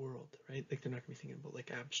immediate world, right? Like they're not going to be thinking about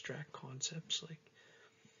like abstract concepts like,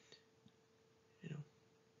 you know,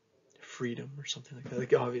 freedom or something like that.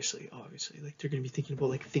 Like obviously, like they're going to be thinking about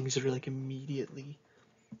like things that are like immediately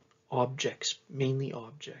objects, mainly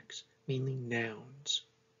nouns.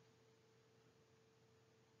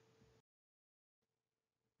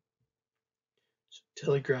 So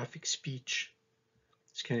telegraphic speech.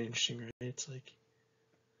 It's kind of interesting, right? It's like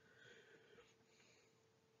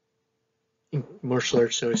in martial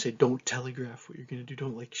arts, they always say, don't telegraph what you're going to do.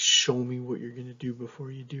 Don't like show me what you're going to do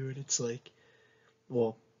before you do it. It's like,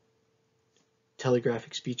 well,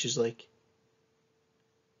 telegraphic speech is like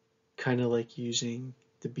kind of like using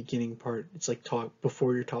the beginning part. It's like talk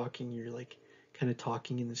before you're talking, you're like kind of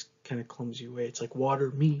talking in this kind of clumsy way. It's like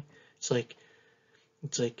water me. It's like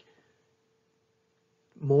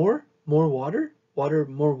more water,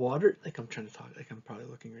 more water. Like I'm trying to talk, like I'm probably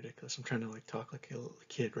looking ridiculous. I'm trying to like talk like a little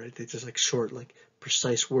kid, right? They just like short, like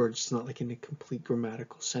precise words. It's not like in a complete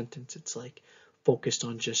grammatical sentence. It's like focused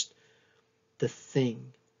on just the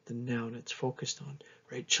thing, the noun it's focused on,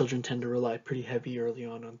 right? Children tend to rely pretty heavy early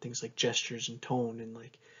on things like gestures and tone, and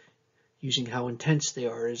like using how intense they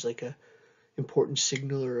are is like a important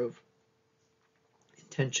signaler of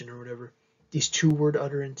intention or whatever. These two-word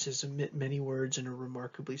utterances emit many words and are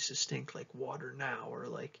remarkably succinct, like water now, or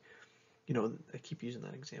like, I keep using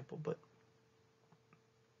that example, but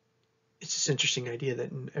it's this interesting idea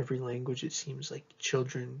that in every language it seems like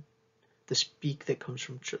children, the speak that comes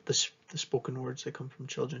from the spoken words that come from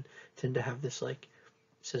children tend to have this like,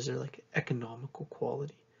 it says they're like economical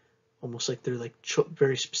quality, almost like they're like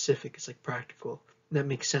very specific. It's like practical. And that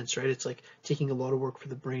makes sense, right? It's like taking a lot of work for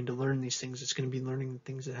the brain to learn these things. It's going to be learning the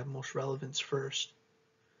things that have most relevance first.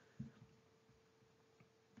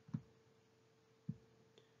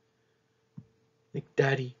 Like,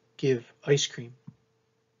 daddy, give ice cream.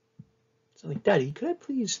 It's like, daddy, could I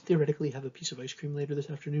please theoretically have a piece of ice cream later this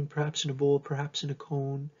afternoon? Perhaps in a bowl, perhaps in a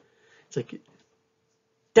cone. It's like,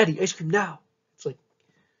 daddy, ice cream now. It's like,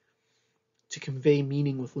 to convey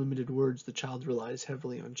meaning with limited words, the child relies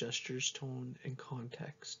heavily on gestures, tone, and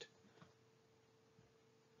context.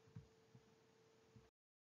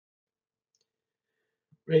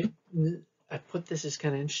 Right? I put this as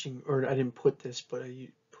kind of interesting, or I didn't put this, but I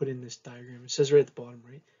put in this diagram. It says right at the bottom,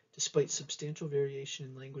 right? Despite substantial variation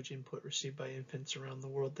in language input received by infants around the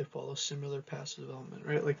world, they follow similar paths of development,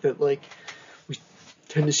 right? Like that, like we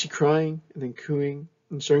tend to see crying and then cooing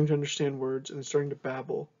and starting to understand words and then starting to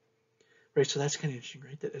babble, right? So that's kind of interesting,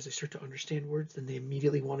 right? That as they start to understand words, then they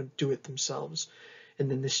immediately want to do it themselves.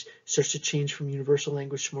 And then this starts to change from universal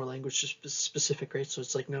language to more language specific, right? So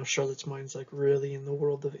it's like now Charlotte's mind's like really in the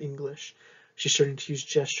world of English. She's starting to use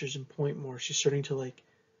gestures and point more. She's starting to like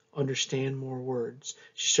understand more words.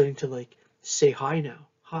 She's starting to like say hi now.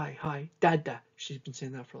 Hi, dada. She's been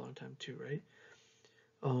saying that for a long time too, right?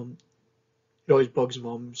 It always bugs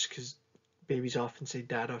moms because babies often say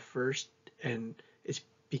dada first, and it's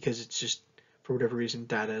because it's just for whatever reason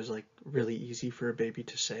dada is like really easy for a baby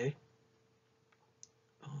to say.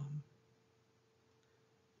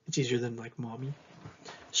 It's easier than like mommy.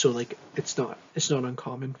 So like it's not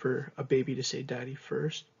uncommon for a baby to say daddy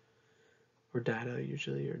first, or dada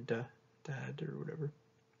usually, or dad or whatever.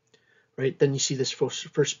 Right? Then you see this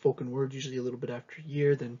first spoken word usually a little bit after a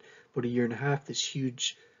year, then about a year and a half, this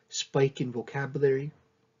huge spike in vocabulary,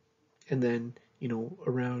 and then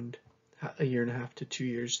around a year and a half to 2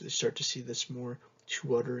 years they start to see this more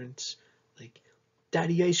two utterance, like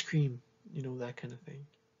daddy ice cream, that kind of thing.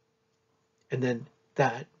 And then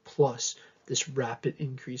that plus this rapid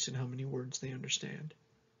increase in how many words they understand.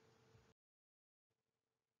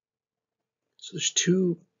 So there's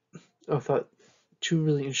two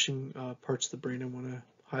really interesting parts of the brain I want to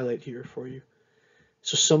highlight here for you.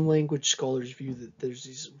 So some language scholars view that there's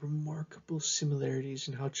these remarkable similarities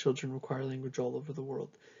in how children acquire language all over the world.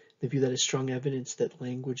 They view that as strong evidence that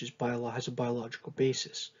language has a biological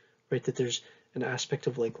basis, right? That there's an aspect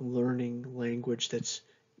of like learning language that's,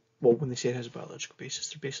 well, when they say it has a biological basis,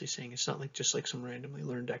 they're basically saying it's not like just like some randomly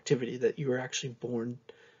learned activity, that you are actually born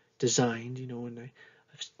designed, and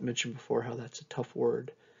I've mentioned before how that's a tough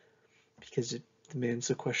word because it demands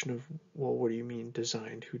the question of, well, what do you mean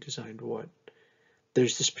designed? Who designed what?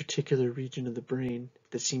 There's this particular region of the brain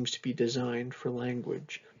that seems to be designed for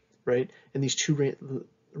language, right? And these two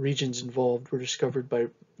regions involved were discovered by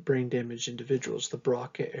brain damaged individuals. The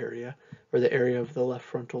Broca area, or the area of the left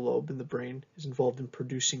frontal lobe in the brain, is involved in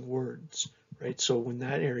producing words, right? So when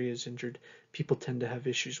that area is injured, people tend to have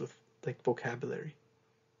issues with like vocabulary,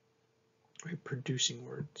 right? Producing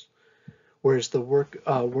words. Whereas the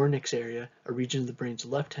Wernicke's area, a region of the brain's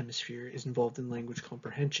left hemisphere, is involved in language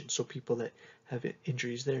comprehension. So people that have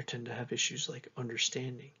injuries there tend to have issues like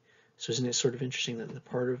understanding. So isn't it sort of interesting that the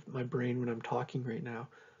part of my brain when I'm talking right now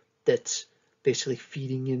that's basically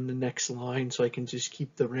feeding in the next line so I can just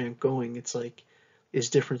keep the rant going, it's like, is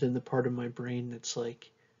different than the part of my brain that's like,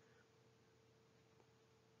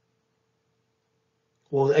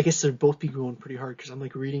 well, I guess they'd both be going pretty hard because I'm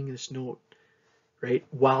like reading this note, right,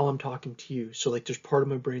 while I'm talking to you. So like there's part of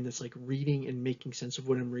my brain that's like reading and making sense of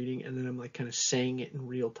what I'm reading, and then I'm like kind of saying it in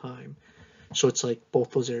real time. So it's like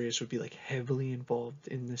both those areas would be like heavily involved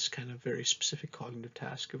in this kind of very specific cognitive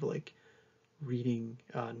task of like reading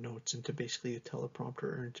notes into basically a teleprompter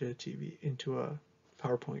or into a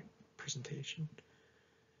PowerPoint presentation.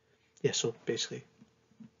 Yeah, so basically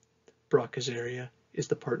Broca's area is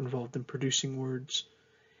the part involved in producing words,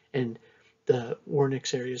 and the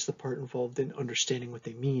Wernicke's area is the part involved in understanding what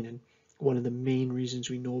they mean. And one of the main reasons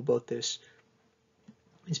we know about this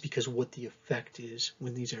is because what the effect is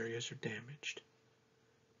when these areas are damaged.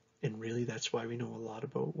 And really that's why we know a lot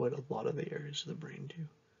about what a lot of the areas of the brain do,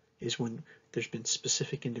 is when there's been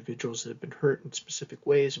specific individuals that have been hurt in specific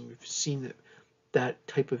ways, and we've seen that that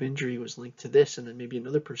type of injury was linked to this, and then maybe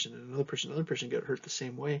another person and another person got hurt the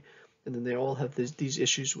same way, and then they all have these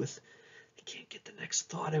issues with, they can't get the next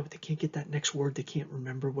thought out, they can't get that next word, they can't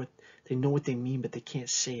remember what, they know what they mean but they can't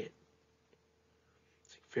say it.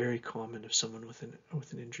 It's like very common of someone with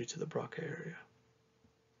an injury to the Broca area.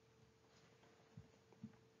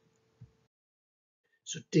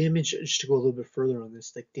 So damage, just to go a little bit further on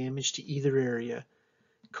this, like damage to either area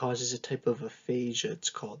causes a type of aphasia, it's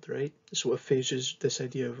called, right? So aphasia is this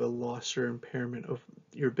idea of a loss or impairment of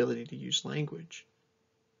your ability to use language.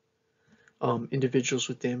 Individuals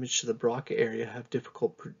with damage to the Broca area have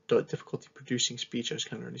difficulty producing speech. I was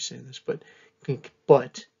kind of already saying this, but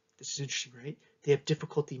this is interesting, right? They have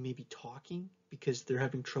difficulty maybe talking because they're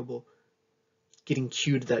having trouble getting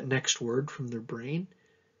cued that next word from their brain.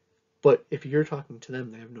 But if you're talking to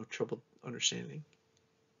them, they have no trouble understanding.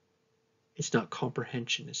 It's not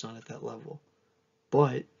comprehension, it's not at that level.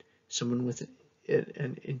 But someone with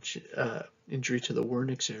an injury to the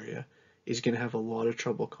Wernicke's area is going to have a lot of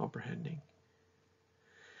trouble comprehending.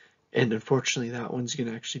 And unfortunately, that one's going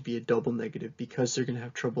to actually be a double negative because they're going to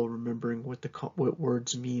have trouble remembering what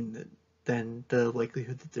words mean. That then the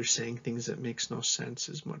likelihood that they're saying things that makes no sense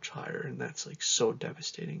is much higher, and that's like so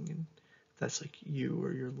devastating. And that's like you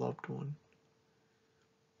or your loved one.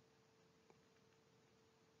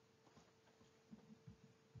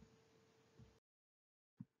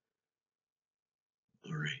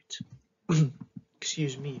 All right.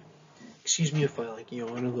 Excuse me. Excuse me if I like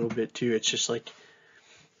yawn a little bit too. It's just like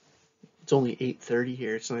it's only 8:30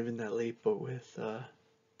 here. It's not even that late, but with the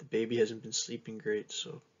baby hasn't been sleeping great,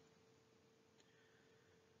 so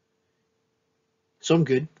I'm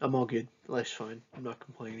good. I'm all good. Life's fine. I'm not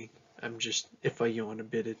complaining. I'm just, if I yawn a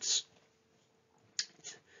bit, it's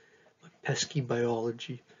my pesky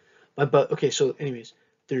biology. Okay. So anyways,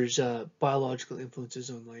 there's biological influences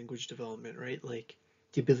on language development, right? Like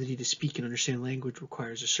the ability to speak and understand language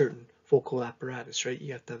requires a certain vocal apparatus, right?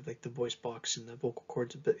 You have to have like the voice box and the vocal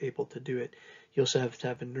cords able to do it. You also have to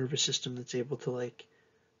have a nervous system that's able to like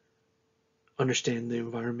understand the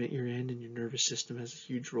environment you're in, and your nervous system has a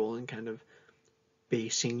huge role in kind of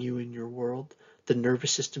basing you in your world. The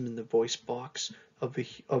nervous system and the voice box of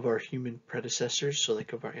our human predecessors, so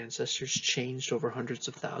like of our ancestors, changed over hundreds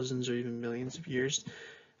of thousands or even millions of years.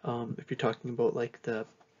 If you're talking about like the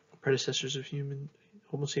predecessors of human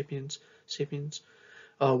Homo sapiens,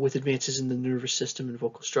 with advances in the nervous system and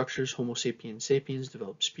vocal structures, Homo sapiens sapiens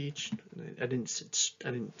developed speech. I didn't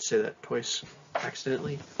say that twice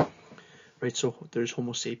accidentally. Right, so there's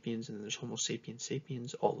Homo sapiens and then there's Homo sapiens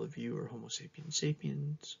sapiens. All of you are Homo sapiens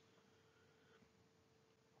sapiens.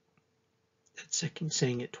 That second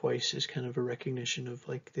saying it twice is kind of a recognition of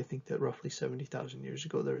like, they think that roughly 70,000 years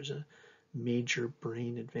ago there was a major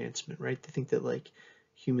brain advancement, right? They think that like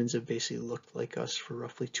humans have basically looked like us for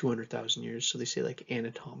roughly 200,000 years. So they say like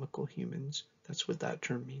anatomical humans. That's what that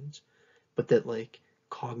term means. But that like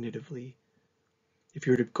cognitively, if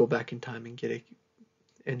you were to go back in time and get a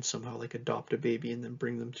and somehow like adopt a baby and then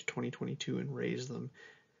bring them to 2022 and raise them,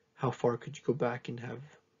 how far could you go back and have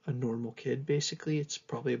a normal kid? Basically, it's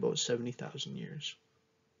probably about 70,000 years.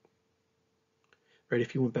 Right?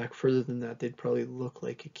 If you went back further than that, they'd probably look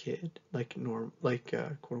like a kid, like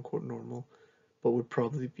quote unquote normal, but would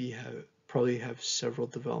probably have several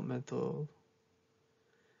developmental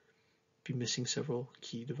be missing several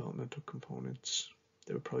key developmental components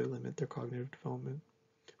that would probably limit their cognitive development.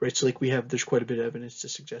 Right, so like there's quite a bit of evidence to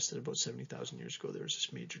suggest that about 70,000 years ago there was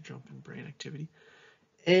this major jump in brain activity.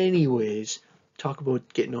 Anyways, talk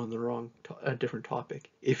about getting on a different topic.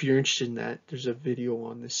 If you're interested in that, there's a video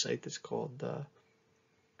on this site that's called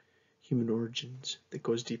Human Origins that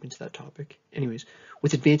goes deep into that topic. Anyways,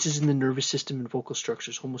 with advances in the nervous system and vocal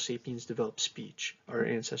structures, Homo sapiens developed speech. Our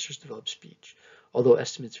ancestors developed speech. Although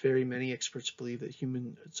estimates vary, many experts believe that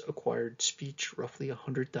humans acquired speech roughly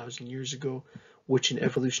 100,000 years ago, which in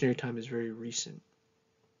evolutionary time is very recent.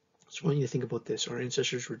 So I want you to think about this. Our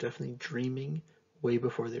ancestors were definitely dreaming way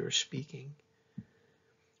before they were speaking,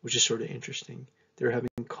 which is sort of interesting. They were having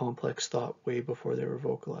complex thought way before they were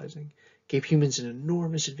vocalizing. Gave humans an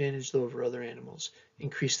enormous advantage, though, over other animals.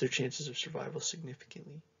 Increased their chances of survival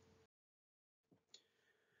significantly.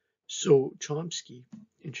 So Chomsky,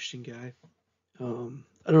 interesting guy.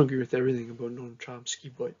 I don't agree with everything about Noam Chomsky,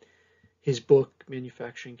 but his book,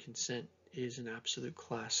 Manufacturing Consent, is an absolute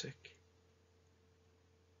classic.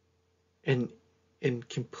 And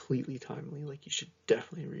completely timely. Like, you should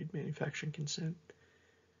definitely read Manufacturing Consent.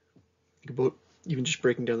 Think about even just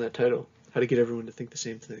breaking down that title. How to get everyone to think the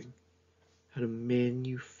same thing. How to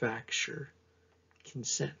manufacture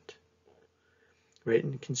consent. Right?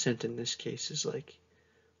 And consent in this case is like,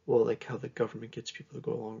 well, like how the government gets people to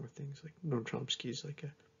go along with things. Like Noam Chomsky is like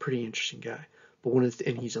a pretty interesting guy. But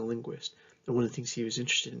and he's a linguist. And one of the things he was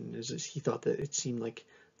interested in is he thought that it seemed like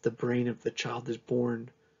the brain of the child is born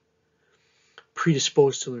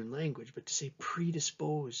predisposed to learn language. But to say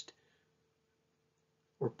predisposed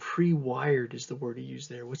or pre-wired is the word he used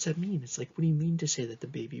there. What's that mean? It's like, what do you mean to say that the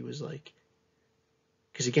baby was like?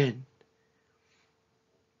 Because again,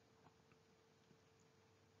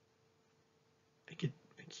 I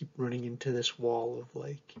keep running into this wall of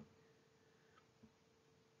like,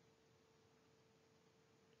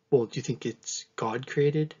 well, do you think it's God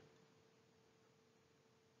created?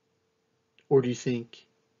 Or do you think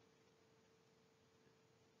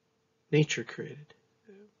nature created?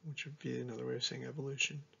 Which would be another way of saying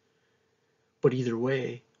evolution. But either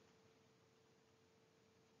way,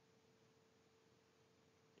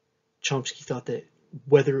 Chomsky thought that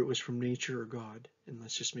whether it was from nature or God, and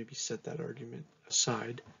let's just maybe set that argument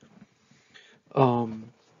aside,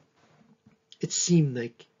 it seemed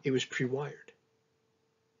like it was pre-wired.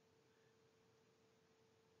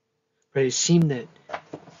 Right? It seemed that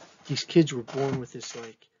these kids were born with this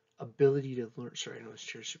like ability to learn. Sorry, I know this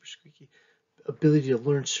chair's super squeaky. Ability to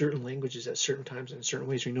learn certain languages at certain times and in certain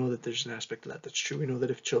ways. We know that there's an aspect of that that's true. We know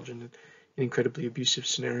that if children in incredibly abusive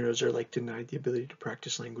scenarios are like denied the ability to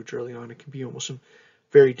practice language early on, it can be almost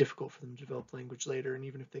very difficult for them to develop language later. And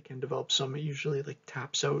even if they can develop some, it usually like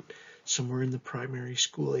taps out somewhere in the primary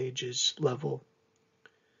school ages level.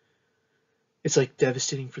 It's like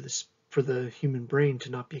devastating for the human brain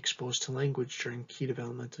to not be exposed to language during key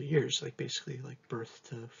developmental years, like basically like birth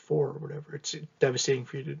to 4 or whatever. It's devastating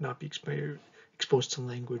for you to not be exposed to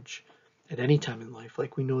language at any time in life.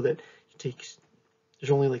 Like, we know that there's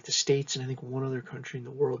only like the States and I think one other country in the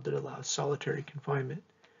world that allows solitary confinement,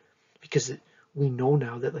 because we know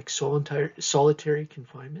now that like solitary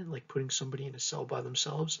confinement, like putting somebody in a cell by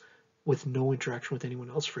themselves with no interaction with anyone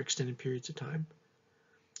else for extended periods of time,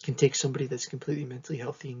 can take somebody that's completely mentally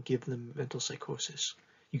healthy and give them mental psychosis.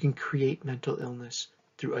 You can create mental illness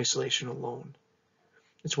through isolation alone.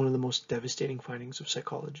 It's one of the most devastating findings of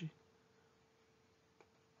psychology.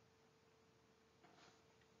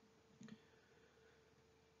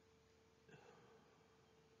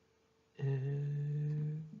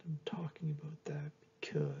 And I'm talking about that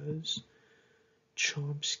because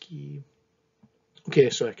Chomsky.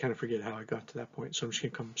 Okay, so I kind of forget how I got to that point, so I'm just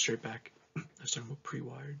going to come straight back. I was talking about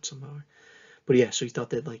pre-wired somehow. But yeah, so he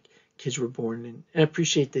thought that like kids were born, and I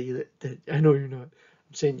appreciate that I know you're not,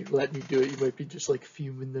 I'm saying you let me do it. You might be just like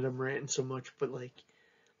fuming that I'm ranting so much, but like,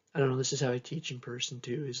 I don't know, this is how I teach in person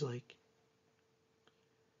too, is like,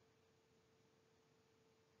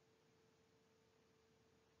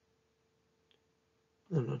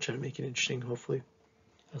 I don't know, trying to make it interesting, hopefully.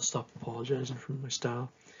 I'll stop apologizing for my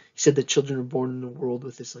style. He said that children are born in the world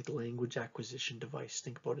with this like language acquisition device.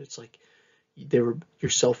 Think about it. It's like your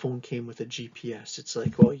cell phone came with a GPS. It's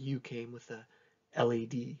like, well, you came with a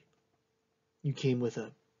LED. You came with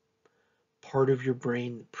a part of your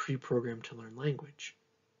brain pre-programmed to learn language.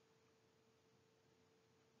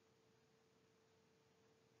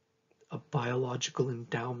 A biological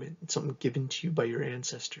endowment, something given to you by your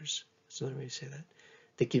ancestors. That's another way to say that.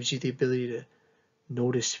 That gives you the ability to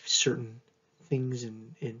notice certain things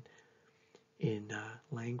in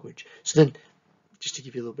language. So then, just to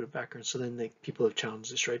give you a little bit of background, so then like people have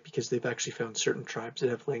challenged this, right? Because they've actually found certain tribes that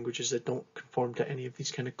have languages that don't conform to any of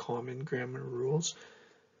these kind of common grammar rules.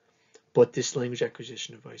 But this language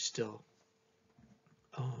acquisition device still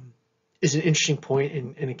is an interesting point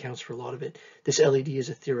and accounts for a lot of it. This LED is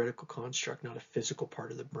a theoretical construct, not a physical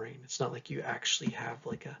part of the brain. It's not like you actually have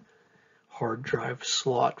like a hard drive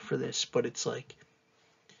slot for this, but it's like,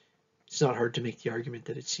 it's not hard to make the argument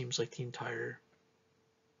that it seems like the entire,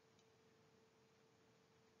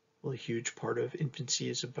 well, a huge part of infancy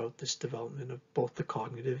is about this development of both the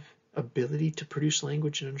cognitive ability to produce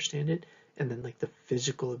language and understand it, and then like the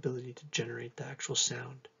physical ability to generate the actual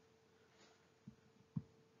sound.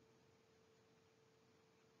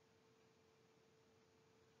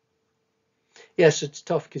 Yeah, so it's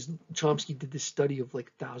tough because Chomsky did this study of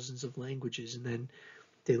like thousands of languages, and then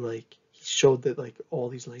he showed that like all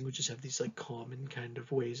these languages have these like common kind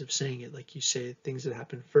of ways of saying it. Like you say things that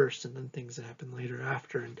happen first and then things that happen later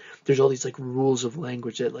after, and there's all these like rules of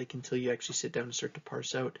language that like until you actually sit down and start to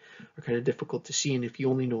parse out are kind of difficult to see. And if you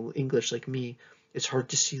only know English like me, it's hard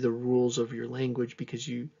to see the rules of your language because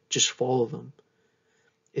you just follow them.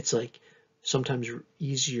 It's like sometimes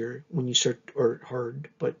easier when you start, or hard,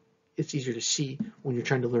 but it's easier to see when you're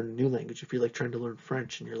trying to learn a new language. If you're like trying to learn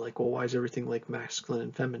French and you're like, well, why is everything like masculine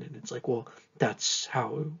and feminine? It's like, well, that's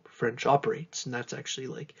how French operates, and that's actually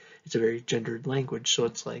like, it's a very gendered language. So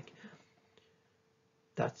it's like,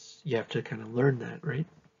 you have to kind of learn that, right?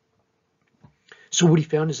 So what he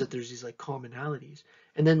found is that there's these like commonalities,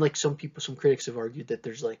 and then like some critics have argued that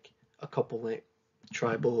there's like a couple like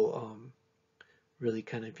tribal really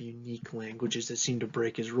kind of unique languages that seem to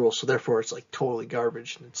break his rules. So therefore it's like totally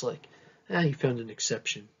garbage. And it's like, he found an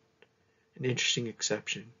exception, an interesting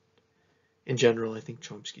exception. In general, I think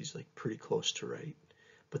Chomsky's like pretty close to right.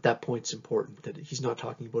 But that point's important, that he's not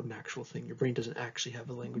talking about an actual thing. Your brain doesn't actually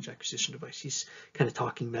have a language acquisition device. He's kind of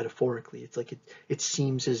talking metaphorically. It's like it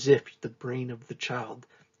seems as if the brain of the child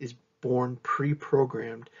is born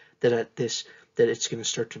pre-programmed that it's going to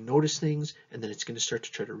start to notice things, and then it's going to start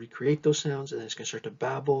to try to recreate those sounds, and then it's going to start to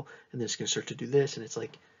babble, and then it's going to start to do this, and it's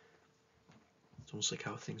like, it's almost like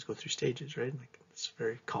how things go through stages, right? Like it's a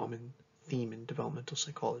very common theme in developmental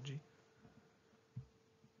psychology.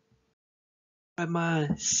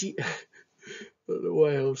 See, I don't know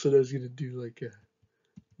why all of a sudden I was going to do like a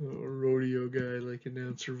rodeo guy, like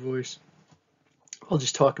announcer voice. I'll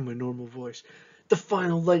just talk in my normal voice. The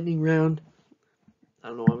final lightning round. I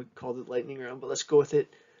don't know why we called it lightning round, but let's go with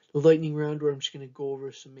it. The lightning round, where I'm just going to go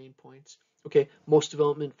over some main points. Okay, most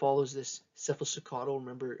development follows this cephalostaccato,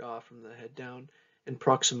 remember, from the head down, and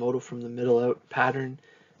proximotal from the middle out pattern.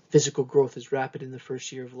 Physical growth is rapid in the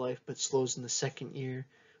first year of life, but slows in the second year.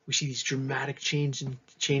 We see these dramatic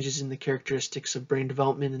changes in the characteristics of brain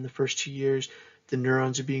development in the first 2 years. The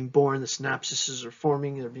neurons are being born, the synapses are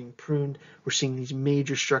forming, they're being pruned. We're seeing these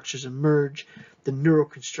major structures emerge. The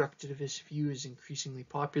neuroconstructivist view is increasingly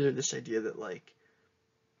popular. This idea that like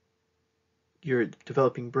your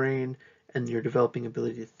developing brain and your developing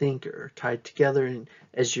ability to think are tied together, and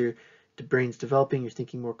as the brain's developing, you're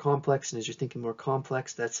thinking more complex, and as you're thinking more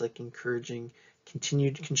complex, that's like encouraging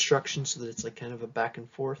continued construction, so that it's like kind of a back and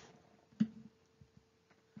forth.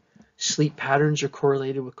 Sleep patterns are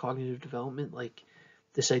correlated with cognitive development, like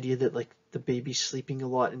this idea that like the baby's sleeping a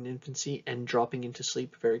lot in infancy and dropping into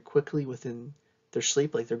sleep very quickly within their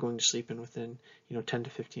sleep, like they're going to sleep, and within 10 to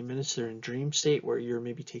 15 minutes they're in dream state, where you're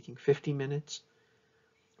maybe taking 50 minutes,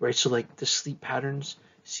 right? So like the sleep patterns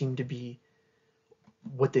seem to be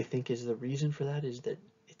what they think is the reason for that, is that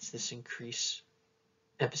it's this increased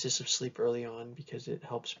emphasis of sleep early on because it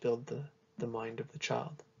helps build the mind of the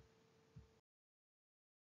child.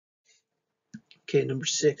 Okay, number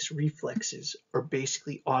 6, reflexes are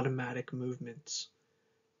basically automatic movements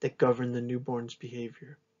that govern the newborn's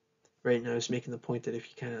behavior. Right now I was making the point that if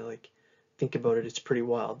you kind of like think about it, it's pretty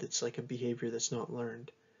wild. It's like a behavior that's not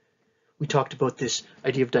learned. We talked about this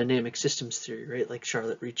idea of dynamic systems theory, right? Like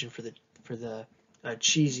Charlotte reaching for the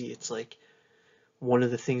cheesy. It's like one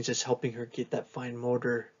of the things that's helping her get that fine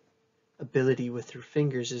motor ability with her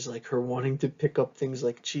fingers is like her wanting to pick up things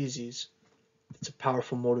like cheesies. It's a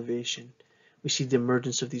powerful motivation. we see the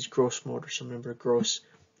emergence of these gross motor. So remember, gross,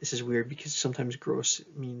 this is weird because sometimes gross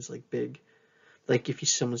means like big. Like if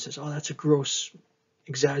someone says, oh, that's a gross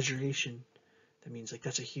exaggeration, that means like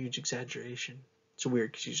that's a huge exaggeration. It's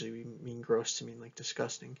weird because usually we mean gross to mean like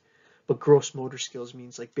disgusting. But gross motor skills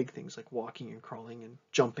means like big things like walking and crawling and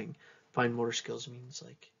jumping. Fine motor skills means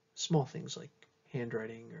like small things like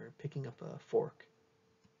handwriting or picking up a fork.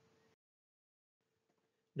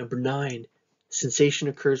 Number 9, sensation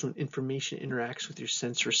occurs when information interacts with your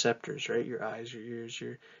sense receptors, right? Your eyes, your ears,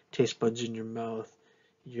 your taste buds in your mouth,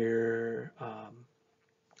 your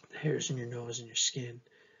hairs in your nose and your skin.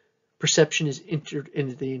 Perception is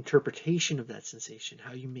in the interpretation of that sensation,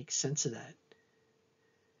 how you make sense of that.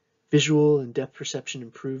 Visual and depth perception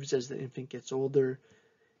improves as the infant gets older.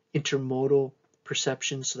 Intermodal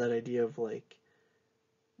perception, so that idea of like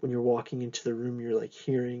when you're walking into the room, you're like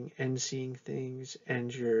hearing and seeing things,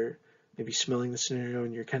 and you're maybe smelling the scenario,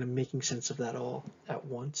 and you're kind of making sense of that all at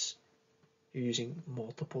once. You're using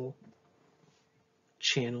multiple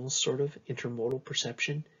channels, sort of intermodal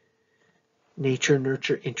perception. Nature and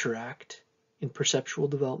nurture interact in perceptual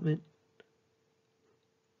development.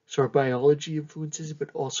 So our biology influences, but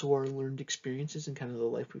also our learned experiences and kind of the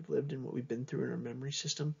life we've lived and what we've been through in our memory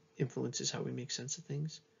system influences how we make sense of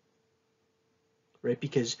things. Right?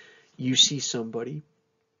 Because you see somebody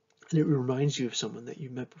and it reminds you of someone that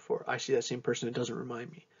you've met before. I see that same person, it doesn't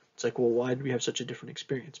remind me. It's like, well, why did we have such a different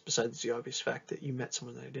experience besides the obvious fact that you met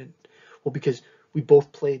someone that I didn't? Well, because we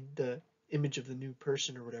both played the image of the new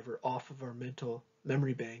person or whatever off of our mental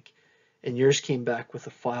memory bank, and yours came back with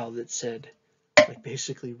a file that said, like,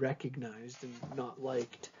 basically recognized and not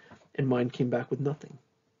liked, and mine came back with nothing.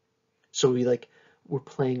 So we're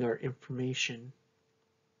playing our information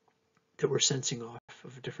that we're sensing off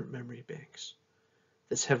of different memory banks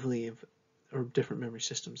that's heavily, or different memory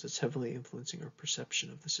systems that's heavily influencing our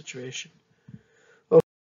perception of the situation.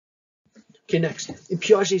 Okay, next. In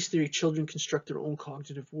Piaget's theory, children construct their own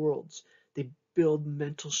cognitive worlds. They build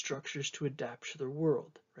mental structures to adapt to their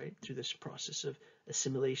world, right, through this process of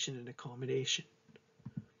assimilation and accommodation.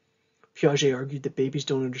 Piaget argued that babies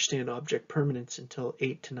don't understand object permanence until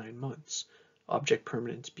 8 to 9 months. Object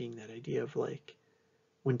permanence being that idea of like,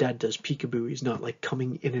 when dad does peekaboo, he's not like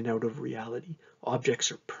coming in and out of reality.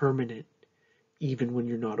 Objects are permanent even when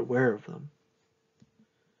you're not aware of them.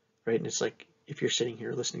 Right? And it's like, if you're sitting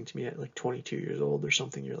here listening to me at like 22 years old or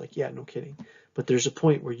something, you're like, yeah, no kidding. But there's a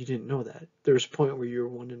point where you didn't know that. There was a point where you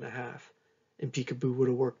were 1.5 and peekaboo would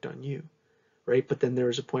have worked on you. Right? But then there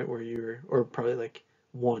was a point where you were, or probably like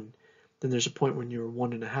 1. Then there's a point when you were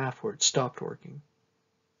 1.5 where it stopped working.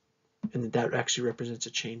 And that actually represents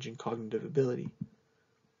a change in cognitive ability.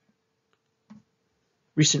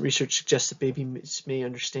 Recent research suggests that babies may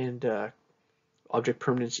understand object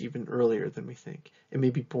permanence even earlier than we think, and may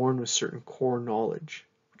be born with certain core knowledge,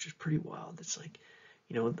 which is pretty wild. It's like,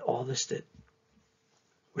 all this that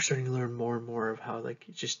we're starting to learn more and more of how like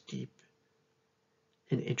just deep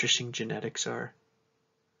and interesting genetics are,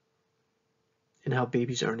 and how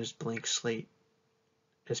babies aren't as blank slate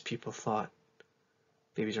as people thought.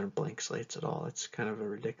 Babies aren't blank slates at all. It's kind of a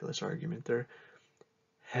ridiculous argument. They're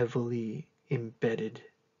heavily embedded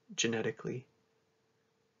genetically.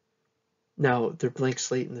 Now, they're blank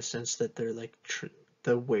slate in the sense that they're like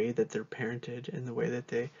the way that they're parented and the way that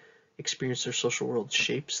they experience their social world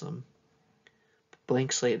shapes them.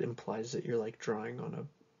 Blank slate implies that you're like drawing on an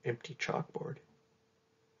empty chalkboard.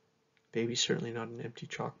 Baby's certainly not an empty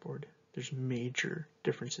chalkboard. There's major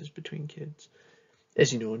differences between kids,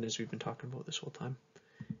 as you know, and as we've been talking about this whole time.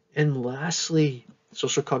 And lastly,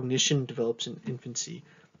 social cognition develops in infancy.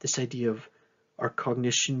 This idea of our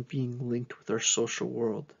cognition being linked with our social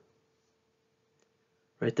world.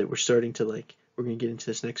 Right, that we're starting to like, we're going to get into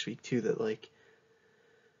this next week too, that like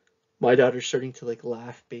my daughter's starting to like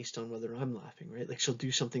laugh based on whether I'm laughing, right? Like she'll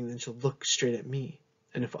do something, then she'll look straight at me.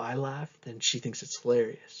 And if I laugh, then she thinks it's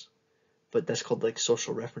hilarious. But that's called like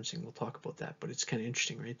social referencing. We'll talk about that. But it's kind of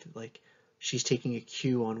interesting, right? That like she's taking a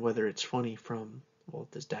cue on whether it's funny from, well,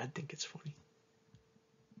 does dad think it's funny?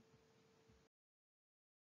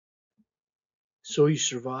 So you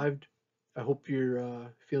survived. I hope you're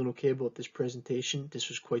feeling okay about this presentation. This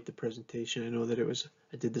was quite the presentation. I know that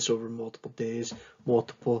I did this over multiple days,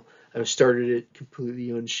 I started it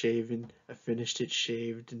completely unshaven. I finished it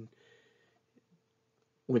shaved and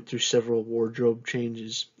went through several wardrobe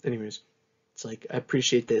changes. Anyways, it's like, I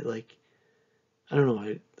appreciate that, like, I don't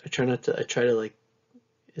know, I try to like,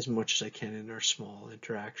 as much as I can in our small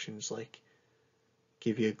interactions, like,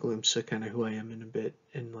 give you a glimpse of kind of who I am in a bit,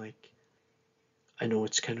 and like, I know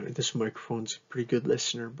it's kind of, this microphone's a pretty good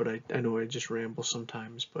listener, but I know I just ramble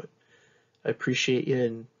sometimes, but I appreciate you,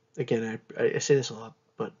 and again, I say this a lot,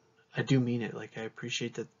 but I do mean it. Like, I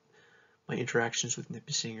appreciate that my interactions with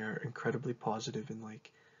Nipissing are incredibly positive, and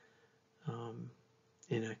like, um,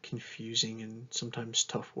 in a confusing and sometimes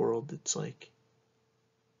tough world, it's like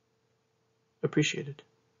appreciated.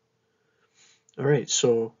 All right,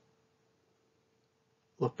 so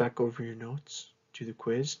look back over your notes, do the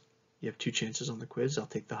quiz. You have 2 chances on the quiz. I'll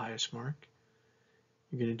take the highest mark.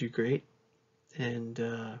 You're gonna do great, and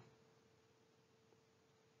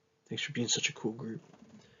thanks for being such a cool group.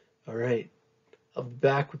 All right, I'll be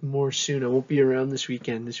back with more soon. I won't be around this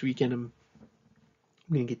weekend. This weekend I'm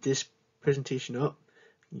gonna get this presentation up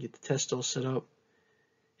and get the test all set up.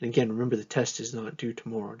 And again, remember the test is not due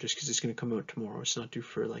tomorrow, just because it's going to come out tomorrow. It's not due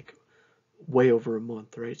for like way over a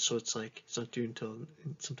month, right? So it's like it's not due until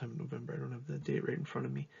sometime in November. I don't have the date right in front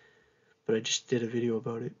of me, but I just did a video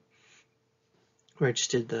about it, or I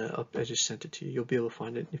just did the up. I just sent it to you. You'll be able to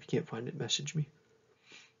find it. If you can't find it, message me.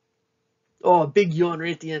 Oh, a big yawn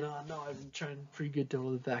right at the end. Oh no, I've been trying pretty good to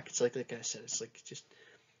hold it back. It's like I said, it's like just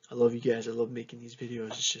I love you guys. I love making these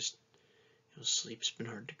videos. It's just sleep's been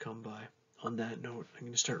hard to come by. On that note, I'm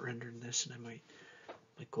gonna start rendering this, and I might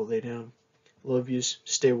go lay down. Love yous.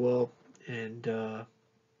 Stay well, and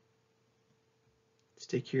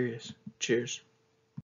stay curious. Cheers.